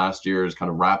evolution in last year's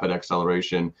kind of rapid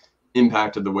acceleration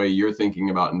impacted the way you're thinking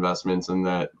about investments, and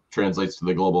that translates to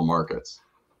the global markets?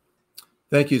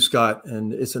 Thank you, Scott.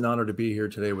 And it's an honor to be here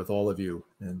today with all of you.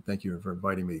 And thank you for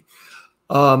inviting me.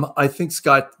 I think,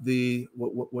 Scott,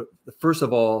 first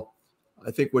of all,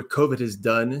 I think what COVID has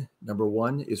done, number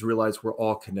one, is realize we're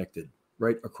all connected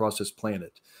right across this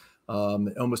planet.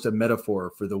 Almost a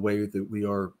metaphor for the way that we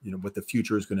are, what the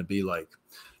future is going to be like.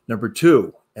 Number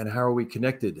two, and how are we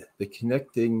connected? The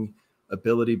connecting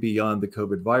ability beyond the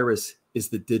COVID virus is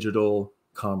the digital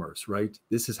commerce, right?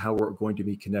 This is how we're going to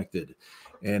be connected.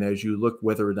 And as you look,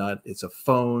 whether or not it's a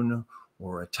phone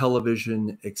or a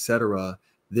television, et cetera,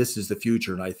 this is the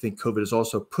future. And I think COVID has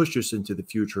also pushed us into the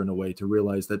future in a way to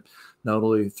realize that not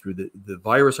only through the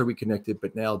virus are we connected,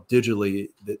 but now digitally,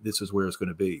 this is where it's going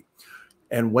to be.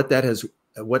 And what has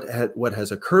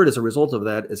occurred as a result of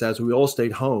that is, as we all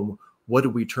stayed home, what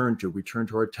did we turn to? We turned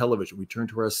to our television, we turned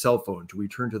to our cell phone, we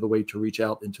turned to the way to reach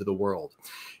out into the world.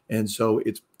 And so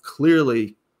it's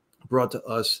clearly brought to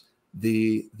us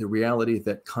the reality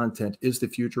that content is the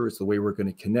future. It's the way we're going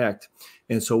to connect.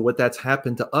 And so what that's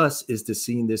happened to us is to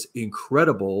see this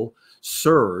incredible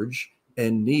surge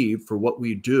and need for what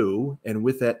we do, and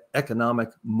with that economic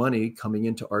money coming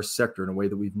into our sector in a way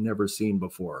that we've never seen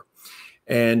before.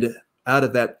 And out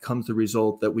of that comes the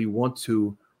result that we want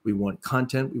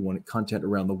content. We want content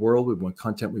around the world. We want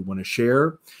content we want to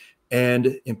share.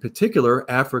 And in particular,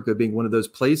 Africa being one of those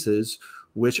places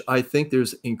which I think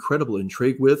there's incredible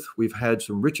intrigue with. We've had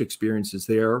some rich experiences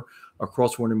there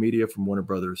across Warner Media, from Warner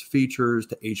Brothers Features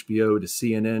to HBO to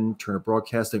CNN, Turner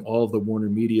Broadcasting, all of the Warner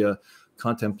Media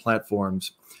content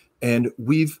platforms. And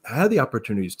we've had the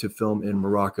opportunities to film in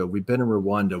Morocco. We've been in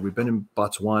Rwanda. We've been in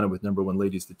Botswana with Number One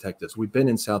Ladies Detectives. We've been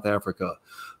in South Africa,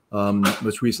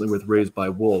 most recently with Raised by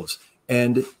Wolves.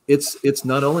 And it's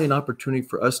not only an opportunity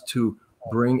for us to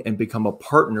bring and become a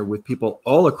partner with people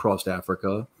all across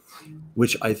Africa,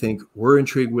 which I think we're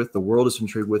intrigued with, the world is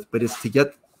intrigued with, but it's to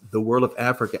get the world of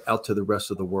Africa out to the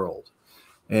rest of the world.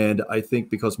 And I think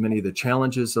because many of the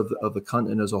challenges of the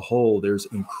continent as a whole, there's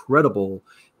incredible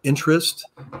interest,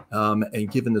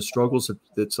 and given the struggles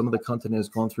that some of the continent has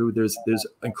gone through, there's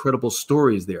incredible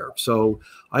stories there. So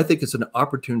I think it's an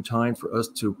opportune time for us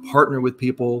to partner with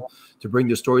people, to bring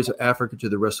the stories of Africa to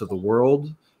the rest of the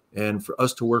world, and for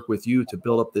us to work with you to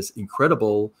build up this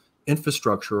incredible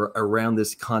infrastructure around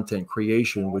this content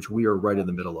creation, which we are right in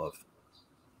the middle of.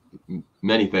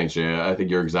 Many thanks, Jay. I think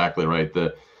you're exactly right.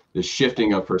 The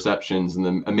shifting of perceptions and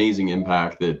the amazing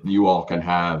impact that you all can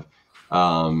have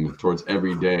towards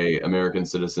everyday American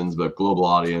citizens, but global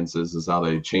audiences, is how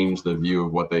they change the view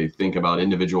of what they think about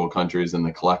individual countries and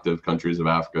the collective countries of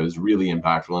Africa, is really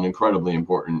impactful and incredibly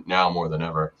important now more than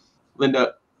ever.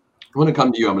 Linda, I want to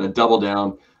come to you. I'm going to double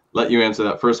down, let you answer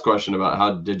that first question about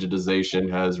how digitization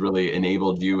has really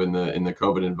enabled you in the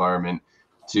COVID environment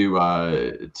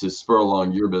to spur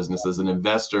along your business as an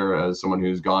investor, as someone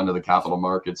who's gone to the capital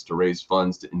markets to raise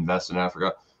funds to invest in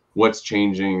Africa. What's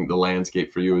changing the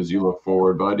landscape for you as you look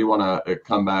forward? But I do want to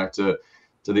come back to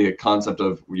the concept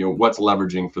of what's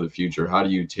leveraging for the future. How do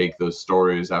you take those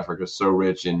stories? Africa's so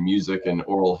rich in music and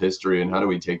oral history, and how do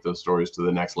we take those stories to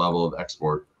the next level of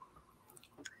export?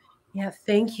 Yeah,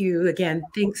 thank you again.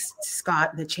 Thanks, Scott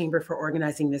and the Chamber, for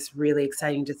organizing this really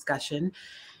exciting discussion.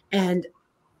 And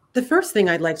the first thing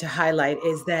I'd like to highlight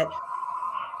is that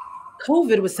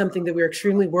COVID was something that we were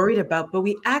extremely worried about, but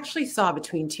we actually saw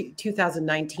between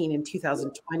 2019 and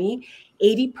 2020,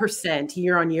 80%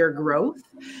 year-on-year growth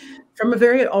from a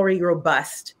very already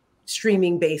robust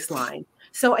streaming baseline.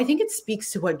 So I think it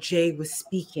speaks to what Jay was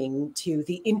speaking to,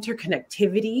 the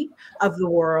interconnectivity of the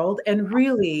world, and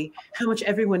really how much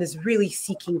everyone is really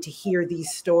seeking to hear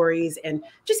these stories and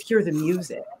just hear the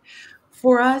music.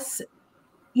 For us,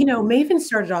 you know, Maven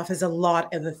started off as a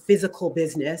lot of a physical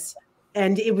business,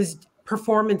 and it was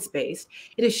performance-based.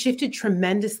 It has shifted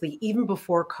tremendously even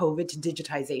before COVID to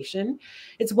digitization.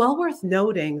 It's well worth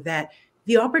noting that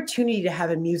the opportunity to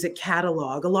have a music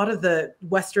catalog, a lot of the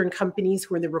Western companies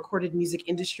who are in the recorded music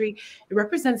industry, it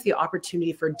represents the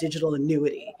opportunity for digital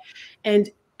annuity.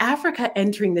 And Africa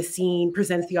entering the scene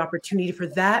presents the opportunity for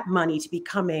that money to be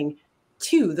coming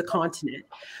to the continent.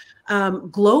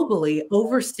 Globally,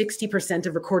 over 60%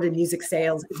 of recorded music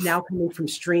sales is now coming from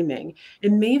streaming.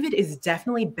 And Mavid is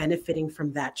definitely benefiting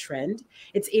from that trend.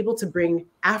 It's able to bring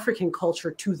African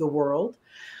culture to the world.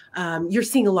 You're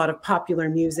seeing a lot of popular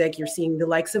music. You're seeing the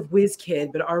likes of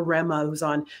WizKid, but our Rema, who's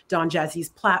on Don Jazzy's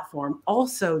platform,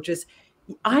 also just,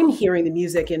 I'm hearing the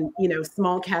music in, you know,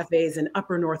 small cafes in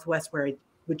Upper Northwest where I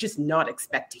would just not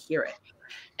expect to hear it.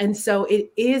 And so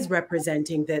it is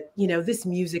representing that, you know, this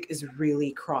music is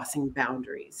really crossing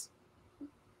boundaries.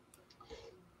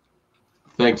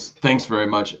 Thanks very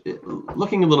much.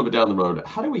 Looking a little bit down the road,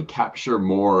 how do we capture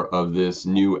more of this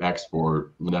new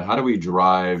export? Linda, how do we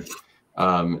drive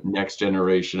next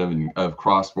generation of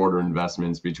cross-border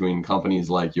investments between companies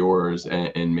like yours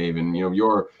and Maven?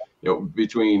 You know,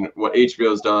 between what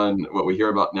HBO's done, what we hear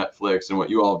about Netflix, and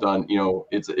what you all have done, you know,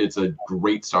 it's a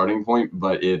great starting point,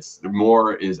 but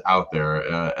more is out there,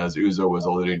 as Uzo was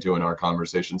alluding to in our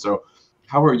conversation. So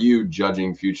how are you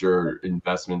judging future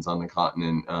investments on the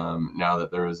continent now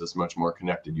that there is this much more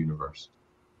connected universe?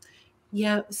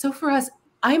 Yeah, so for us,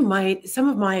 some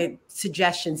of my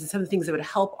suggestions and some of the things that would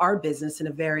help our business in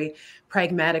a very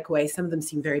pragmatic way, some of them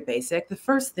seem very basic. The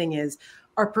first thing is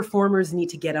our performers need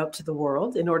to get out to the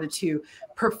world in order to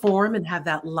perform and have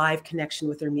that live connection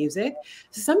with their music.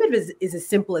 So some of it is as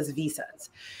simple as visas.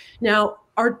 Now,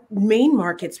 our main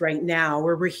markets right now,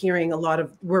 where we're seeing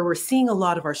a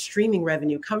lot of our streaming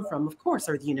revenue come from, of course,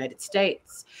 are the United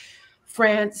States,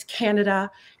 France,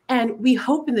 Canada, and we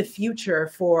hope in the future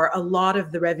for a lot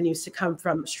of the revenues to come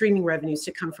from streaming revenues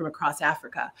to come from across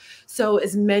Africa. So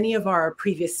as many of our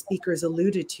previous speakers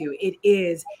alluded to, it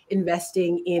is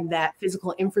investing in that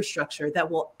physical infrastructure that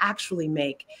will actually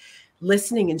make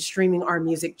listening and streaming our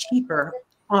music cheaper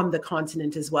on the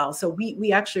continent as well. So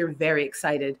we actually are very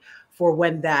excited for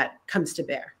when that comes to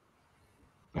bear.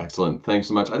 Excellent. Thanks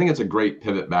so much. I think it's a great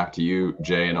pivot back to you,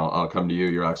 Jay, and I'll come to you,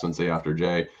 Your Excellency, after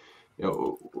Jay. You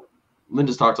know,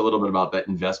 Linda's talked a little bit about that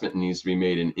investment needs to be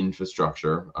made in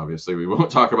infrastructure. Obviously, we won't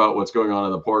talk about what's going on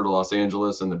in the Port of Los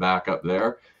Angeles and the backup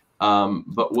there.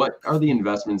 But what are the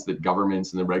investments that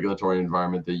governments and the regulatory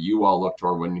environment that you all look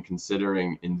toward when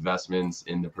considering investments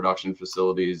in the production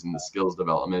facilities and the skills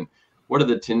development? What are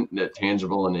the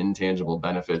tangible and intangible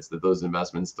benefits that those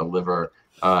investments deliver?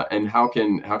 And how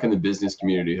can the business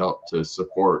community help to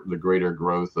support the greater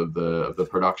growth of the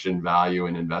production value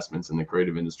and investments in the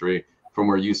creative industry from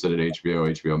where you sit at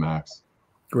HBO Max?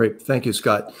 Great. Thank you,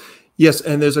 Scott. Yes,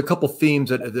 and there's a couple themes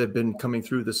that have been coming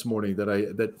through this morning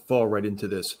that fall right into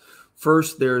this.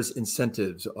 First, there's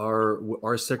incentives.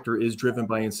 Our sector is driven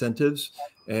by incentives,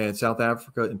 and South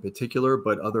Africa in particular,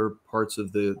 but other parts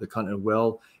of the continent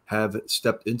well have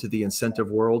stepped into the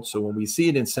incentive world. So when we see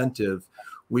an incentive,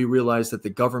 we realize that the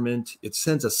government, it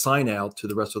sends a sign out to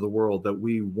the rest of the world that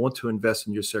we want to invest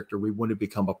in your sector. We want to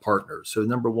become a partner. So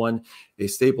number one, a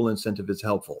stable incentive is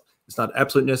helpful. It's not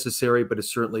absolutely necessary, but it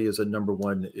certainly is a number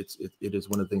one. It is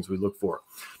one of the things we look for.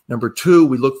 Number two,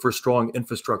 we look for strong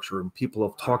infrastructure, and people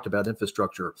have talked about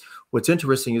infrastructure. What's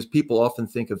interesting is people often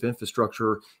think of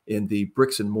infrastructure in the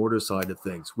bricks and mortar side of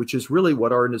things, which is really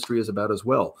what our industry is about as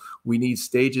well. We need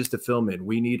stages to film in.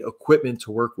 We need equipment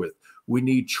to work with. We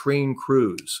need trained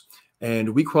crews.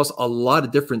 And we cross a lot of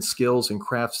different skills and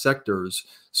craft sectors.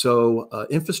 So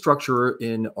infrastructure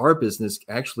in our business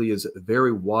actually is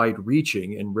very wide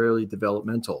reaching and rarely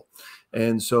developmental.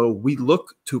 And so we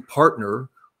look to partner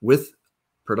with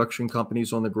production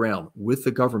companies on the ground, with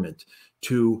the government,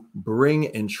 to bring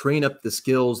and train up the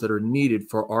skills that are needed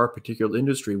for our particular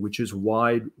industry, which is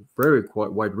very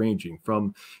wide ranging,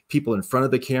 from people in front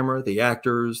of the camera, the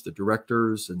actors, the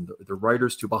directors, and the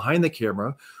writers, to behind the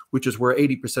camera, which is where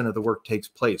 80% of the work takes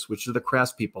place, which are the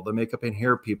crafts people, the makeup and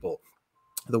hair people,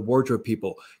 the wardrobe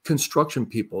people, construction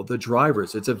people, the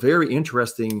drivers. It's a very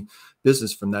interesting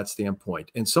business from that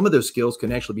standpoint. And some of those skills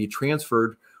can actually be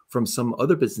transferred from some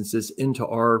other businesses into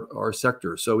our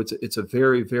sector. So it's a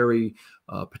very, very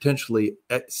potentially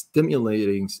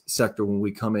stimulating sector when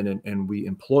we come in and we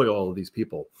employ all of these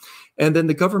people. And then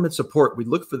the government support, we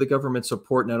look for the government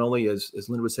support, not only as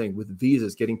Linda was saying, with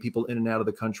visas, getting people in and out of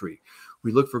the country.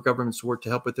 We look for government support to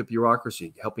help with the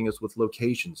bureaucracy, helping us with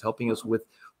locations, helping us with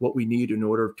what we need in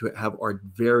order to have our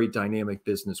very dynamic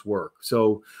business work.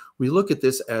 So we look at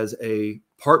this as a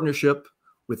partnership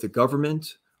with the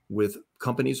government, with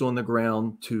companies on the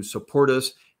ground to support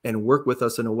us and work with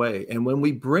us in a way. And when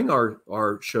we bring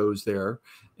our shows there,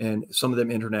 and some of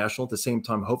them international, at the same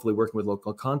time, hopefully working with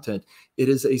local content, it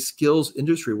is a skills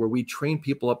industry where we train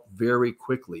people up very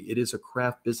quickly. It is a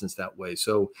craft business that way.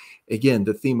 So again,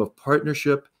 the theme of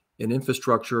partnership and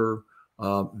infrastructure,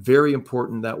 very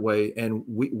important that way. And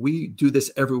we do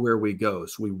this everywhere we go.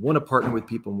 So we want to partner with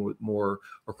people more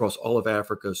across all of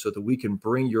Africa so that we can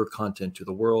bring your content to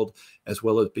the world, as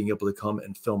well as being able to come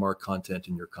and film our content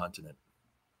in your continent.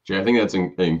 Jay, I think that's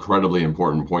an incredibly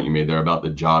important point you made there about the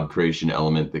job creation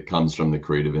element that comes from the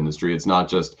creative industry. It's not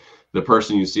just the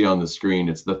person you see on the screen,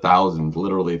 it's the thousands,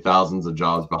 literally thousands of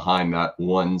jobs behind that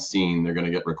one scene they're going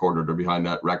to get recorded, or behind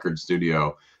that record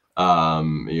studio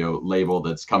label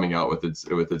that's coming out with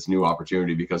its new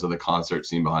opportunity because of the concert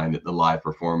scene behind it, the live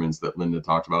performance that Linda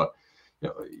talked about.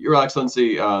 Your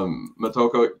Excellency,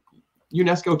 Matoko,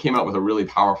 UNESCO came out with a really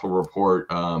powerful report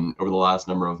over the last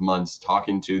number of months,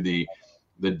 talking to the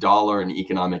dollar and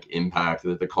economic impact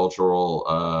that the cultural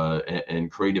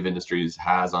and creative industries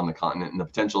has on the continent and the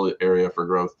potential area for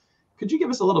growth. Could you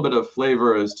give us a little bit of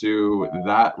flavor as to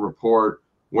that report,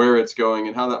 where it's going,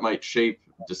 and how that might shape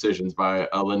decisions by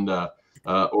a Linda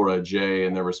or a Jay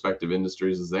and their respective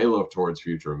industries as they look towards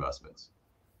future investments?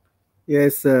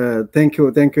 Yes, thank you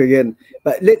again.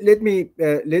 But let me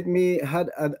add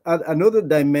another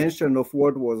dimension of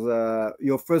what was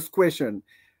your first question.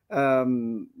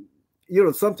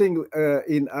 Something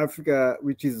in Africa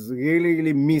which is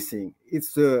really missing.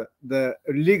 It's the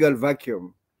legal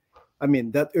vacuum. I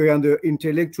mean, that under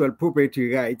intellectual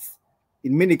property rights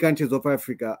in many countries of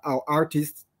Africa, our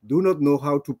artists do not know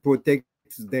how to protect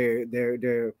their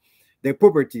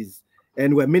properties,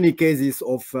 and were many cases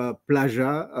of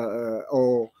plagiat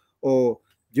or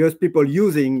just people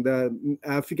using the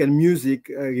African music,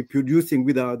 reproducing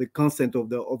without the consent of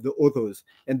the authors.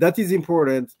 And that is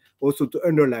important also to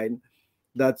underline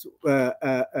that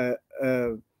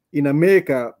in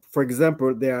America, for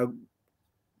example, there are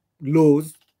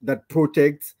laws that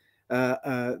protect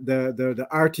the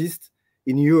artist.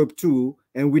 In Europe too,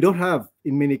 and we don't have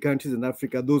in many countries in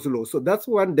Africa those laws. So that's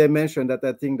one dimension that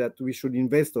I think that we should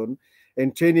invest on,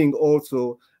 and training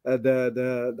also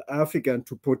the African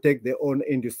to protect their own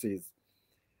industries.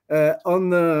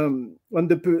 On the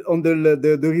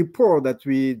report that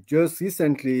we just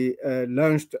recently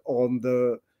launched on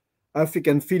the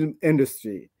African film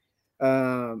industry,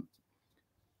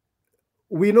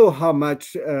 we know how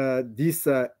much this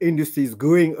industry is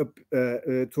growing up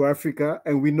to Africa,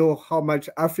 and we know how much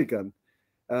African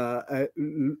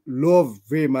love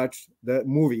very much the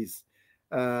movies,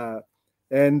 but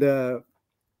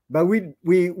we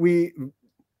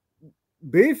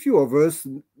very few of us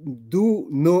do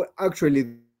know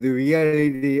actually the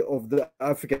reality of the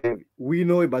African. We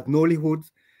know about Nollywood,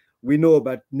 we know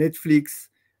about Netflix.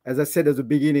 As I said at the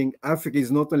beginning, Africa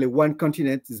is not only one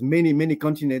continent; it's many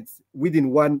continents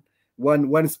within one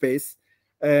space,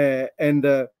 and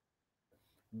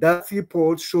that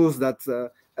report shows that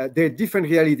there are different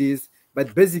realities,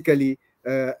 but basically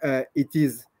it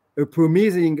is a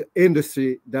promising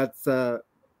industry that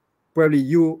probably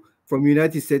you from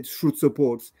United States should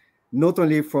support, not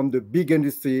only from the big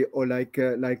industry or like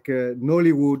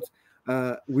Nollywood,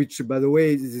 which by the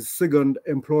way is the second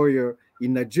employer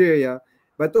in Nigeria,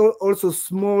 but also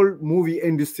small movie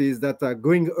industries that are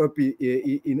going up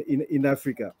in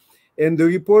Africa. And the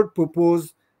report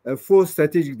proposed 4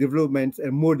 strategic developments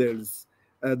and models.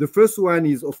 The first one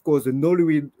is, of course, the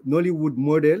Nollywood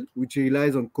model, which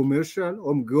relies on commercial,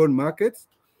 homegrown markets.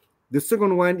 The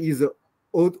second one is the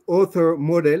author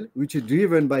model, which is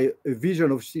driven by a vision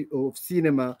of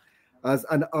cinema as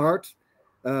an art.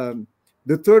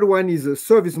 The third one is a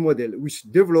service model, which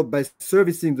developed by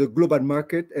servicing the global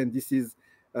market, and this is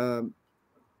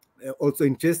also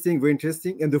interesting, very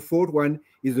interesting. And the fourth one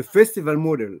is the festival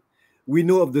model. We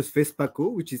know of the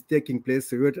FESPACO, which is taking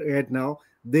place right now.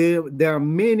 There are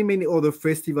many other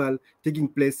festivals taking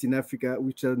place in Africa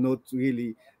which are not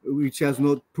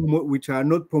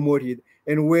promoted,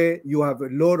 and where you have a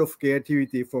lot of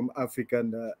creativity from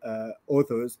African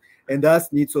authors, and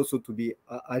that needs also to be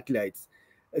highlighted.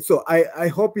 So I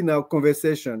hope in our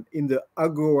conversation in the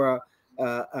AGOA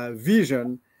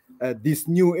vision, this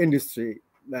new industry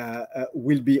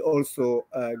will be also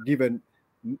given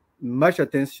much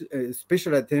attention,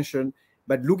 special attention,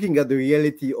 but looking at the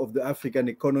reality of the African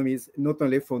economies, not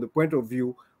only from the point of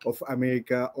view of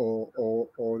America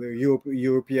or the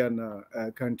European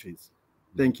countries.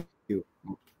 Thank you.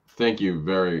 Thank you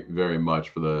very, very much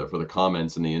for the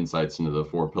comments and the insights into the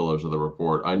 4 pillars of the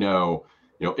report. I know,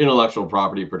 intellectual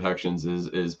property protections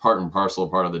is part and parcel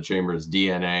part of the Chamber's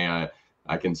DNA.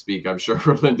 I can speak, I'm sure,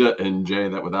 for Linda and Jay,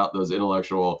 that without those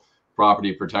intellectual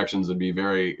property protections, it'd be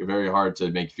very, very hard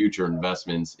to make future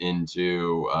investments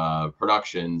into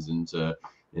productions,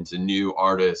 into new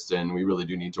artists, and we really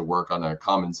do need to work on a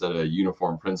common set of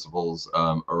uniform principles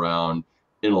around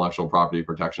intellectual property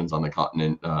protections on the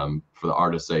continent for the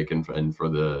artist's sake and for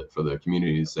the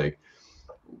community's sake.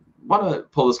 Want to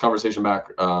pull this conversation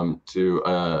back to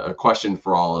a question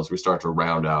for all as we start to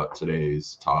round out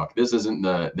today's talk. This isn't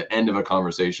the end of a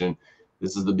conversation.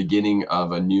 This is the beginning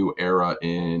of a new era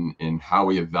in how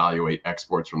we evaluate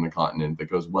exports from the continent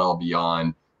that goes well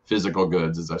beyond physical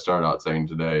goods, as I started out saying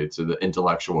today, to the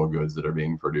intellectual goods that are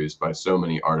being produced by so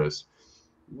many artists.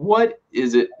 What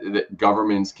is it that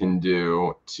governments can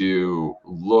do to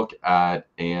look at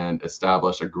and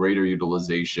establish a greater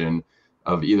utilization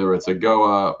of either it's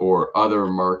AGOA or other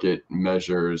market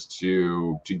measures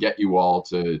to get you all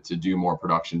to do more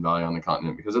production value on the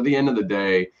continent? Because at the end of the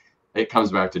day, it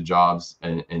comes back to jobs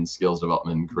and skills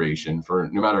development and creation for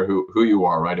no matter who you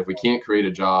are, right? If we can't create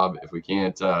a job, if we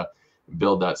can't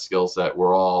build that skill set,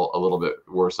 we're all a little bit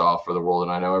worse off for the world.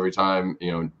 And I know every time,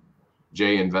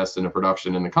 Jay invests in a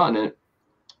production in the continent,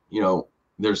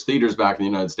 there's theaters back in the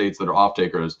United States that are off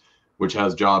takers, which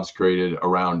has jobs created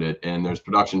around it. And there's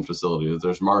production facilities,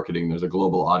 there's marketing, there's a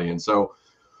global audience. So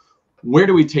where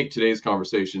do we take today's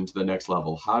conversation to the next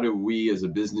level? How do we as a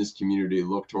business community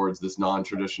look towards this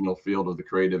non-traditional field of the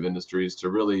creative industries to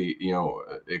really,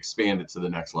 expand it to the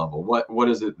next level? What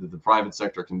is it that the private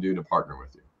sector can do to partner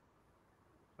with you?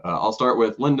 I'll start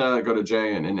with Linda, go to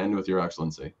Jay, and end with Your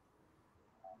Excellency.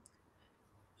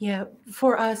 Yeah,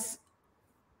 for us,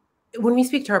 when we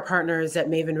speak to our partners at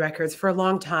Maven Records, for a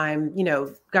long time,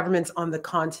 governments on the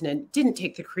continent didn't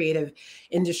take the creative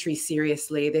industry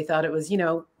seriously. They thought it was,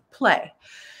 play.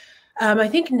 I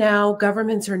think now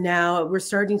we're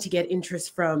starting to get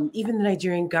interest from even the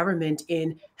Nigerian government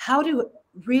in how to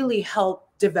really help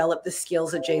develop the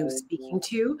skills that Jay was speaking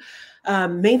to.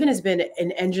 Maven has been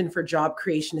an engine for job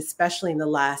creation, especially in the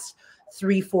last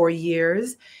 3-4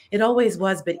 years. It always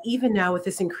was, but even now with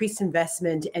this increased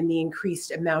investment and the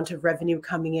increased amount of revenue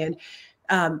coming in,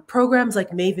 programs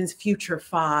like Maven's Future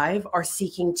 5 are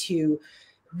seeking to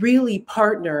really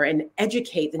partner and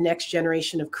educate the next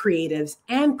generation of creatives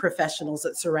and professionals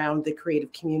that surround the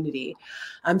creative community.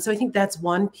 So I think that's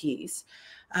one piece.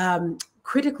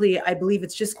 Critically, I believe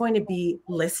it's just going to be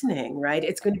listening, right?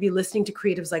 It's going to be listening to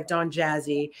creatives like Don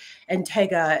Jazzy and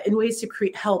Tega in ways to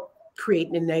help create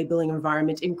an enabling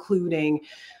environment, including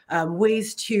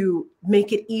ways to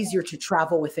make it easier to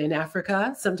travel within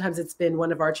Africa. Sometimes it's been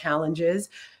one of our challenges.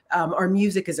 Our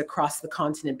music is across the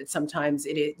continent, but sometimes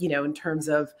it is, in terms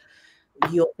of,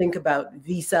 you'll think about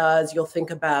visas, you'll think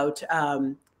about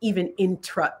even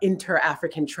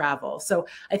inter-African travel. So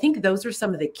I think those are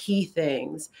some of the key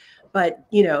things. But,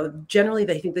 generally,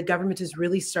 I think the government is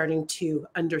really starting to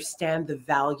understand the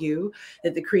value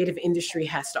that the creative industry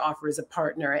has to offer as a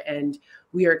partner. And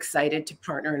we are excited to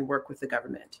partner and work with the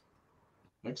government.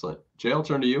 Excellent. Jay, I'll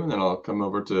turn to you, and then I'll come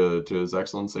over to His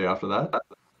Excellency after that.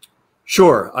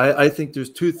 Sure. I think there's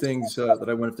 2 things that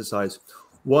I want to emphasize.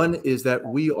 One is that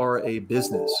we are a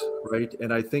business, right?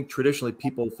 And I think traditionally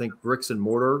people think bricks and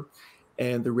mortar.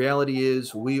 And the reality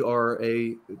is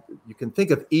you can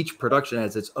think of each production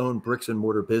as its own bricks and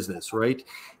mortar business, right?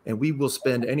 And we will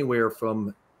spend anywhere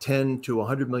from $10 to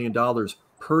 $100 million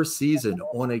per season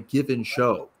on a given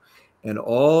show. And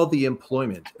all the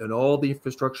employment and all the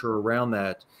infrastructure around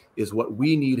that is what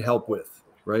we need help with,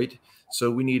 right?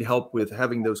 So we need help with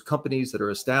having those companies that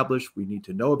are established. We need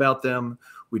to know about them.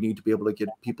 We need to be able to get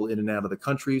people in and out of the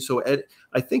country. So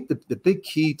I think the big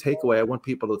key takeaway I want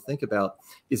people to think about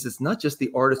is it's not just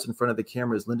the artist in front of the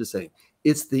camera, as Linda's saying.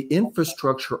 It's the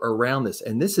infrastructure around this.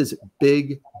 And this is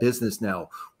big business now.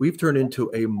 We've turned into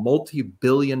a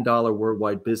multi-billion-dollar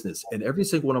worldwide business. And every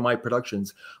single one of my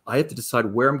productions, I have to decide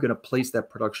where I'm going to place that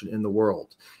production in the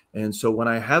world. And so when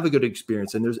I have a good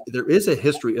experience, and there is a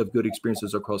history of good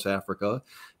experiences across Africa,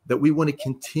 that we want to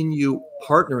continue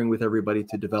partnering with everybody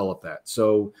to develop that.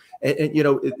 So, and you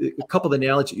know, a couple of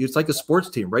analogies, it's like a sports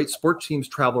team, right? Sports teams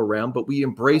travel around, but we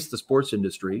embrace the sports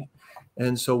industry.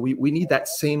 And so we need that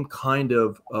same kind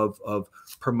of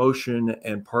promotion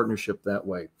and partnership that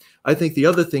way. I think the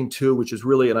other thing too, which is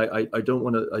really, and I don't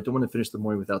want to finish the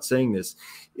morning without saying this,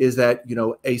 is that, you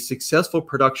know, a successful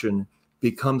production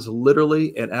becomes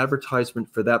literally an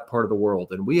advertisement for that part of the world.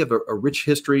 And we have a rich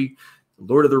history,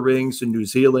 Lord of the Rings in New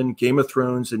Zealand, Game of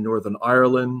Thrones in Northern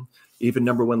Ireland, even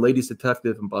 #1 Ladies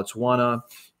Detective in Botswana.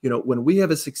 You know, when we have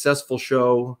a successful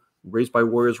show, Raised by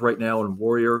Warriors right now and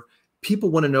Warrior, people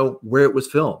want to know where it was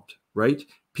filmed, right?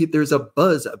 There's a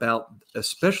buzz about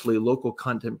especially local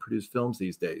content produced films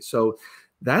these days. So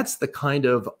that's the kind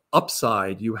of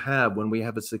upside you have when we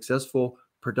have a successful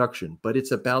production, but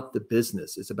it's about the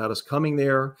business. It's about us coming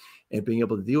there and being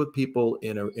able to deal with people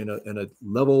in a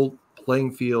level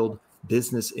playing field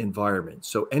business environment.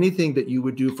 So anything that you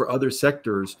would do for other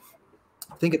sectors,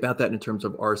 think about that in terms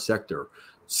of our sector: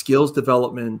 skills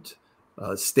development,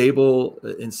 stable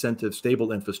incentive,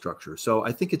 stable infrastructure. So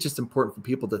I think it's just important for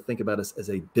people to think about us as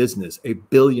a business, a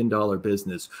billion-dollar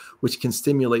business, which can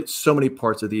stimulate so many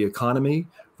parts of the economy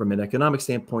from an economic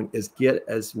standpoint,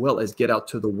 as well as get out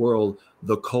to the world,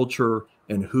 the culture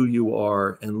and who you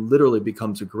are, and literally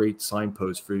becomes a great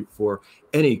signpost for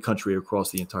any country across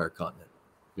the entire continent.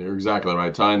 You're exactly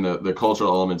right. Tying the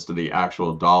cultural elements to the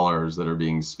actual dollars that are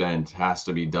being spent has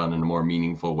to be done in a more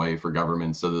meaningful way for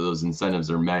governments, so that those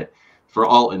incentives are met for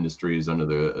all industries under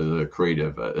the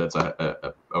creative. That's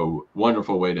a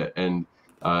wonderful way to end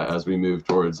as we move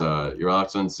towards Your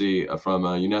Excellency. From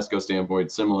a UNESCO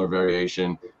standpoint, similar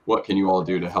variation. What can you all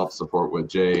do to help support what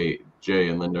Jay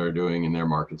and Linda are doing in their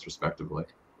markets respectively?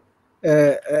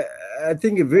 I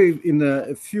think in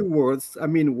a few words, I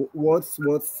mean,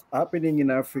 what's happening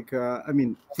in Africa. I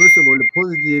mean, first of all, the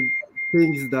positive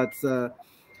thing is that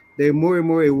there are more and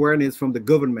more awareness from the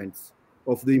governments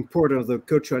of the importance of the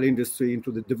cultural industry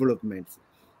into the development,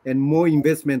 and more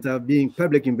investment are being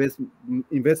public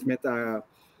investment are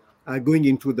going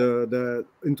into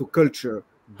into culture,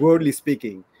 broadly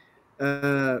speaking.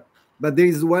 But there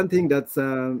is one thing that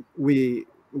we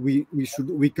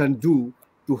can do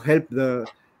to help the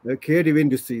creative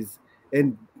industries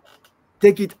and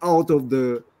take it out of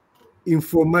the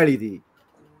informality.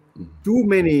 Too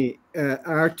many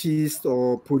artists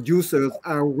or producers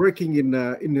are working in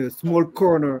a small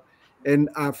corner and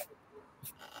are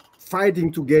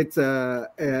fighting to get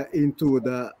into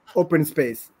the open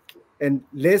space. And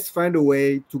let's find a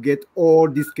way to get all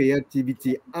this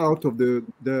creativity out of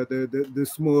the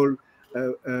small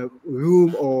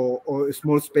room or a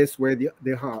small space where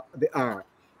they are.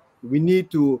 We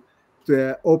need to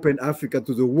open Africa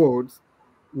to the world.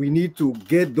 We need to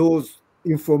get those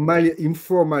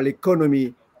informal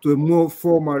economy to a more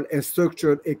formal and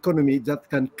structured economy that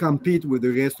can compete with the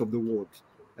rest of the world.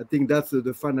 I think that's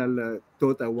the final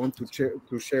thought I want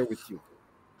to share with you.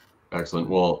 Excellent.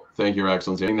 Well, thank you, Your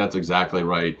Excellency. I think that's exactly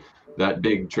right. That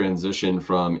big transition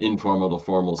from informal to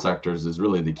formal sectors is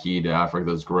really the key to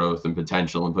Africa's growth and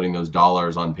potential, and putting those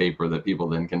dollars on paper that people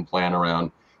then can plan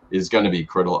around is going to be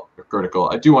critical.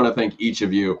 I do want to thank each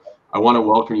of you. I want to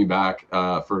welcome you back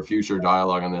for a future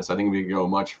dialogue on this. I think we can go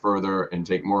much further and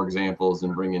take more examples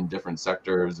and bring in different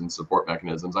sectors and support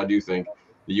mechanisms. I do think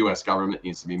the U.S. government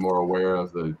needs to be more aware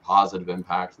of the positive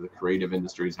impact the creative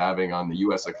industry is having on the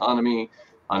U.S. economy,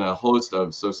 on a host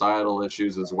of societal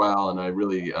issues as well. And I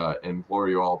really implore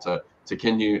you all to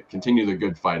continue the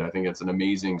good fight. I think it's an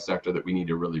amazing sector that we need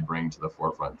to really bring to the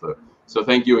forefront. So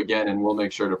thank you again, and we'll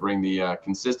make sure to bring the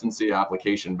consistency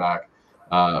application back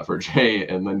for Jay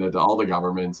and Linda to all the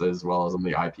governments, as well as on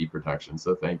the IP protection.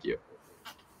 So thank you.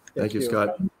 Thank you,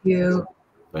 Scott. Thank you.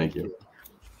 Thank you.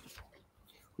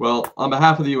 Well, on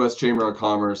behalf of the U.S. Chamber of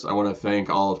Commerce, I want to thank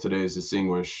all of today's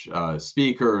distinguished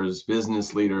speakers,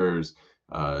 business leaders,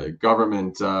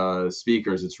 government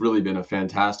speakers. It's really been a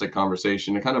fantastic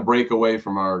conversation to kind of break away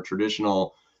from our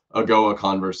traditional AGOA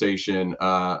conversation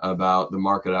about the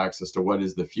market access to what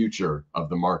is the future of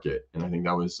the market. And I think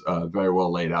that was very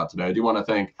well laid out today. I do want to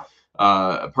thank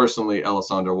personally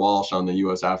Alessandra Walsh on the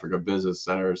U.S. Africa Business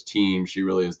Center's team. She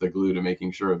really is the glue to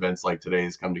making sure events like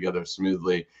today's come together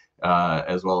smoothly,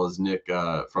 as well as Nick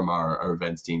from our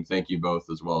events team. Thank you both,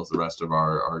 as well as the rest of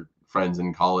our friends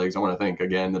and colleagues. I want to thank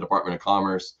again the Department of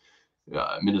Commerce,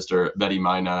 Minister Betty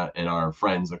Maina, and our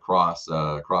friends across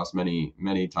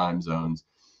many time zones.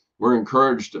 We're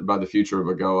encouraged by the future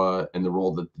of AGOA and the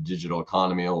role that the digital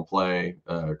economy will play,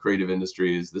 creative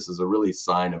industries. This is a really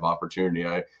sign of opportunity.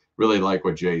 I really like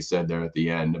what Jay said there at the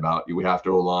end about we have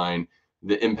to align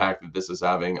the impact that this is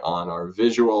having on our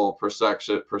visual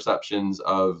perceptions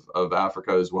of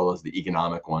Africa, as well as the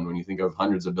economic one. When you think of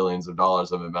hundreds of billions of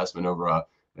dollars of investment over a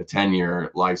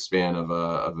 10-year lifespan of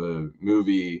a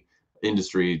movie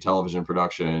industry, television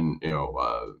production,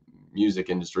 music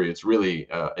industry, it's really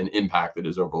an impact that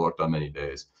is overlooked on many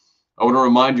days. I want to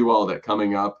remind you all that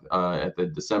coming up at the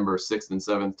December 6th and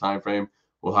 7th timeframe,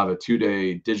 we'll have a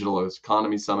 2-day digital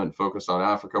economy summit focused on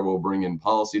Africa. We'll bring in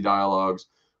policy dialogues.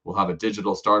 We'll have a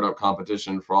digital startup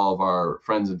competition for all of our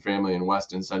friends and family in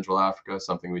West and Central Africa,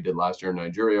 something we did last year in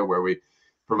Nigeria, where we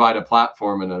provide a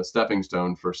platform and a stepping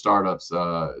stone for startups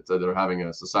that are having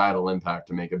a societal impact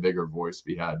to make a bigger voice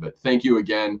be had. But thank you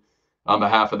again on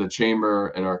behalf of the Chamber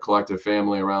and our collective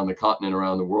family around the continent,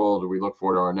 around the world. We look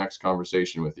forward to our next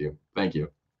conversation with you. Thank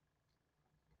you.